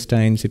in the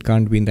intestines, it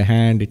can't be in the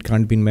hand, it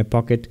can't be in my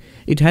pocket.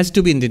 It has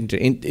to be in the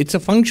it's a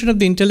function of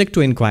the intellect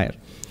to inquire.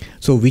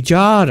 So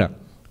vichara,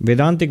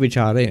 Vedantic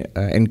vichara,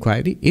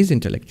 inquiry is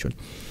intellectual.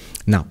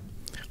 Now,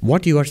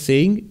 what you are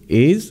saying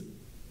is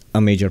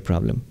a major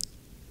problem.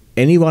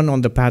 Anyone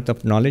on the path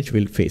of knowledge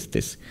will face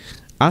this.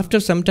 After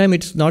some time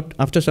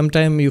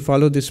you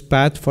follow this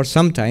path for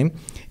some time,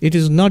 it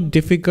is not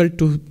difficult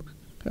to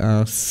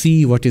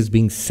see what is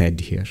being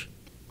said here.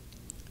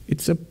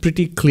 It's a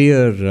pretty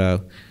clear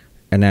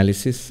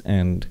analysis,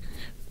 and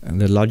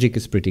the logic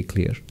is pretty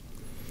clear.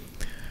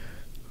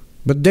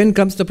 But then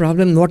comes the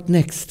problem, what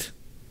next?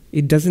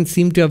 It doesn't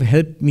seem to have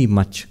helped me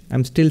much.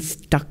 I'm still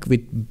stuck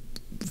with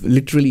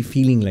literally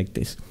feeling like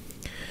this.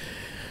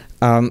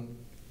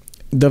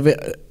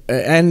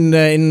 In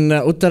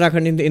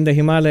Uttarakhand, in the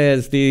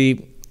Himalayas, the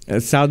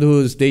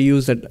sadhus, they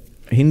use a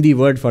Hindi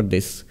word for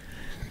this.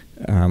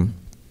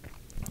 Pachta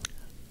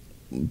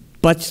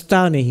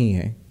nahi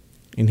hai.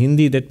 In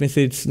Hindi, that means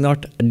it's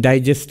not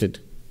digested.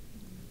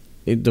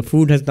 The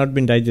food has not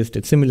been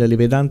digested. Similarly,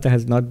 Vedanta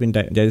has not been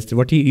digested.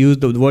 What he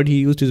used, the word he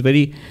used is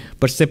very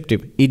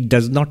perceptive. It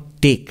does not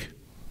take.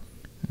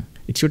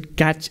 It should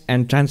catch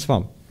and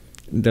transform.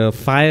 The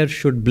fire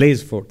should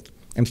blaze forth.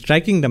 I'm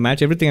striking the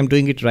match, everything I'm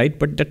doing it right,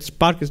 but that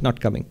spark is not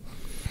coming.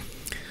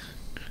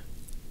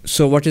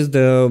 So what is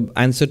the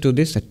answer to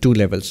this? At two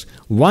levels.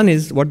 One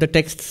is what the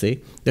texts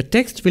say. The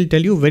text will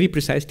tell you very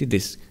precisely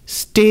this.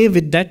 Stay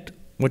with that,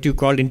 what you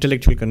call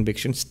intellectual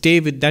conviction. Stay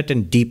with that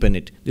and deepen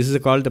it. This is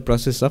called the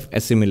process of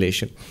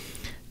assimilation.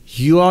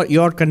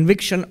 Your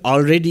conviction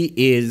already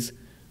is,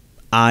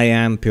 I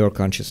am pure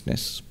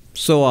consciousness.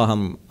 So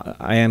aham,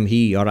 I am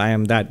he, or I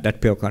am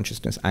that pure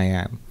consciousness, I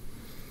am.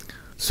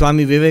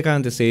 Swami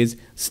Vivekananda says,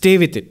 stay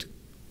with it.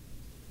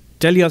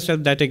 Tell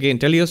yourself that again.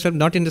 Tell yourself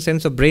not in the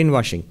sense of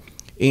brainwashing.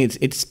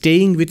 It's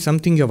staying with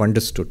something you have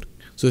understood.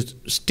 So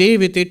stay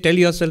with it. Tell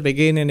yourself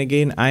again and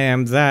again, I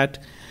am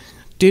that.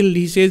 Till,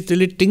 he says, till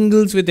it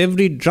tingles with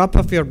every drop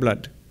of your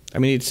blood. I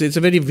mean, it's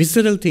a very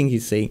visceral thing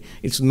he's saying.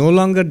 It's no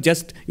longer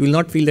just, you will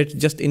not feel that it's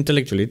just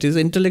intellectual. It is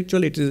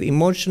intellectual, it is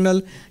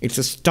emotional, it's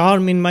a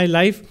storm in my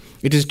life,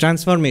 it is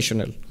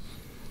transformational.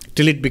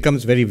 Till it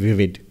becomes very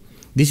vivid.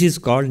 This is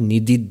called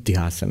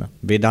Nididhyasana,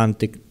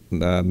 Vedantic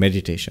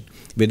meditation.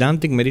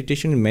 Vedantic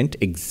meditation meant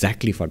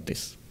exactly for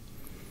this.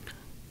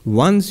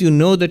 Once you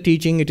know the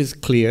teaching, it is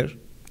clear.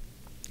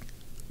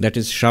 That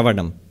is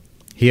Shravanam,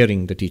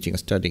 hearing the teaching,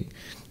 studying.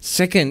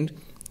 Second,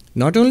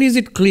 not only is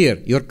it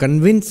clear, you're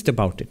convinced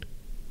about it.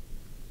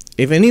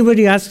 If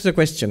anybody asks a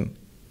question,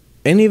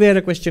 anywhere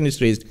a question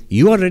is raised,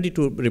 you are ready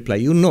to reply.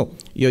 You know,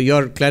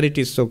 your clarity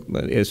is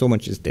so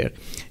much is there.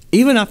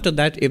 Even after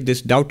that, if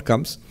this doubt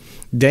comes,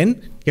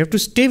 then you have to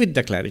stay with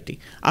the clarity.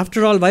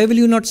 After all, why will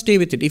you not stay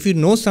with it? If you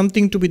know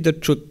something to be the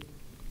truth,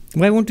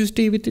 why won't you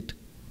stay with it?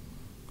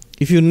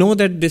 If you know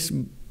that this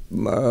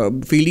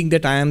feeling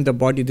that I am the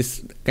body,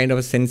 this kind of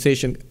a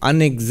sensation,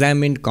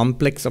 unexamined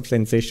complex of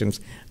sensations,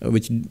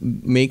 which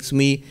makes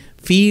me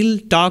feel,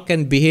 talk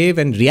and behave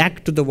and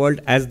react to the world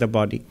as the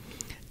body.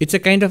 It's a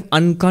kind of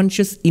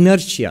unconscious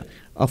inertia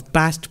of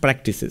past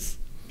practices.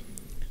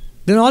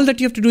 Then all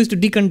that you have to do is to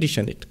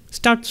decondition it.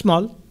 Start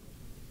small.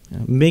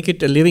 Make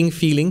it a living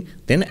feeling,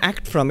 then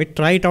act from it,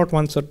 try it out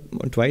once or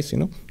twice,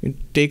 You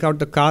take out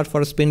the car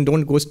for a spin,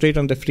 don't go straight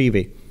on the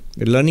freeway.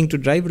 You're learning to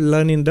drive,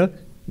 learn in the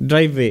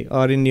driveway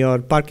or in your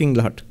parking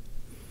lot.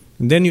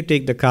 Then you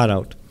take the car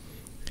out.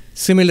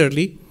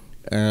 Similarly,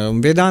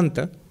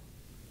 Vedanta,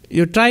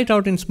 you try it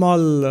out in small,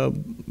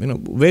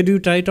 where do you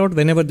try it out?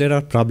 Whenever there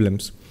are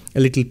problems, a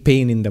little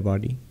pain in the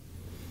body,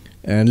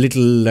 a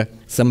little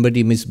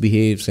somebody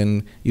misbehaves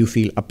and you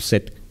feel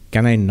upset.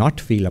 Can I not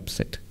feel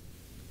upset?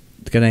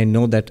 Can I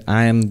know that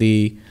I am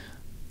the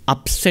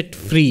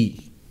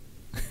upset-free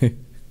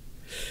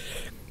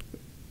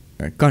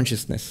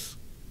consciousness,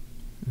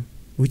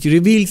 which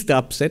reveals the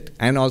upset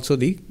and also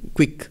the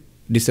quick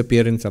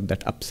disappearance of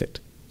that upset.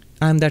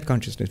 I am that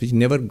consciousness which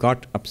never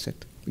got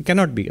upset. It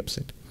cannot be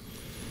upset.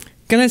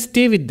 Can I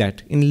stay with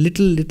that in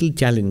little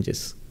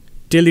challenges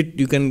till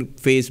you can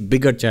face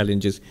bigger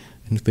challenges?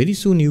 And very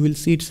soon you will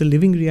see it's a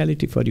living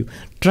reality for you.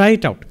 Try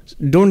it out.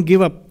 Don't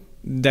give up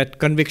that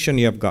conviction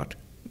you have got.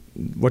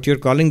 What you're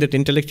calling that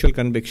intellectual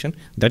conviction,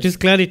 that is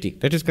clarity,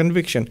 that is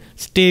conviction.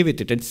 Stay with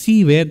it and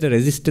see where the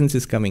resistance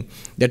is coming.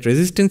 That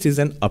resistance is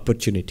an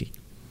opportunity.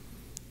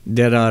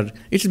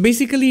 It's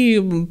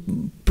basically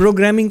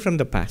programming from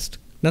the past.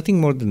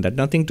 Nothing more than that,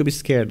 nothing to be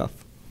scared of.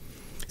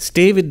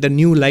 Stay with the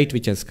new light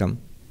which has come.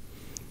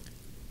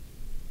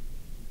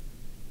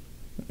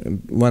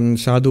 One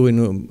sadhu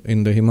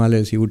in the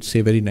Himalayas, he would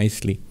say very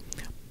nicely,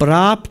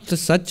 Prapt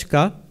sach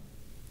ka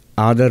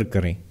adar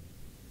kare.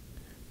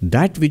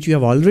 That which you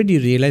have already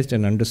realized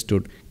and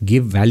understood,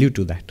 give value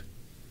to that.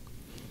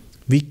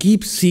 We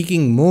keep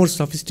seeking more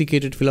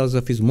sophisticated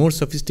philosophies, more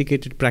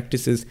sophisticated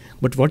practices,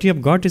 but what you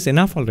have got is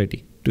enough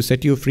already to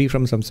set you free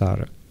from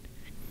samsara.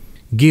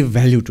 Give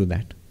value to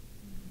that.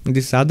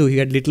 This sadhu, he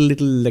had little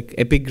like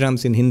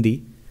epigrams in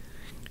Hindi.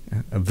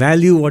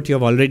 Value what you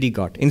have already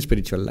got in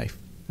spiritual life.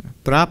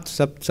 Prapt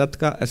sach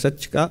ka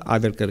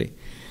adar kare.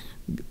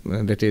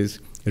 That is,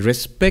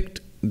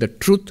 respect the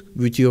truth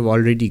which you have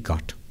already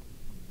got.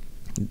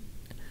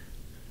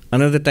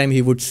 Another time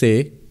he would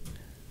say,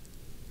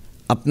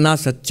 अपना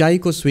सच्चाई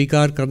को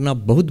स्वीकार करना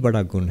बहुत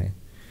बड़ा गुण है.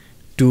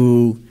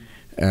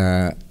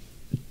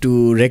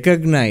 To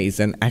recognize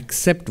and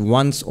accept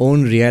one's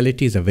own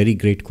reality is a very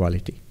great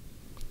quality.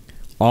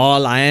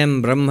 All I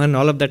am Brahman,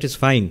 all of that is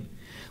fine.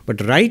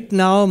 But right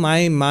now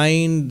my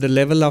mind, the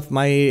level of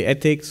my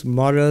ethics,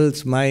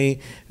 morals, my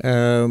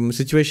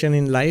situation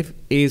in life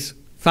is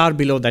far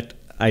below that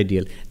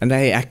ideal. And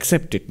I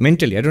accept it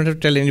mentally. I don't have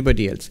to tell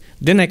anybody else.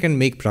 Then I can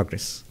make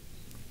progress.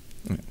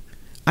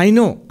 I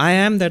know I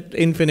am that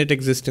infinite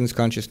existence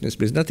consciousness.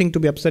 There's nothing to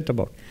be upset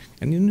about.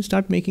 And you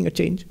start making a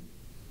change.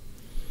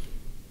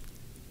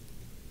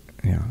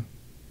 Yeah.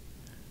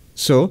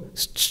 So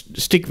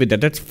stick with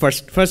that. That's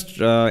first.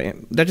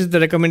 That is the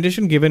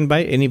recommendation given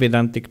by any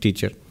Vedantic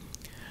teacher.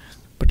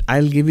 But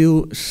I'll give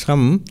you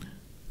some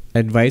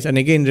advice. And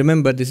again,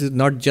 remember, this is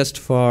not just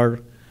for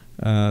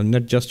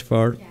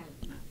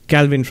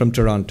Calvin from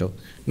Toronto.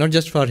 Not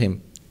just for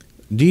him.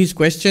 These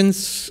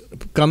questions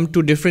come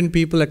to different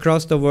people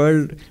across the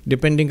world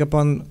depending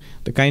upon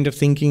the kind of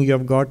thinking you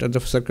have got or the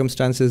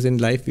circumstances in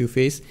life you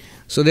face.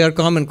 So they are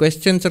common.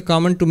 Questions are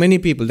common to many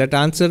people. That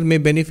answer may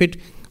benefit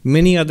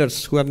many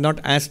others who have not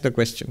asked the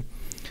question.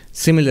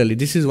 Similarly,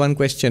 this is one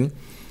question.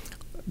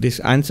 This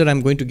answer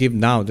I'm going to give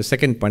now, the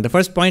second point. The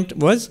first point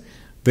was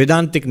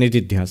Vedantic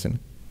Nididhyasana.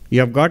 You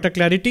have got a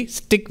clarity,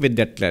 stick with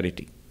that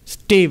clarity.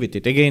 Stay with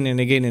it again and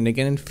again and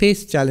again and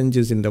face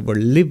challenges in the world.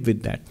 Live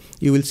with that.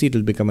 You will see it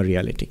will become a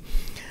reality.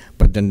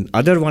 But the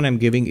other one I'm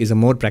giving is a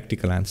more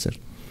practical answer.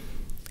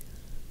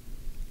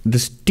 The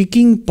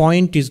sticking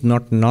point is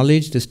not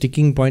knowledge. The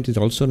sticking point is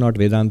also not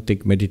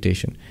Vedantic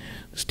meditation.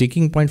 The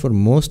sticking point for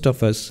most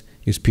of us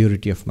is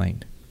purity of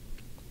mind.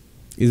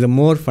 Is a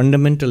more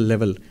fundamental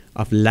level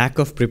of lack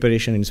of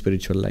preparation in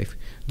spiritual life.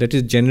 That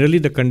is generally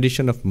the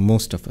condition of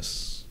most of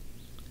us.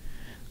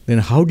 Then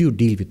how do you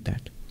deal with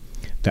that?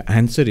 The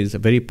answer is, a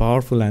very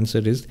powerful answer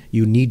is,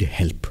 you need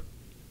help.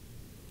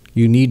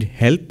 You need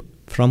help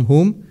from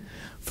whom?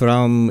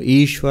 From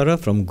Ishvara,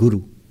 from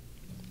Guru.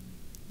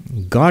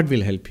 God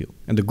will help you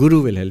and the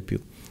Guru will help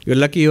you. You're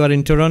lucky you are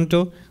in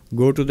Toronto.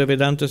 Go to the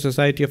Vedanta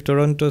Society of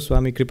Toronto.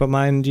 Swami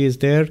Kripamayanji is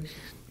there.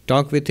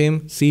 Talk with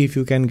him. See if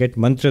you can get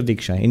mantra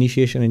diksha,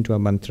 initiation into a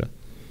mantra.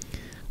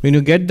 When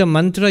you get the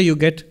mantra, you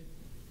get,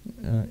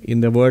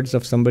 in the words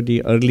of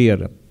somebody earlier,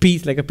 a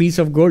piece, like a piece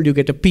of gold, you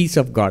get a piece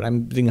of God.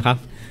 I'm being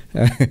half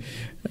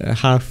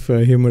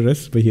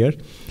humorous here.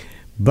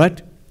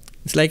 But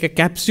it's like a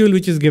capsule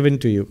which is given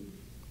to you.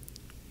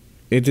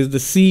 It is the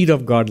seed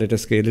of God, let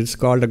us say. It's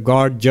called a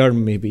God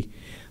germ, maybe.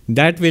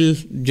 That will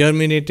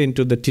germinate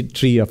into the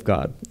tree of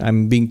God.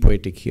 I'm being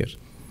poetic here.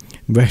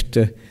 But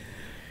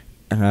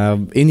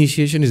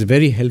initiation is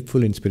very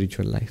helpful in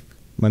spiritual life.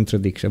 Mantra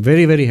Diksha,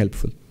 very, very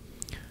helpful.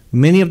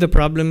 Many of the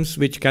problems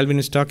which Calvin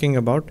is talking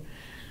about,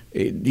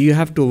 you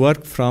have to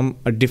work from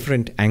a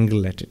different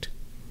angle at it.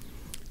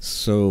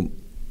 So,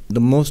 the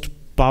most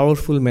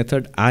powerful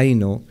method I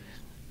know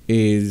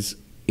is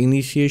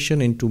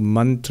initiation into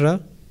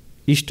mantra,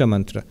 Ishta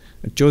mantra,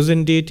 a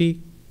chosen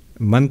deity,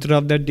 mantra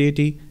of that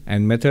deity,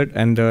 and method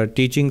and the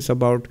teachings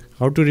about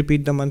how to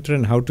repeat the mantra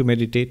and how to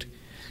meditate,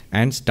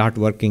 and start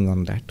working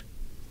on that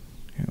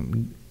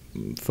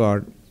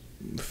for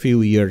a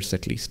few years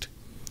at least.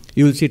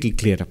 You will see it will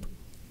clear up.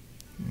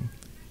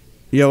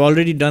 You have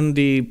already done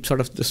the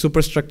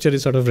superstructure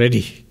is sort of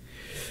ready.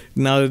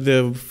 Now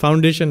the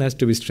foundation has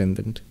to be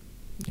strengthened.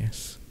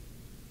 Yes.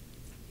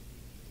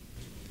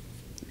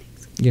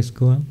 Yes,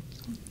 go on.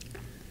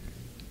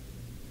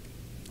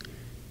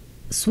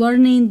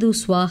 Swarnendu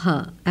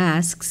Swaha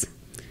asks,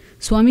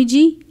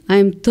 Swamiji, I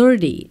am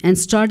 30 and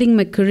starting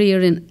my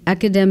career in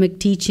academic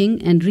teaching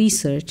and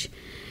research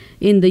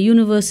in the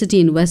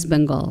university in West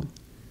Bengal.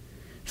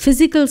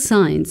 Physical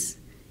science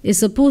is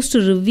supposed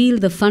to reveal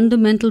the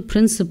fundamental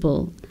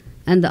principle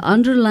and the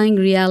underlying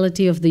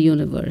reality of the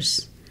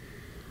universe.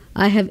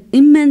 I have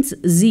immense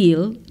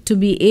zeal to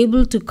be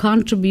able to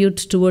contribute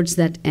towards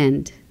that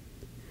end.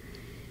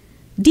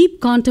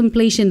 Deep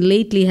contemplation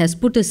lately has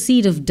put a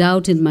seed of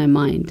doubt in my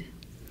mind.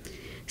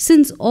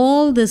 Since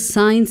all this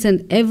science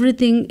and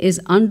everything is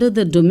under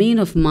the domain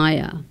of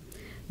Maya,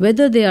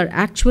 whether they are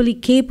actually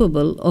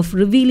capable of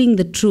revealing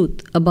the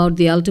truth about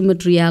the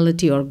ultimate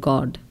reality or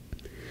God,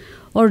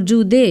 or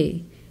do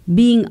they,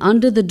 being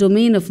under the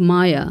domain of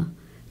Maya,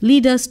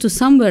 lead us to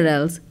somewhere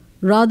else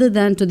rather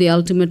than to the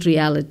ultimate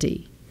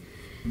reality?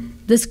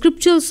 The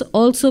scriptures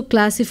also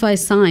classify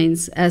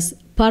science as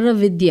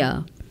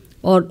paravidya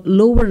or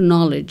lower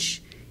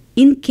knowledge,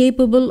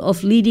 incapable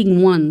of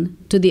leading one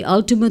to the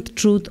ultimate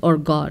truth or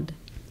God.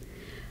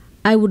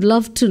 I would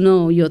love to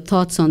know your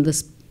thoughts on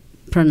this.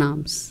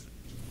 Pranams.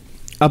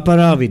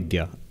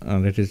 Aparavidya,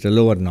 that is the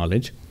lower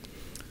knowledge.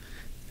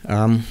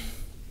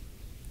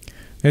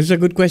 It's a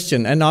good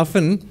question, and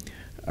often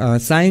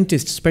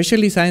scientists,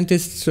 especially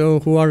scientists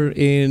who are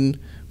in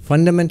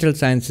fundamental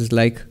sciences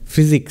like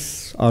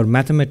physics or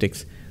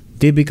mathematics,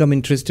 they become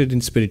interested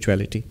in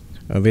spirituality,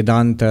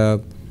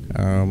 Vedanta,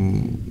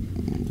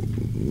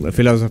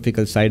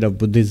 philosophical side of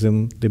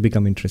Buddhism. They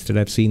become interested.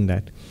 I've seen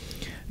that.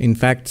 In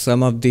fact,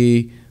 some of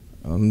the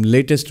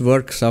latest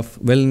works of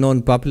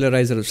well-known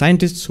popularizers,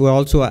 scientists who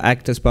also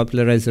act as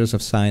popularizers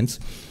of science,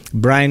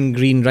 Brian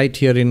Greene right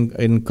here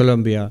in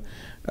Columbia,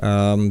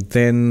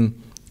 then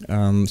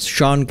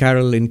Sean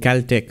Carroll in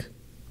Caltech,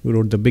 who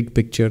wrote The Big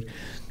Picture.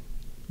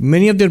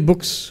 Many of their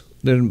books,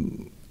 their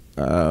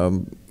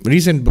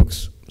recent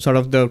books, sort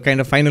of the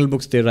kind of final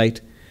books they write,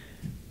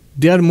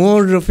 they are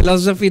more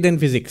philosophy than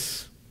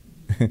physics.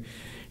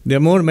 They are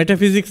more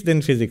metaphysics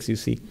than physics, you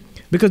see,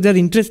 because they are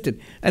interested.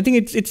 I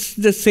think it's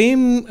the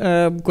same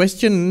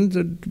question,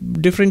 the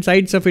different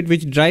sides of it,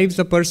 which drives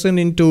a person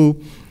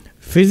into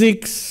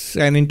physics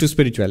and into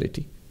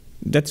spirituality.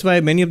 That's why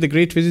many of the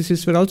great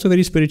physicists were also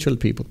very spiritual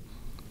people.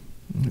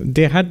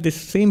 They had this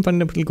same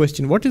fundamental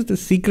question: what is the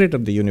secret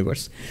of the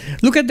universe?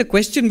 Look at the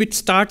question which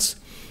starts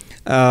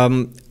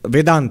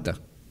Vedanta.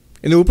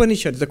 In the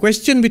Upanishads, the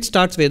question which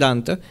starts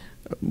Vedanta,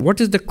 what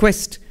is the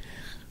quest?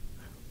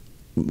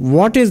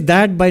 What is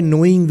that by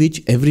knowing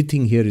which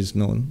everything here is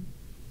known?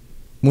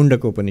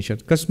 Mundaka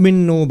Upanishad.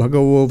 Kasminno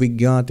bhagavo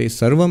vigyate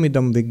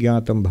sarvamidam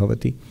vigyatam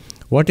bhavati.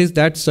 What is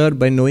that, sir,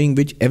 by knowing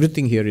which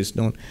everything here is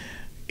known?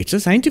 It's a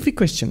scientific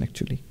question,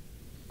 actually.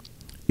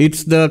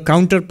 It's the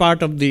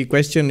counterpart of the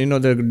question,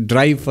 the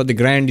drive for the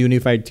grand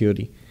unified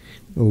theory.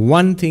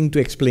 One thing to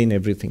explain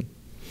everything.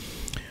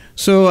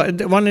 So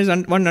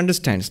one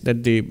understands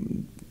that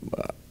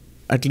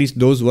at least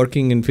those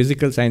working in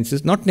physical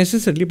sciences, not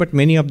necessarily, but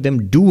many of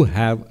them do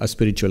have a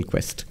spiritual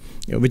quest,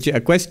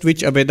 a quest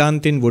which a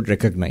Vedantin would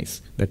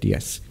recognize that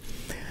yes.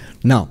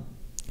 Now,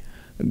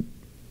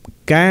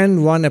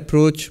 can one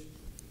approach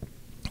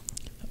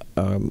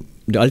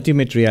the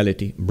ultimate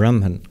reality,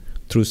 Brahman,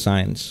 through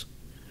science?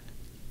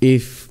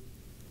 If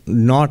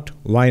not,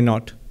 why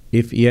not?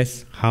 If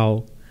yes,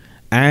 how?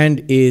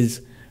 And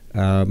is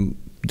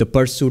the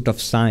pursuit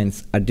of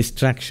science a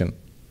distraction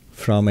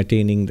from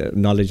attaining the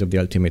knowledge of the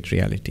ultimate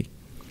reality?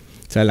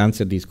 So I'll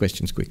answer these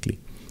questions quickly.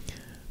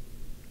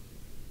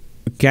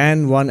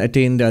 Can one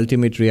attain the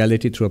ultimate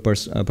reality through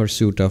a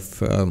pursuit of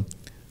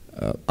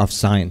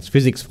science,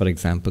 physics, for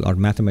example, or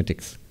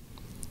mathematics?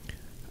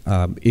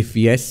 If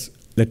yes,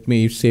 let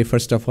me say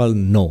first of all,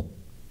 no.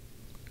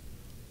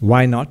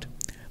 Why not?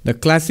 The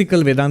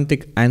classical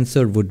Vedantic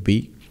answer would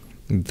be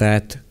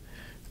that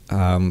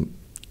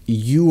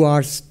you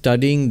are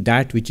studying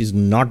that which is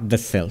not the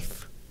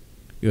self.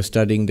 You're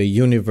studying the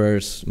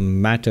universe,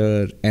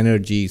 matter,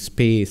 energy,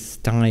 space,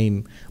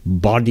 time,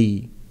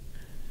 body.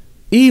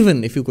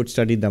 Even if you could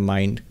study the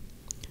mind,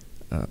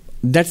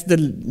 that's the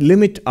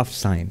limit of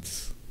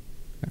science.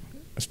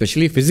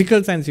 Especially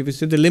physical science, if you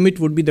say the limit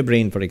would be the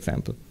brain, for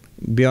example.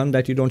 Beyond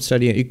that, you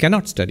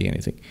cannot study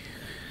anything.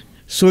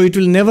 So it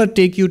will never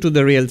take you to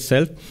the real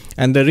self,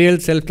 and the real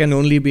self can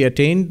only be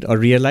attained or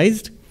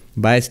realized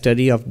by a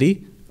study of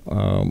the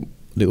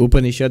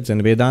Upanishads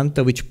and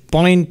Vedanta, which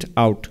point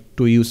out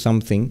to you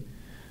something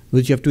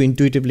which you have to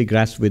intuitively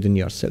grasp within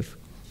yourself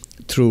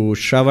through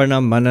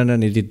Shravana, Manana,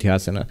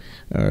 Nididhyasana,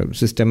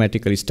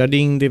 systematically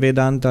studying the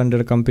Vedanta under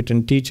a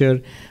competent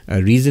teacher,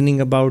 reasoning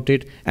about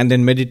it, and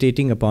then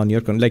meditating upon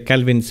your, like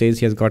Calvin says,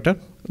 he has got a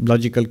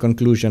logical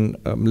conclusion,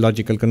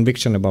 logical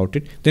conviction about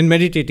it, then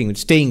meditating,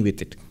 staying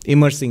with it,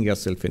 immersing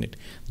yourself in it.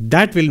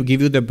 That will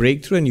give you the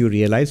breakthrough and you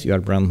realize you are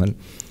Brahman.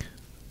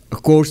 A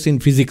course in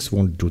physics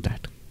won't do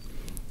that.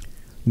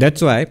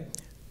 That's why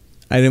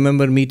I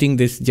remember meeting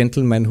this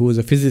gentleman who was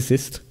a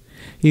physicist.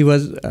 He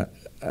was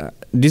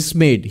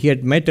dismayed. He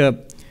had met a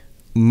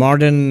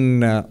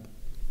modern,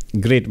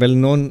 great,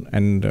 well-known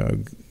and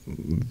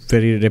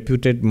very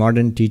reputed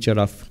modern teacher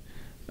of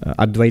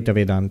Advaita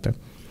Vedanta,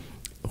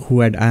 who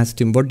had asked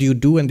him, what do you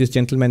do? And this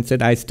gentleman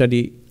said,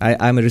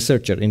 I'm a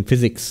researcher in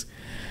physics.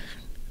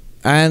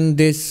 And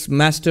this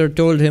master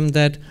told him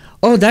that,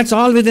 oh, that's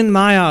all within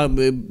Maya.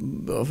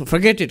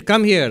 Forget it.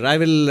 Come here. I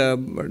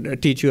will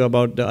teach you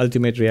about the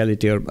ultimate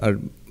reality or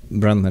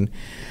Brahman.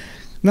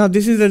 Now,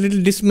 this is a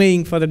little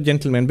dismaying for the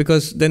gentleman,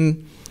 because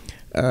then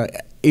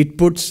it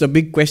puts a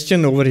big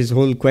question over his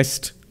whole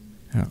quest.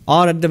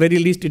 Or at the very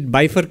least, it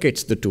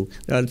bifurcates the two.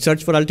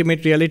 Search for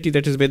ultimate reality,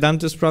 that is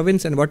Vedanta's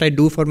province, and what I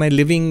do for my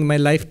living, my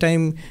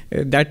lifetime,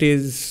 that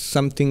is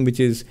something which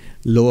is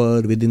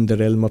lower within the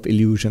realm of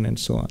illusion and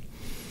so on.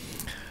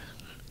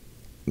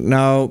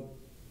 Now,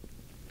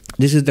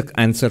 this is the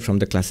answer from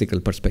the classical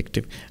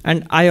perspective.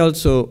 And I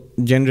also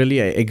generally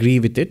agree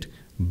with it,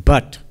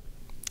 but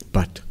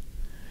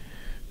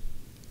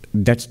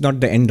that's not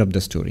the end of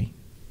the story.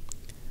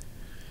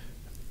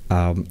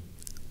 I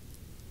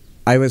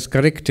was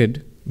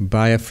corrected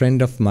by a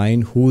friend of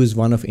mine who is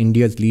one of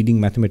India's leading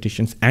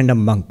mathematicians and a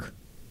monk.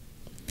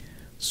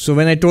 So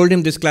when I told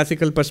him this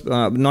classical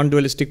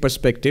non-dualistic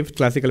perspective,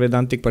 classical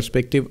Vedantic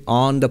perspective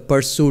on the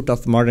pursuit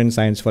of modern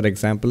science, for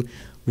example,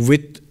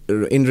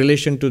 in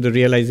relation to the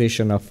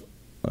realization of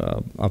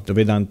the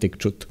Vedantic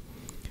truth.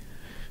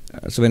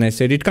 So when I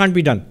said it can't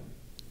be done,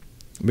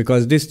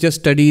 because this just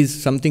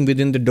studies something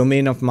within the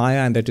domain of Maya,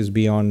 and that is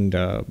beyond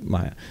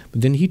Maya.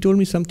 But then he told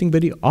me something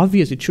very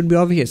obvious. It should be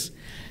obvious.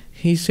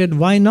 He said,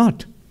 why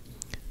not?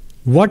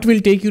 What will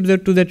take you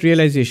to that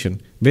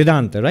realization?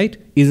 Vedanta, right?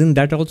 Isn't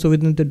that also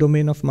within the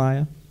domain of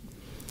Maya?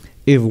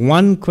 If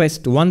one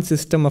quest, one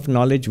system of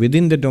knowledge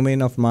within the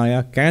domain of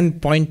Maya can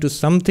point to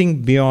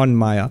something beyond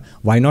Maya,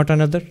 why not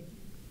another?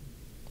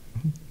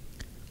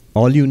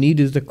 All you need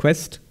is the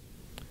quest,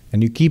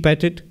 and you keep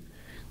at it.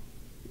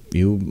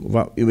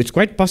 It's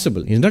quite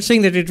possible. He's not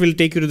saying that it will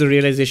take you to the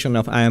realization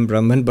of I am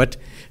Brahman, but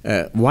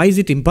why is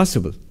it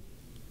impossible?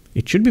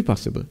 It should be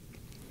possible.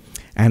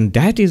 And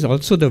that is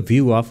also the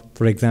view of,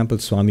 for example,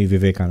 Swami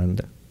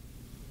Vivekananda.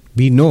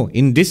 We know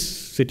in this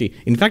city,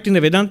 in fact in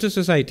the Vedanta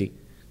Society,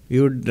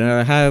 you would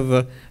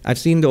have, I've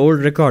seen the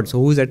old records,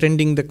 who's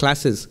attending the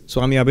classes,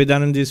 Swami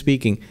Abhedanand is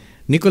speaking,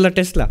 Nikola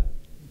Tesla.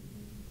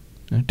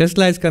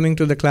 Tesla is coming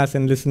to the class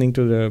and listening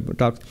to the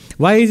talks.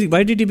 Why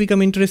did he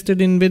become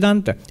interested in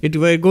Vedanta? It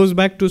goes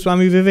back to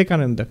Swami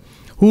Vivekananda,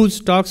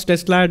 whose talks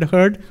Tesla had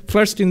heard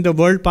first in the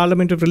World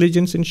Parliament of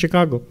Religions in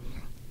Chicago.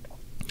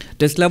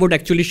 Tesla would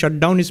actually shut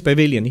down his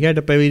pavilion. He had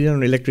a pavilion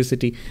on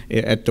electricity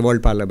at the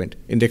World Parliament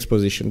in the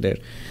exposition there.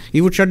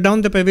 He would shut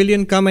down the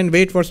pavilion, come and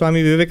wait for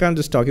Swami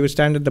Vivekananda's talk. He would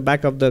stand at the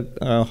back of the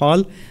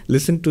hall,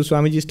 listen to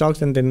Swamiji's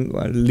talks, and then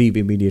leave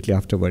immediately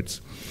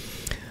afterwards.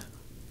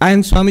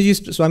 And Swami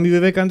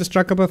Vivekananda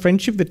struck up a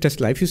friendship with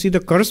Tesla. If you see the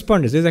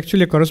correspondence, there's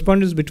actually a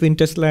correspondence between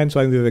Tesla and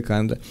Swami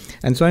Vivekananda.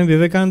 And Swami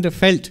Vivekananda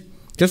felt,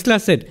 Tesla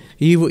said,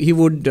 he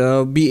would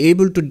be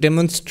able to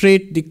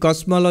demonstrate the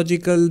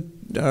cosmological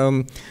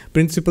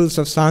principles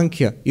of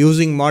Sankhya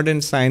using modern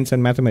science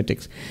and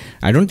mathematics.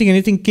 I don't think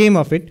anything came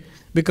of it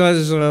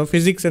because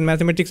physics and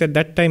mathematics at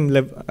that time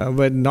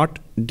were not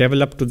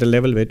developed to the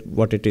level with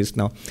what it is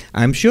now.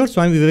 I'm sure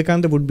Swami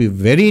Vivekananda would be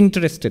very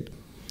interested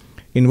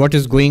in what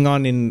is going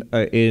on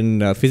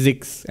in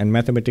physics and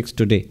mathematics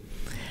today.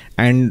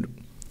 And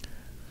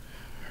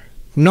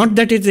not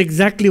that it's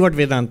exactly what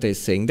Vedanta is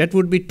saying. That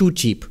would be too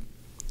cheap.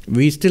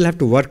 We still have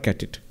to work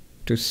at it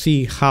to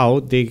see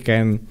how they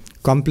can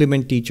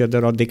complement each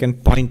other or they can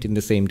point in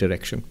the same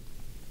direction.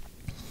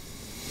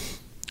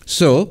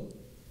 So,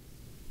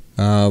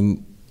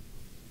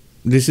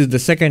 this is the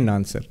second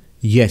answer.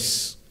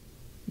 Yes,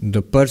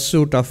 the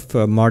pursuit of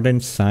modern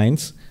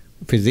science,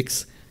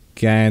 physics,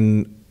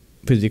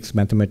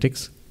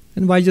 mathematics,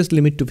 and why just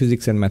limit to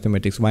physics and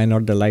mathematics? Why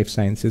not the life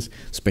sciences,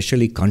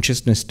 especially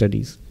consciousness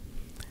studies?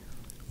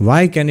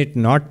 Why can it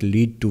not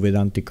lead to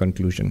Vedantic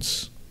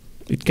conclusions?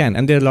 It can,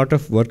 and there are a lot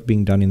of work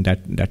being done in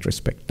that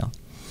respect now.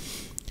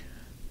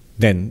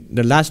 Then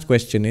the last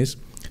question is,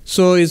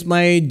 so is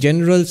my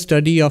general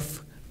study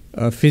of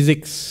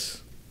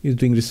physics, is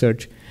doing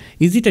research,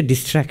 is it a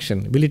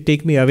distraction? Will it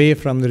take me away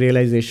from the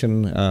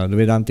realization, the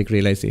Vedantic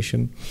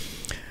realization?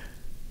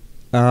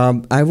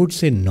 I would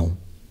say no.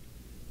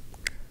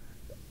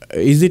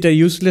 Is it a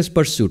useless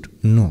pursuit?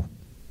 No.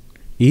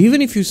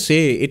 Even if you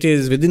say it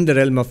is within the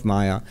realm of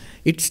Maya,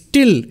 it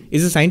still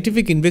is a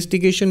scientific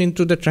investigation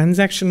into the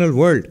transactional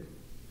world,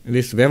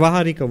 this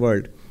Vyavaharika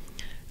world.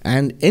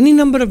 And any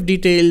number of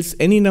details,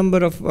 any number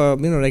of,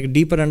 like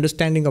deeper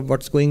understanding of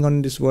what's going on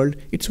in this world,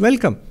 it's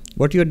welcome.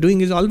 What you're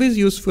doing is always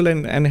useful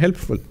and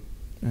helpful.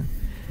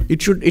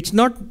 It's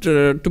not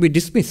to be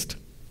dismissed.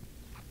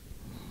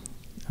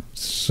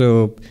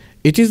 So,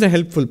 it is a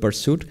helpful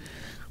pursuit.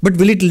 But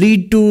will it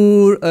lead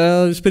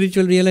to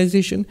spiritual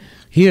realization?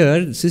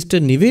 Here, Sister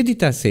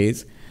Nivedita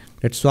says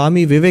that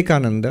Swami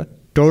Vivekananda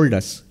told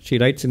us, she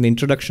writes in the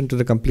introduction to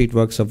the complete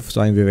works of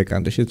Swami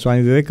Vivekananda,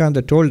 Swami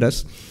Vivekananda told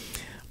us,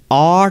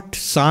 art,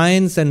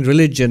 science and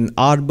religion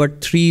are but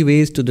three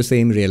ways to the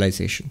same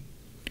realization.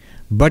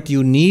 But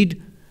you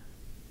need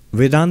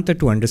Vedanta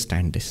to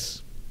understand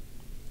this.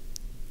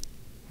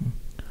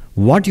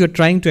 What you're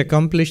trying to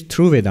accomplish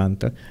through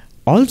Vedanta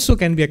also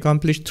can be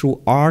accomplished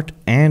through art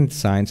and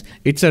science.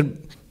 It's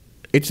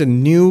a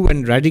new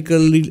and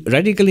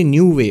radically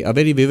new way, a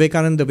very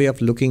Vivekananda way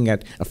of looking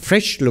at, a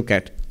fresh look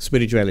at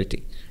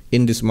spirituality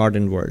in this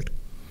modern world.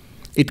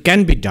 It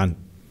can be done.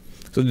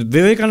 So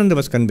Vivekananda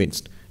was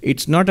convinced.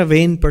 It's not a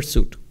vain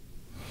pursuit.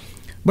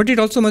 But it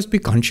also must be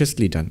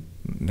consciously done.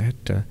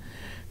 That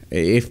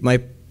if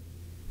my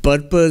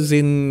purpose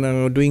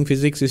in doing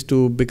physics is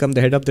to become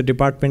the head of the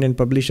department and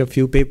publish a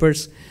few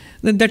papers,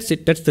 then that's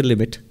it, that's the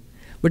limit.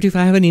 But if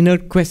I have an inner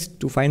quest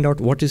to find out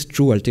what is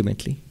true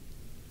ultimately,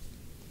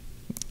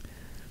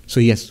 so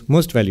yes,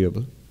 most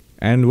valuable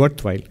and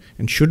worthwhile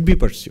and should be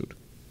pursued.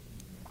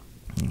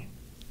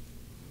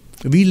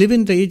 We live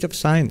in the age of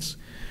science.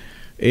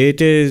 It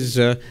is,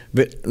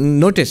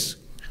 notice,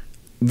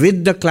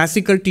 with the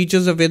classical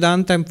teachers of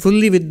Vedanta, I'm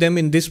fully with them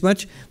in this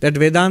much, that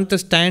Vedanta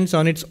stands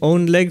on its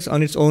own legs,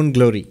 on its own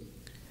glory.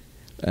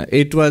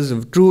 It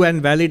was true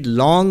and valid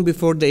long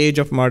before the age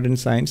of modern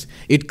science.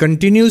 It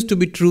continues to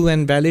be true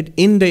and valid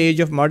in the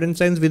age of modern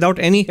science without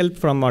any help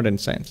from modern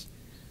science.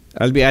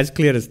 I'll be as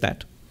clear as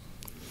that.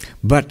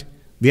 But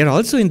we are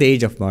also in the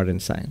age of modern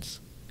science.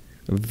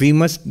 We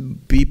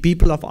must be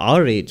people of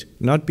our age,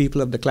 not people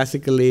of the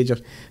classical age.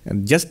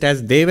 Just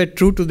as they were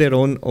true to their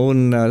own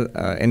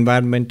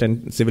environment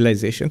and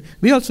civilization,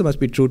 we also must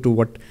be true to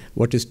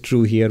what is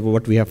true here,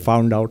 what we have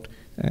found out.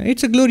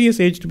 It's a glorious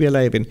age to be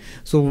alive in.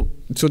 So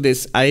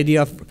this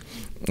idea of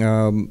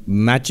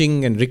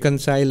matching and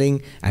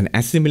reconciling and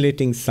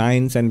assimilating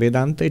science and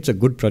Vedanta, it's a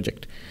good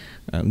project,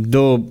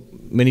 though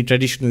many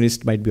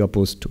traditionalists might be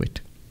opposed to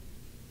it.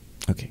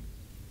 Okay.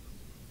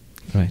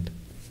 Right.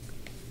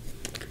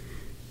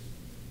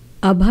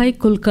 Abhay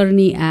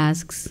Kulkarni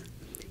asks,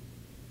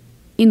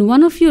 in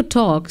one of your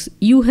talks,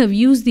 you have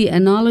used the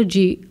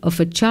analogy of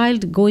a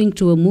child going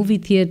to a movie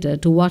theater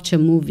to watch a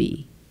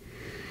movie.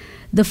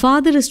 The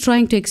father is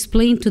trying to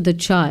explain to the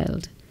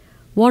child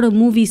what a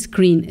movie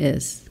screen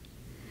is.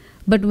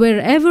 But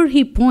wherever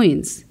he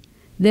points,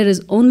 there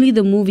is only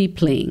the movie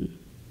playing.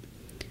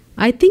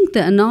 I think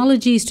the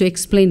analogy is to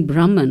explain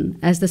Brahman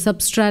as the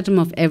substratum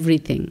of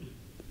everything.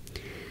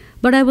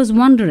 But I was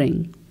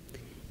wondering,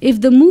 If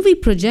the movie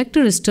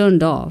projector is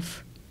turned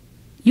off,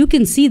 you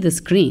can see the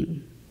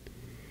screen.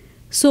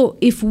 So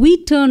if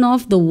we turn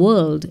off the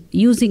world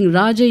using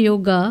Raja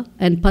Yoga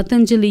and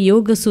Patanjali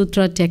Yoga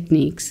Sutra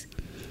techniques,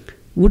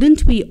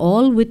 wouldn't we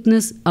all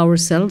witness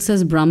ourselves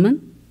as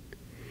Brahman?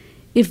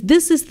 If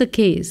this is the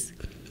case,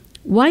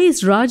 why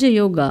is Raja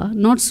Yoga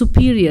not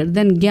superior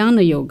than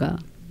Jnana Yoga?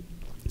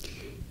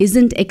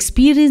 Isn't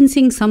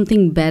experiencing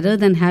something better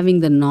than having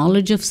the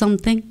knowledge of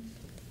something?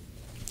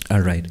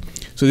 All right.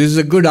 So this is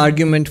a good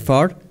argument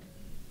for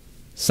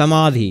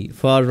Samadhi,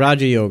 for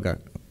Raja Yoga.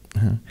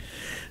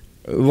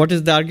 What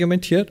is the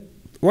argument here?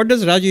 What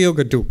does Raja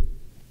Yoga do?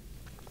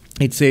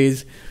 It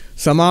says,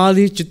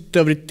 Samadhi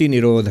Chitta Vritti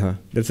Nirodha.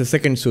 That's the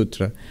second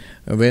sutra.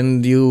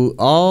 When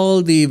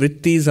all the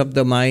vrittis of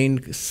the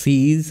mind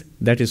cease,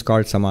 that is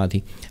called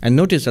Samadhi. And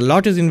notice, a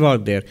lot is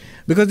involved there.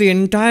 Because the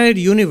entire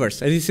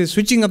universe, as he says,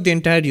 switching up the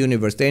entire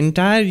universe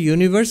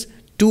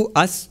to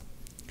us,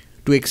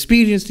 to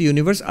experience the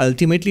universe,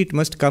 ultimately it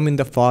must come in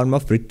the form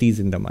of vrittis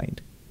in the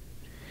mind.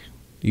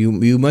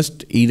 You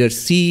must either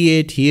see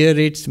it, hear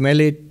it, smell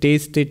it,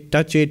 taste it,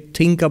 touch it,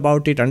 think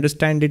about it,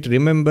 understand it,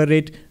 remember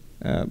it.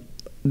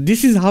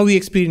 This is how we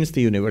experience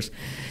the universe.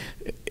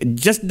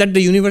 Just that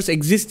the universe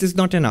exists is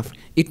not enough.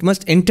 It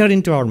must enter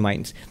into our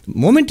minds. The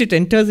moment it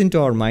enters into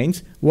our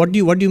minds, what do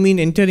you mean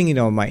entering in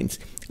our minds?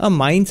 Our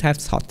minds have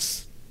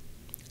thoughts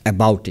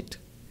about it.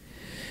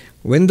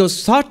 When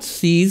those thoughts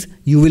cease,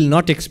 you will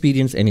not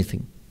experience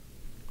anything.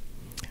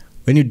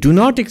 When you do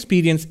not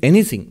experience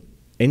anything,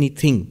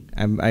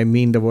 I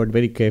mean the word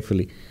very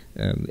carefully,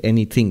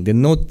 anything,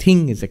 then no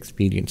thing is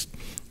experienced.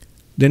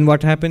 Then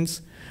what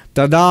happens?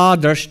 Tada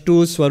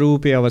drashtu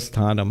swarupe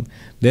avasthanam.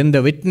 Then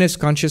the witness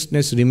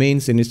consciousness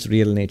remains in its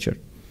real nature.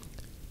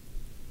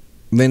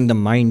 When the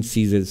mind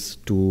ceases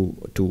to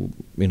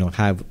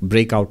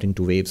break out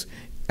into waves.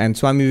 And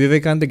Swami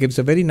Vivekananda gives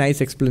a very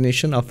nice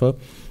explanation of a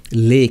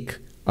lake,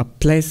 a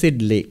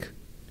placid lake.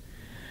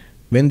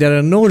 When there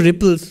are no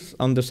ripples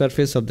on the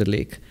surface of the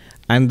lake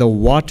and the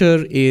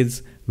water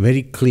is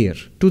very clear,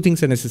 two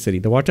things are necessary.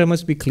 The water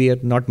must be clear,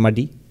 not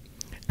muddy,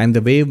 and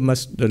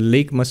the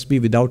lake must be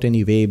without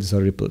any waves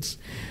or ripples.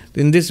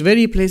 In this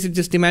very place,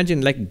 just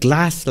imagine like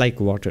glass-like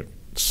water,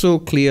 so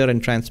clear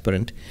and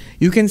transparent.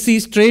 You can see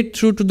straight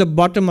through to the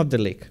bottom of the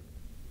lake.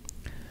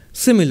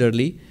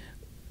 Similarly,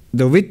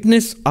 the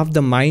witness of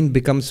the mind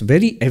becomes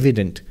very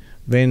evident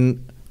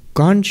when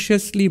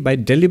consciously, by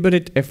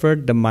deliberate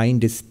effort, the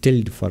mind is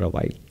stilled for a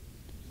while.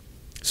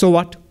 So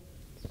what?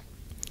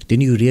 Then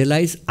you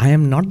realize, I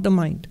am not the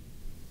mind.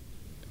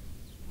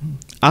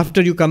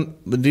 After you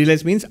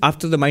realize means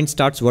after the mind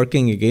starts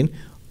working again,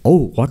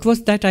 oh, what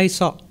was that I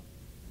saw?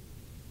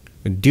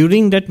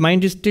 During that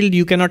mind is stilled,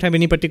 you cannot have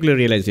any particular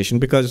realization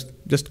because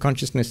just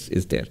consciousness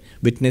is there,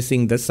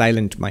 witnessing the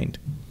silent mind.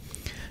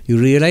 You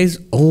realize,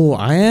 oh,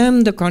 I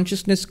am the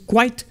consciousness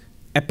quite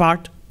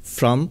apart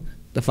from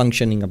the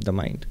functioning of the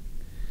mind.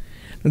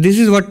 This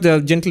is what the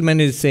gentleman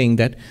is saying,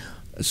 that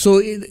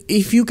so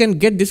if you can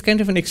get this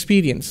kind of an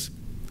experience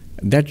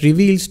that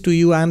reveals to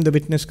you I am the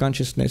witness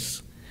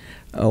consciousness,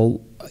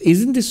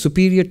 isn't this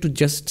superior to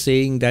just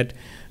saying that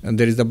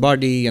there is the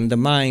body and the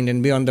mind,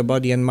 and beyond the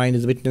body and mind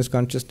is witness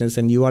consciousness,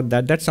 and you are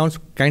that? That sounds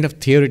kind of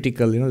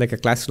theoretical, like a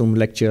classroom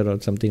lecture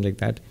or something like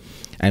that.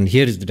 And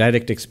here is the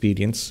direct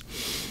experience.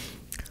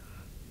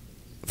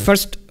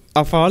 First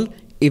of all,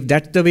 if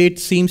that's the way it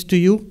seems to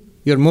you,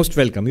 you're most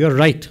welcome. You're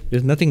right.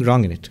 There's nothing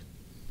wrong in it.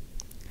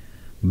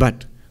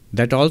 But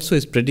that also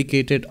is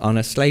predicated on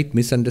a slight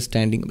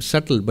misunderstanding,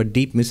 subtle but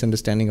deep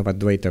misunderstanding of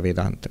Advaita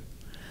Vedanta.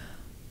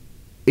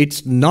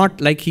 It's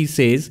not, like he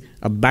says,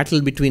 a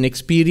battle between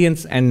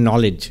experience and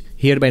knowledge.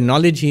 Here by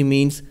knowledge he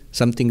means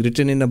something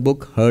written in a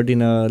book, heard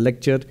in a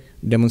lecture,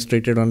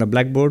 demonstrated on a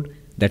blackboard.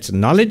 That's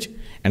knowledge.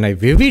 And I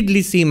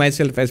vividly see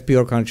myself as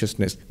pure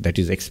consciousness. That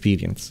is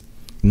experience.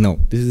 No,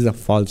 this is a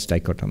false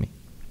dichotomy.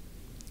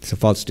 It's a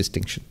false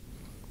distinction.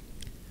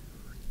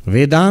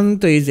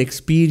 Vedanta is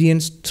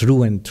experienced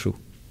through and through.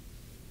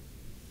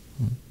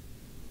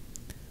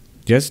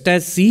 Just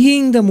as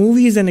seeing the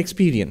movie is an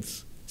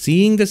experience,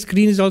 seeing the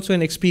screen is also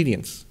an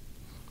experience.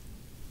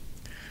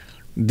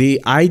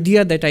 The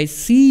idea that I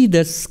see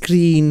the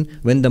screen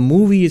when the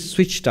movie is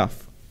switched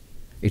off,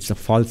 it's a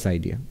false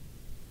idea.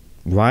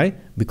 Why?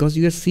 Because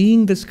you are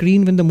seeing the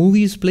screen when the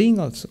movie is playing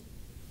also.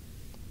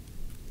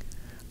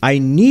 I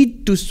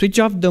need to switch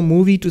off the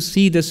movie to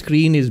see the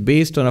screen is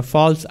based on a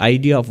false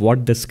idea of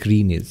what the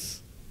screen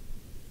is.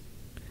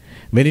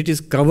 When it is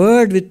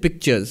covered with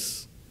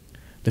pictures,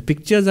 the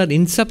pictures are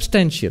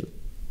insubstantial.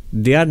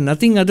 They are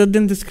nothing other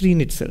than the screen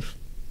itself.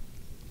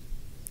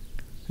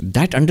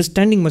 That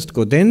understanding must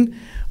go. Then,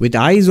 with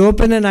eyes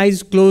open and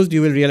eyes closed,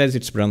 you will realize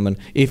it's Brahman.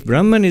 If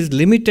Brahman is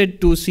limited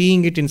to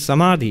seeing it in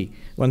Samadhi,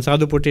 one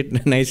sadhu put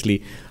it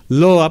nicely,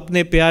 Lo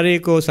apne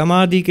pyare ko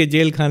Samadhi ke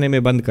jail khane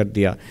mein band kar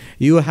diya.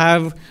 You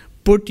have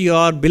put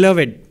your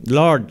beloved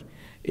Lord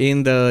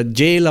in the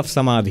jail of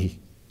Samadhi.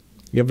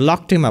 You have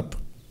locked him up.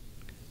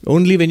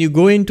 Only when you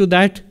go into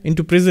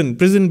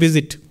prison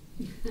visit,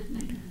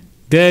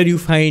 there you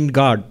find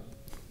God.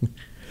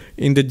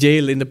 in the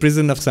jail, in the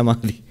prison of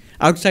samadhi.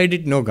 Outside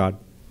it, no God.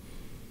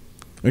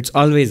 It's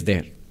always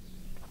there.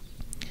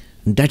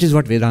 That is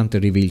what Vedanta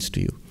reveals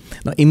to you.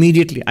 Now,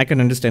 immediately, I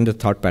can understand the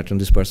thought pattern of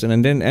this person,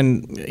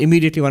 and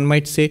immediately one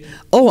might say,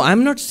 oh,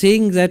 I'm not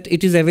saying that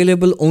it is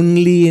available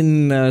only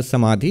in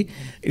samadhi.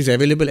 It's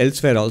available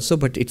elsewhere also,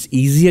 but it's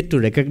easier to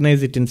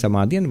recognize it in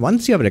samadhi, and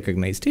once you have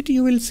recognized it,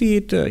 you will see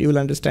it, you will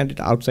understand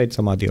it outside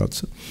samadhi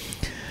also.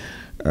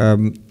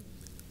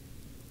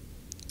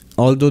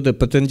 Although the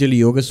Patanjali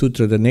Yoga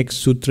Sutra, the next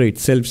sutra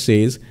itself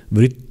says,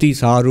 vritti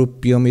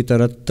sarupyam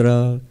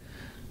itaratra.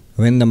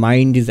 When the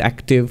mind is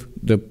active,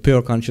 the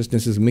pure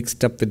consciousness is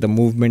mixed up with the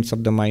movements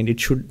of the mind.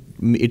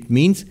 It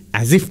means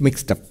as if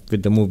mixed up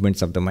with the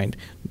movements of the mind.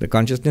 The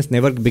consciousness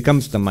never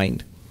becomes the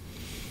mind.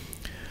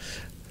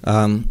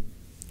 So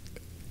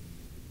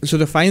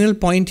the final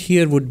point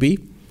here would be,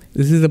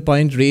 this is the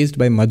point raised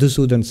by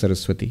Madhusudan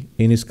Saraswati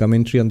in his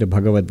commentary on the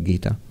Bhagavad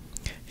Gita.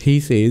 He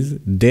says,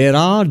 there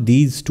are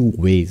these two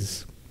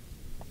ways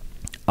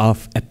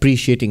of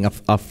appreciating,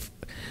 of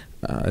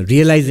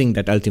realizing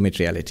that ultimate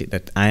reality,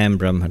 that I am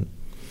Brahman.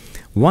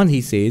 One,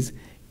 he says,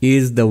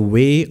 is the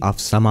way of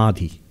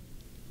samadhi,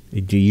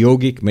 the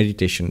yogic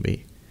meditation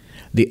way.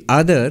 The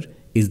other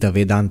is the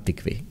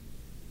Vedantic way.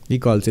 He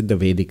calls it the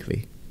Vedic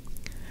way.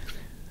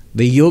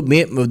 The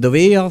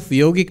way of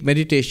yogic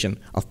meditation,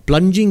 of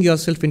plunging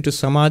yourself into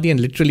samadhi,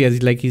 and literally,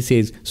 like he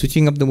says,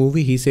 switching up the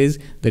movie, he says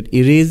that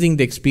erasing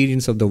the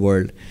experience of the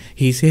world.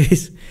 He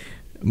says,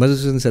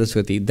 Madhusudan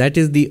Saraswati, that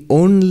is the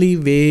only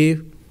way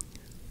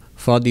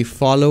for the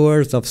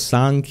followers of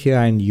Sankhya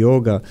and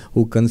Yoga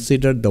who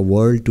consider the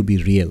world to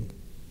be real.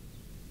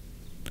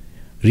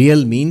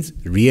 Real means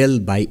real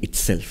by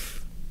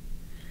itself.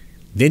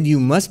 Then you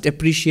must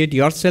appreciate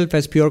yourself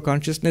as pure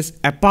consciousness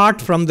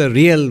apart from the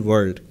real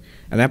world.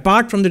 And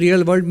apart from the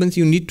real world means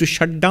you need to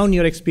shut down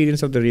your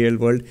experience of the real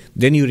world.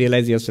 Then you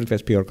realize yourself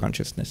as pure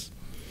consciousness.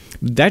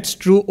 That's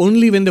true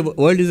only when the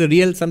world is a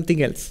real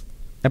something else,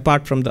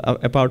 apart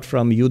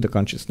from you, the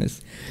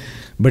consciousness.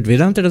 But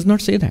Vedanta does not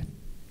say that.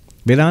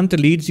 Vedanta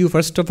leads you,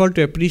 first of all,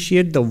 to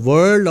appreciate the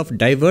world of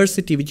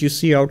diversity which you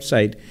see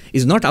outside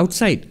is not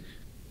outside.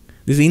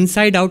 This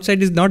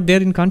inside-outside is not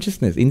there in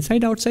consciousness.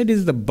 Inside-outside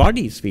is the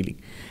body's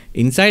feeling.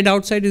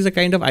 Inside-outside is a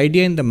kind of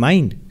idea in the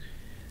mind.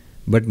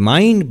 But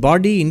mind,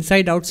 body,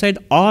 inside-outside,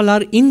 all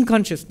are in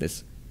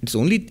consciousness. It's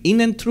only in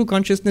and through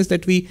consciousness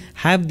that we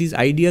have these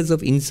ideas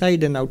of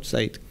inside and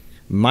outside.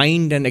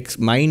 Mind and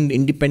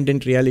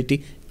mind-independent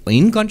reality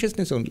in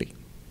consciousness only.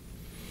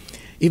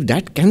 If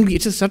that can be,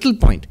 it's a subtle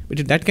point, but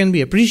if that can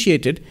be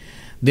appreciated,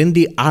 then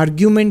the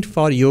argument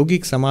for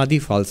yogic samadhi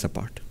falls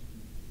apart.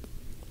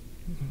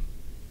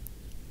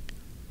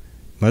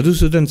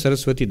 Madhusudan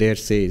Saraswati there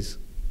says,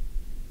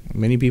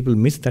 many people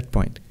miss that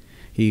point.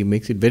 He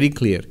makes it very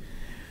clear.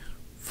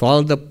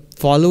 For the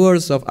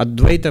followers of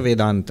Advaita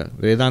Vedanta,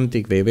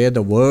 Vedantic way, where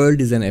the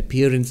world is an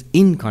appearance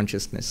in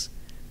consciousness,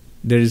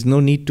 there is no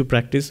need to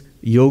practice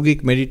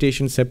yogic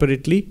meditation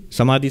separately,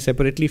 samadhi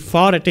separately,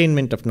 for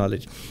attainment of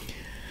knowledge.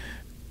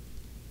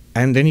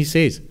 And then he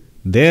says,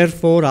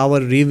 therefore our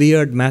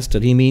revered master,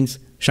 he means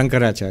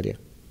Shankaracharya,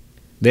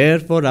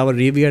 therefore our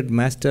revered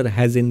master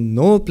has in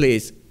no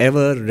place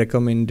ever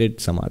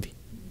recommended samadhi.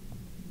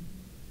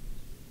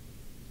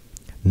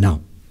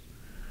 Now,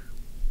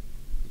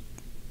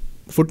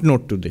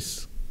 footnote to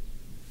this.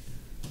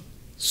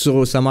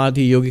 So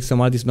samadhi, yogic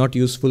samadhi is not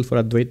useful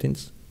for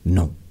Advaitins?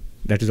 No,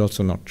 that is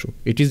also not true.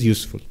 It is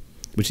useful.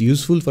 It's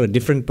useful for a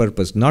different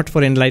purpose, not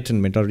for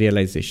enlightenment or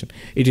realization.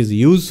 It is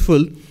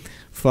useful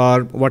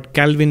for what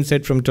Calvin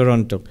said from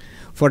Toronto,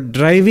 for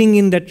driving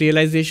in that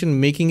realization,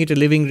 making it a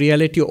living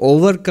reality,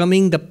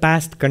 overcoming the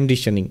past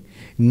conditioning.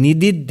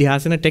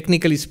 Nididhyasana,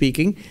 technically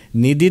speaking,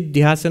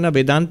 Nididhyasana,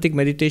 Vedantic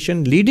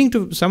meditation, leading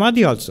to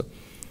samadhi also.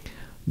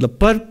 The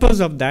purpose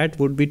of that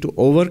would be to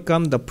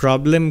overcome the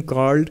problem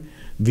called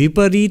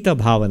Viparita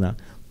Bhavana,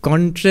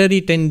 contrary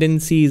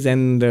tendencies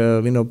and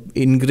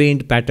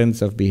ingrained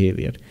patterns of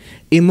behavior.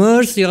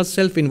 Immerse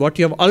yourself in what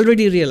you have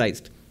already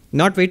realized.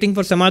 Not waiting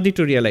for samadhi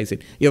to realize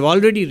it. You have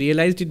already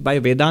realized it by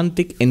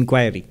Vedantic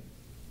inquiry.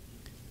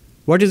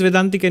 What is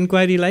Vedantic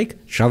inquiry like?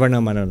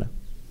 Shravana Manana.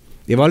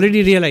 You have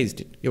already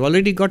realized it. You have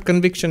already got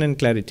conviction and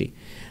clarity.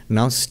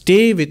 Now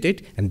stay with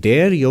it, and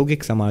there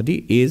yogic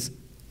samadhi is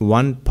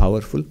one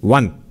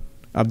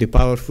of the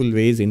powerful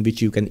ways in which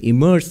you can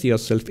immerse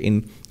yourself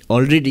in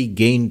already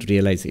gained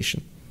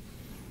realization.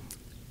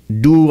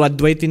 Do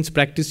Advaitins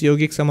practice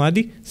yogic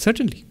samadhi?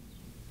 Certainly.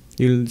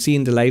 You'll see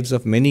in the lives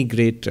of many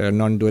great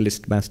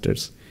non-dualist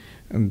masters,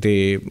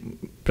 they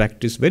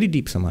practice very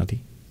deep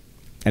samadhi,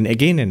 and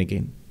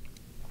again.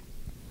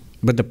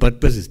 But the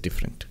purpose is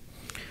different.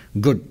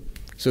 Good.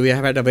 So we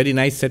have had a very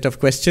nice set of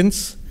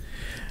questions.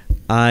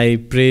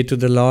 I pray to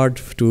the Lord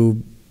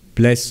to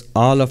bless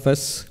all of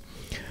us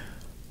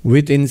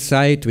with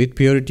insight, with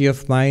purity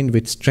of mind,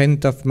 with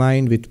strength of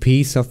mind, with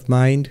peace of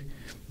mind.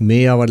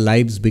 May our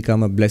lives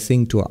become a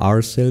blessing to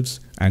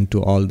ourselves and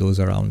to all those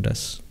around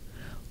us.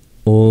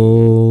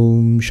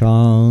 Om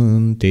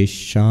Shanti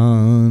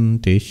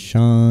Shanti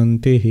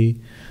Shanti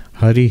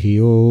Harihi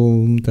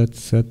Om Tat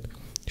Sat.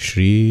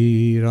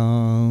 Shri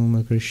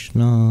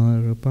Ramakrishna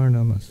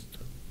Arpanamastu.